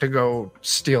time to go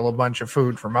steal a bunch of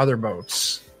food from other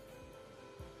boats.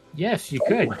 Yes, you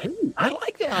could. Hey, I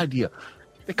like that idea.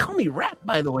 They call me Rat,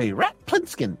 by the way. Rat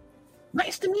Plinskin.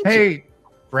 Nice to meet you. Hey,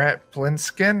 Rat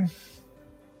Plinskin.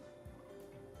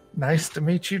 Nice to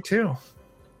meet you, too.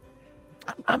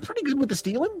 I'm pretty good with the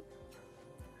stealing.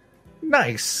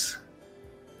 Nice.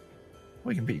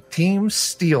 We can be Team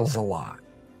Steals a lot.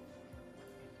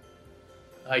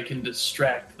 I can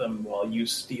distract them while you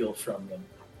steal from them.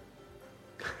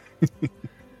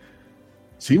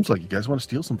 Seems like you guys want to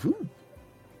steal some food.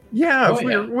 Yeah, Oh,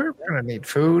 yeah. we're going to need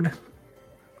food.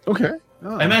 Okay.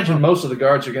 I imagine most of the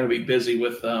guards are going to be busy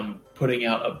with putting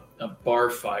out a bar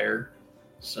fire.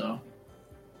 So,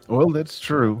 Well, that's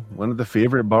true. One of the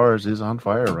favorite bars is on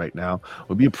fire right now.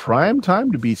 Would be a prime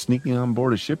time to be sneaking on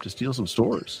board a ship to steal some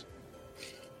stores.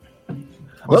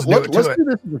 Let's do this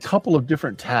with a couple of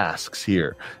different tasks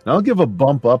here. And I'll give a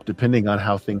bump up depending on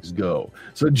how things go.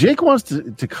 So Jake wants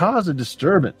to cause a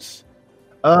disturbance.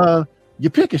 You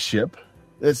pick a ship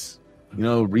that's,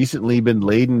 recently been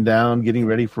laden down, getting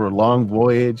ready for a long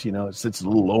voyage. It sits a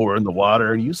little lower in the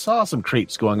water. And you saw some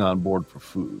crates going on board for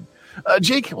food.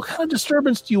 Jake, what kind of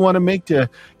disturbance do you want to make to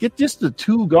get just the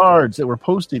 2 guards that were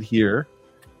posted here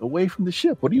away from the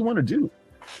ship? What do you want to do?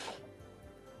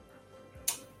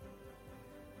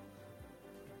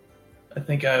 I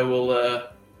think I will.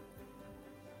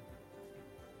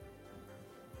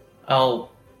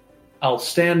 I'll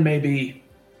stand maybe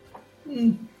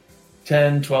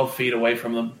 10, 12 feet away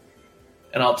from them,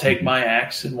 and I'll take my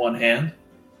axe in one hand.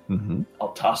 Mm-hmm.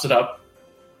 I'll toss it up,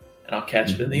 and I'll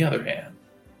catch it in the other hand.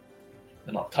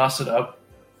 Then I'll toss it up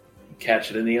and catch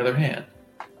it in the other hand.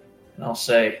 And I'll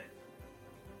say,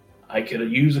 I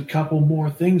could use a couple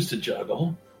more things to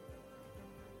juggle.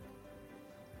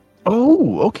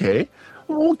 Oh, okay.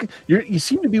 Well, you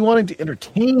seem to be wanting to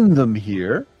entertain them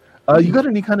here. You got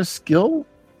any kind of skill?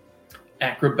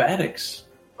 Acrobatics.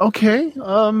 Okay,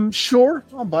 sure,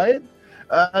 I'll buy it.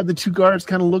 The 2 guards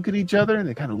kind of look at each other, and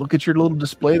they kind of look at your little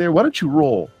display there. Why don't you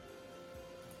roll?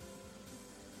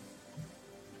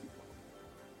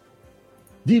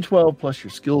 D12 plus your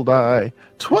skill die.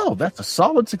 12, that's a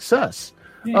solid success.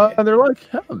 And they're like,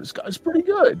 hell, this guy's pretty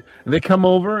good. And they come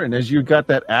over, and as you got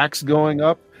that axe going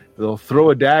up, they'll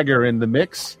throw a dagger in the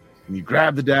mix, and you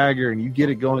grab the dagger, and you get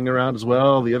it going around as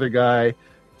well. The other guy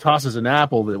tosses an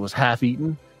apple that was half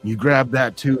eaten. You grab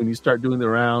that too, and you start doing the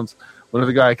rounds. One of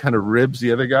the guy kind of ribs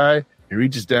the other guy. He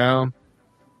reaches down,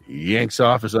 he yanks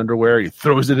off his underwear, he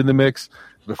throws it in the mix.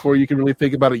 Before you can really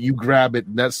think about it, you grab it,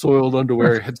 and that soiled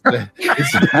underwear hits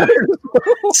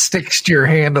sticks to your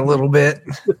hand a little bit.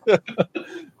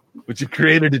 But you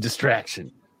created a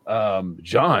distraction.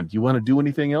 John, do you want to do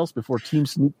anything else before Team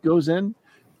Sneak goes in?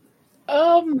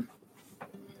 I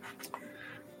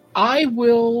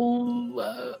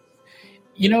will.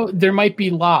 There might be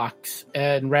locks,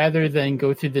 and rather than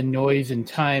go through the noise and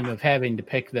time of having to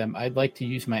pick them, I'd like to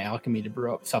use my alchemy to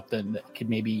brew up something that could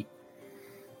maybe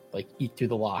eat through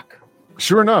the lock.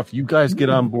 Sure enough, you guys get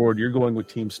on board. You're going with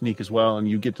Team Sneak as well, and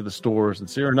you get to the stores. And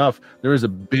sure enough, there is a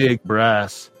big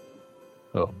bronze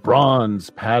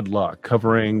padlock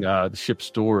covering the ship's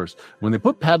stores. When they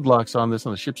put padlocks on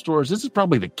the ship's stores, this is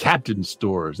probably the captain's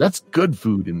stores. That's good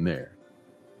food in there.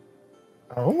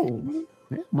 Oh.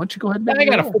 Yeah, why don't you go ahead? I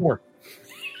got a 4.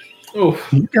 Oh,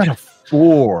 you got a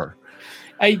 4.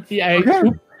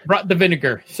 I brought the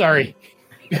vinegar. Sorry.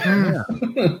 Yeah,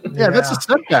 that's a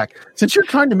setback. Since you're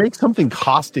trying to make something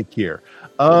caustic here,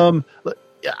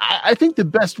 I think the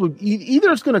best would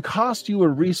either it's going to cost you a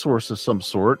resource of some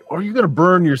sort, or you're going to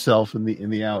burn yourself in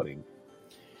the outing.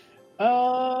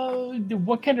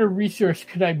 What kind of resource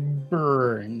could I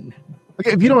burn?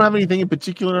 Okay, if you don't have anything in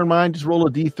particular in mind, just roll a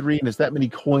D3, and it's that many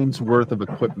coins worth of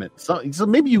equipment. So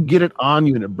maybe you get it on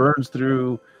you, and it burns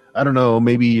through. I don't know,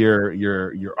 maybe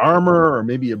your armor, or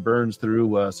maybe it burns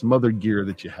through some other gear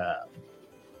that you have.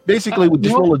 Basically, with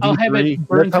just roll a D3,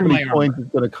 that's how many coins it's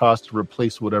going to cost to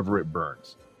replace whatever it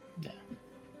burns. Yeah.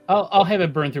 I'll have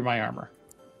it burn through my armor.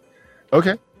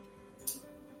 Okay.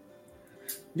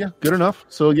 Yeah, good enough.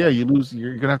 So yeah, you're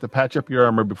going to have to patch up your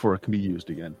armor before it can be used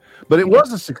again. But it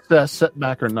was a success,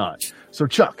 setback or not. So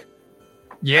Chuck.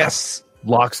 Yes.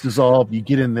 Locks dissolve. You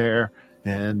get in there,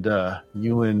 and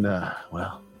you and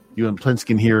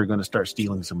Plinskin here are going to start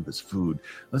stealing some of this food.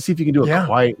 Let's see if you can do it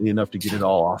quietly enough to get it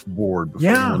all off board before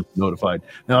anyone's notified.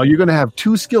 Now, you're going to have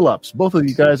 2 skill ups. Both of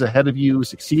you guys ahead of you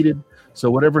succeeded. So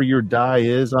whatever your die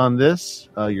is on this,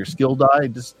 your skill die,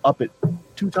 just up it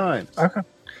 2 times. Okay.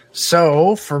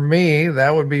 So for me,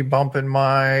 that would be bumping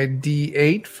my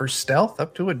D8 for stealth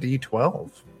up to a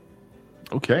D12.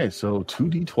 Okay, so 2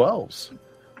 D12s.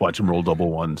 Watch them roll double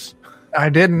ones. I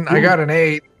didn't. Ooh. I got an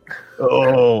 8.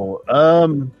 Oh,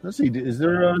 let's see. Is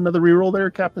there another reroll there?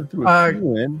 Captain threw a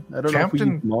few in. I don't know if we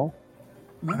used them all.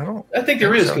 I think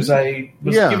there is because I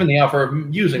was given the offer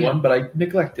of using one, but I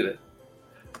neglected it.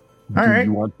 Do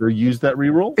you want to use that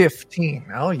reroll? 15.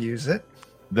 I'll use it.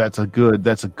 That's a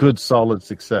good solid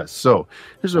success. So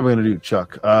here's what we're going to do,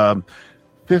 Chuck.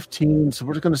 15. So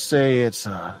we're going to say it's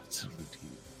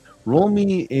roll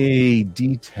me a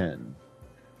d10.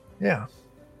 Yeah.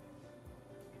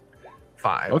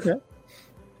 5. Okay.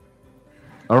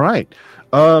 All right.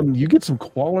 You get some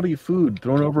quality food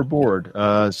thrown overboard.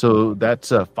 So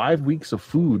that's 5 weeks of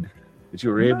food that you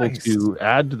were able to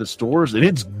add to the stores, and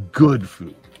it's good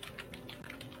food.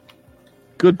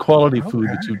 Good quality food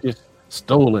that you just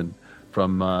stolen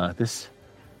from this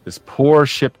poor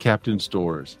ship captain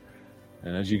stores.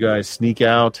 And as you guys sneak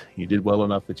out, you did well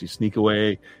enough that you sneak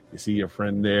away. You see your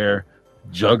friend there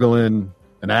juggling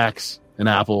an axe, an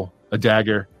apple, a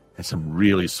dagger, and some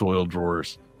really soiled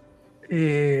drawers.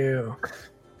 Ew.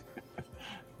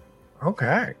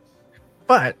 Okay.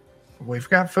 But we've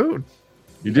got food.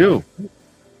 You do.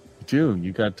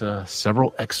 You got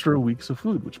several extra weeks of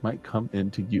food, which might come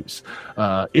into use.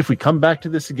 If we come back to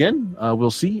this again,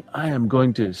 we'll see. I am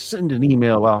going to send an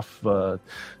email off to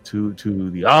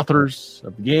the authors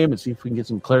of the game and see if we can get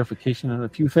some clarification on a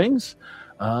few things.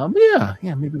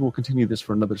 Maybe we'll continue this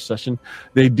for another session.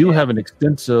 They do have an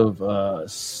extensive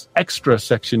extra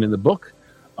section in the book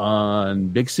on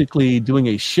basically doing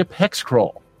a ship hex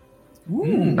crawl. Ooh,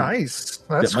 nice.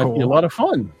 That's that might be a lot of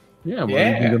fun. Yeah,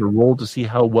 we're going to roll to see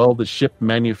how well the ship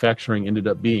manufacturing ended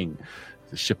up being.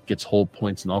 The ship gets hull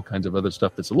points and all kinds of other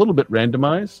stuff that's a little bit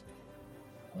randomized.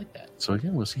 I like that. So,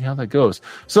 we'll see how that goes.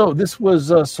 So, this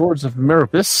was Swords of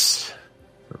Meropis.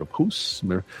 Meropis.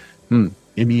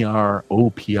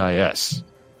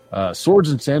 Swords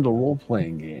and Sandal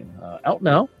role-playing game. Out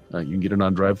now. You can get it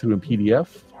on drive-thru and PDF,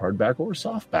 hardback or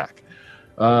softback.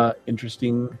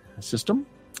 Interesting system.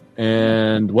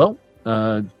 And,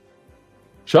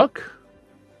 Chuck,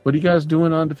 what are you guys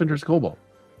doing on Defenders Cobalt?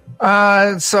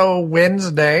 So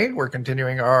Wednesday, we're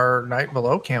continuing our Night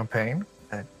Below campaign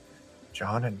that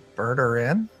John and Bert are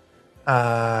in.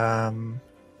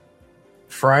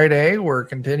 Friday, we're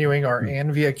continuing our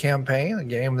Anvia campaign, a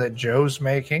game that Joe's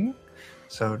making.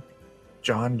 So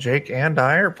John, Jake, and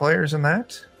I are players in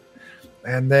that.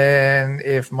 And then,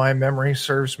 if my memory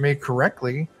serves me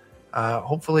correctly,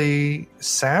 hopefully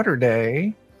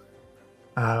Saturday,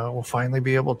 we'll finally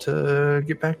be able to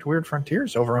get back to Weird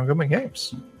Frontiers over on Goodman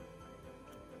Games.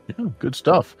 Yeah, good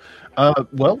stuff.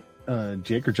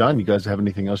 Jake or John, you guys have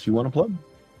anything else you want to plug?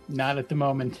 Not at the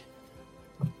moment.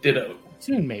 Ditto.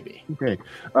 Soon, maybe. Okay.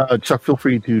 Chuck, feel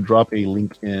free to drop a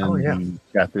link in the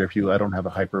chat there I don't have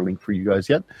a hyperlink for you guys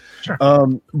yet. Sure.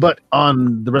 But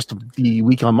on the rest of the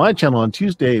week on my channel on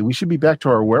Tuesday, we should be back to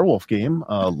our werewolf game.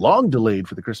 Long delayed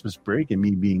for the Christmas break and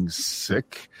me being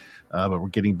sick. But we're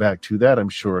getting back to that. I'm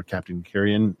sure Captain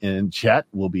Carrion in chat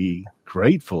will be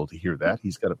grateful to hear that.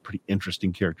 He's got a pretty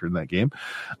interesting character in that game.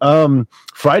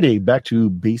 Friday, back to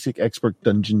basic expert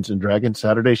Dungeons and Dragons.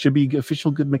 Saturday should be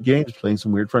official Goodman Games, playing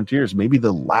some Weird Frontiers. Maybe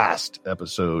the last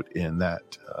episode in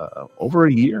that. Over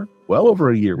a year? Well over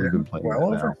a year we've been playing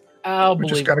that now. We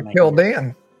just got to kill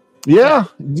Dan. Yeah,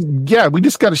 we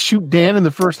just got to shoot Dan in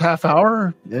the first half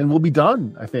hour, and we'll be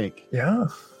done, I think. Yeah.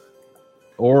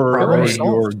 Or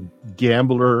your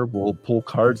gambler will pull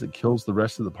cards that kills the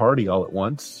rest of the party all at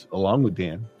once, along with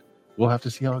Dan. We'll have to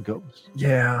see how it goes.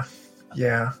 Yeah.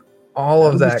 All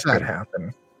of that could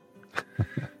happen.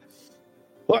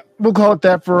 Well, we'll call it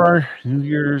that for our New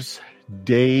Year's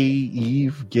Day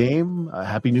Eve game.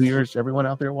 Happy New Year's, everyone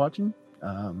out there watching.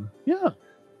 We'll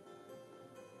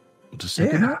just say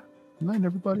good night. Good night,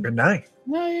 everybody. Good night.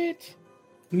 Night.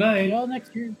 Night. See y'all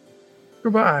next year.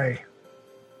 Goodbye.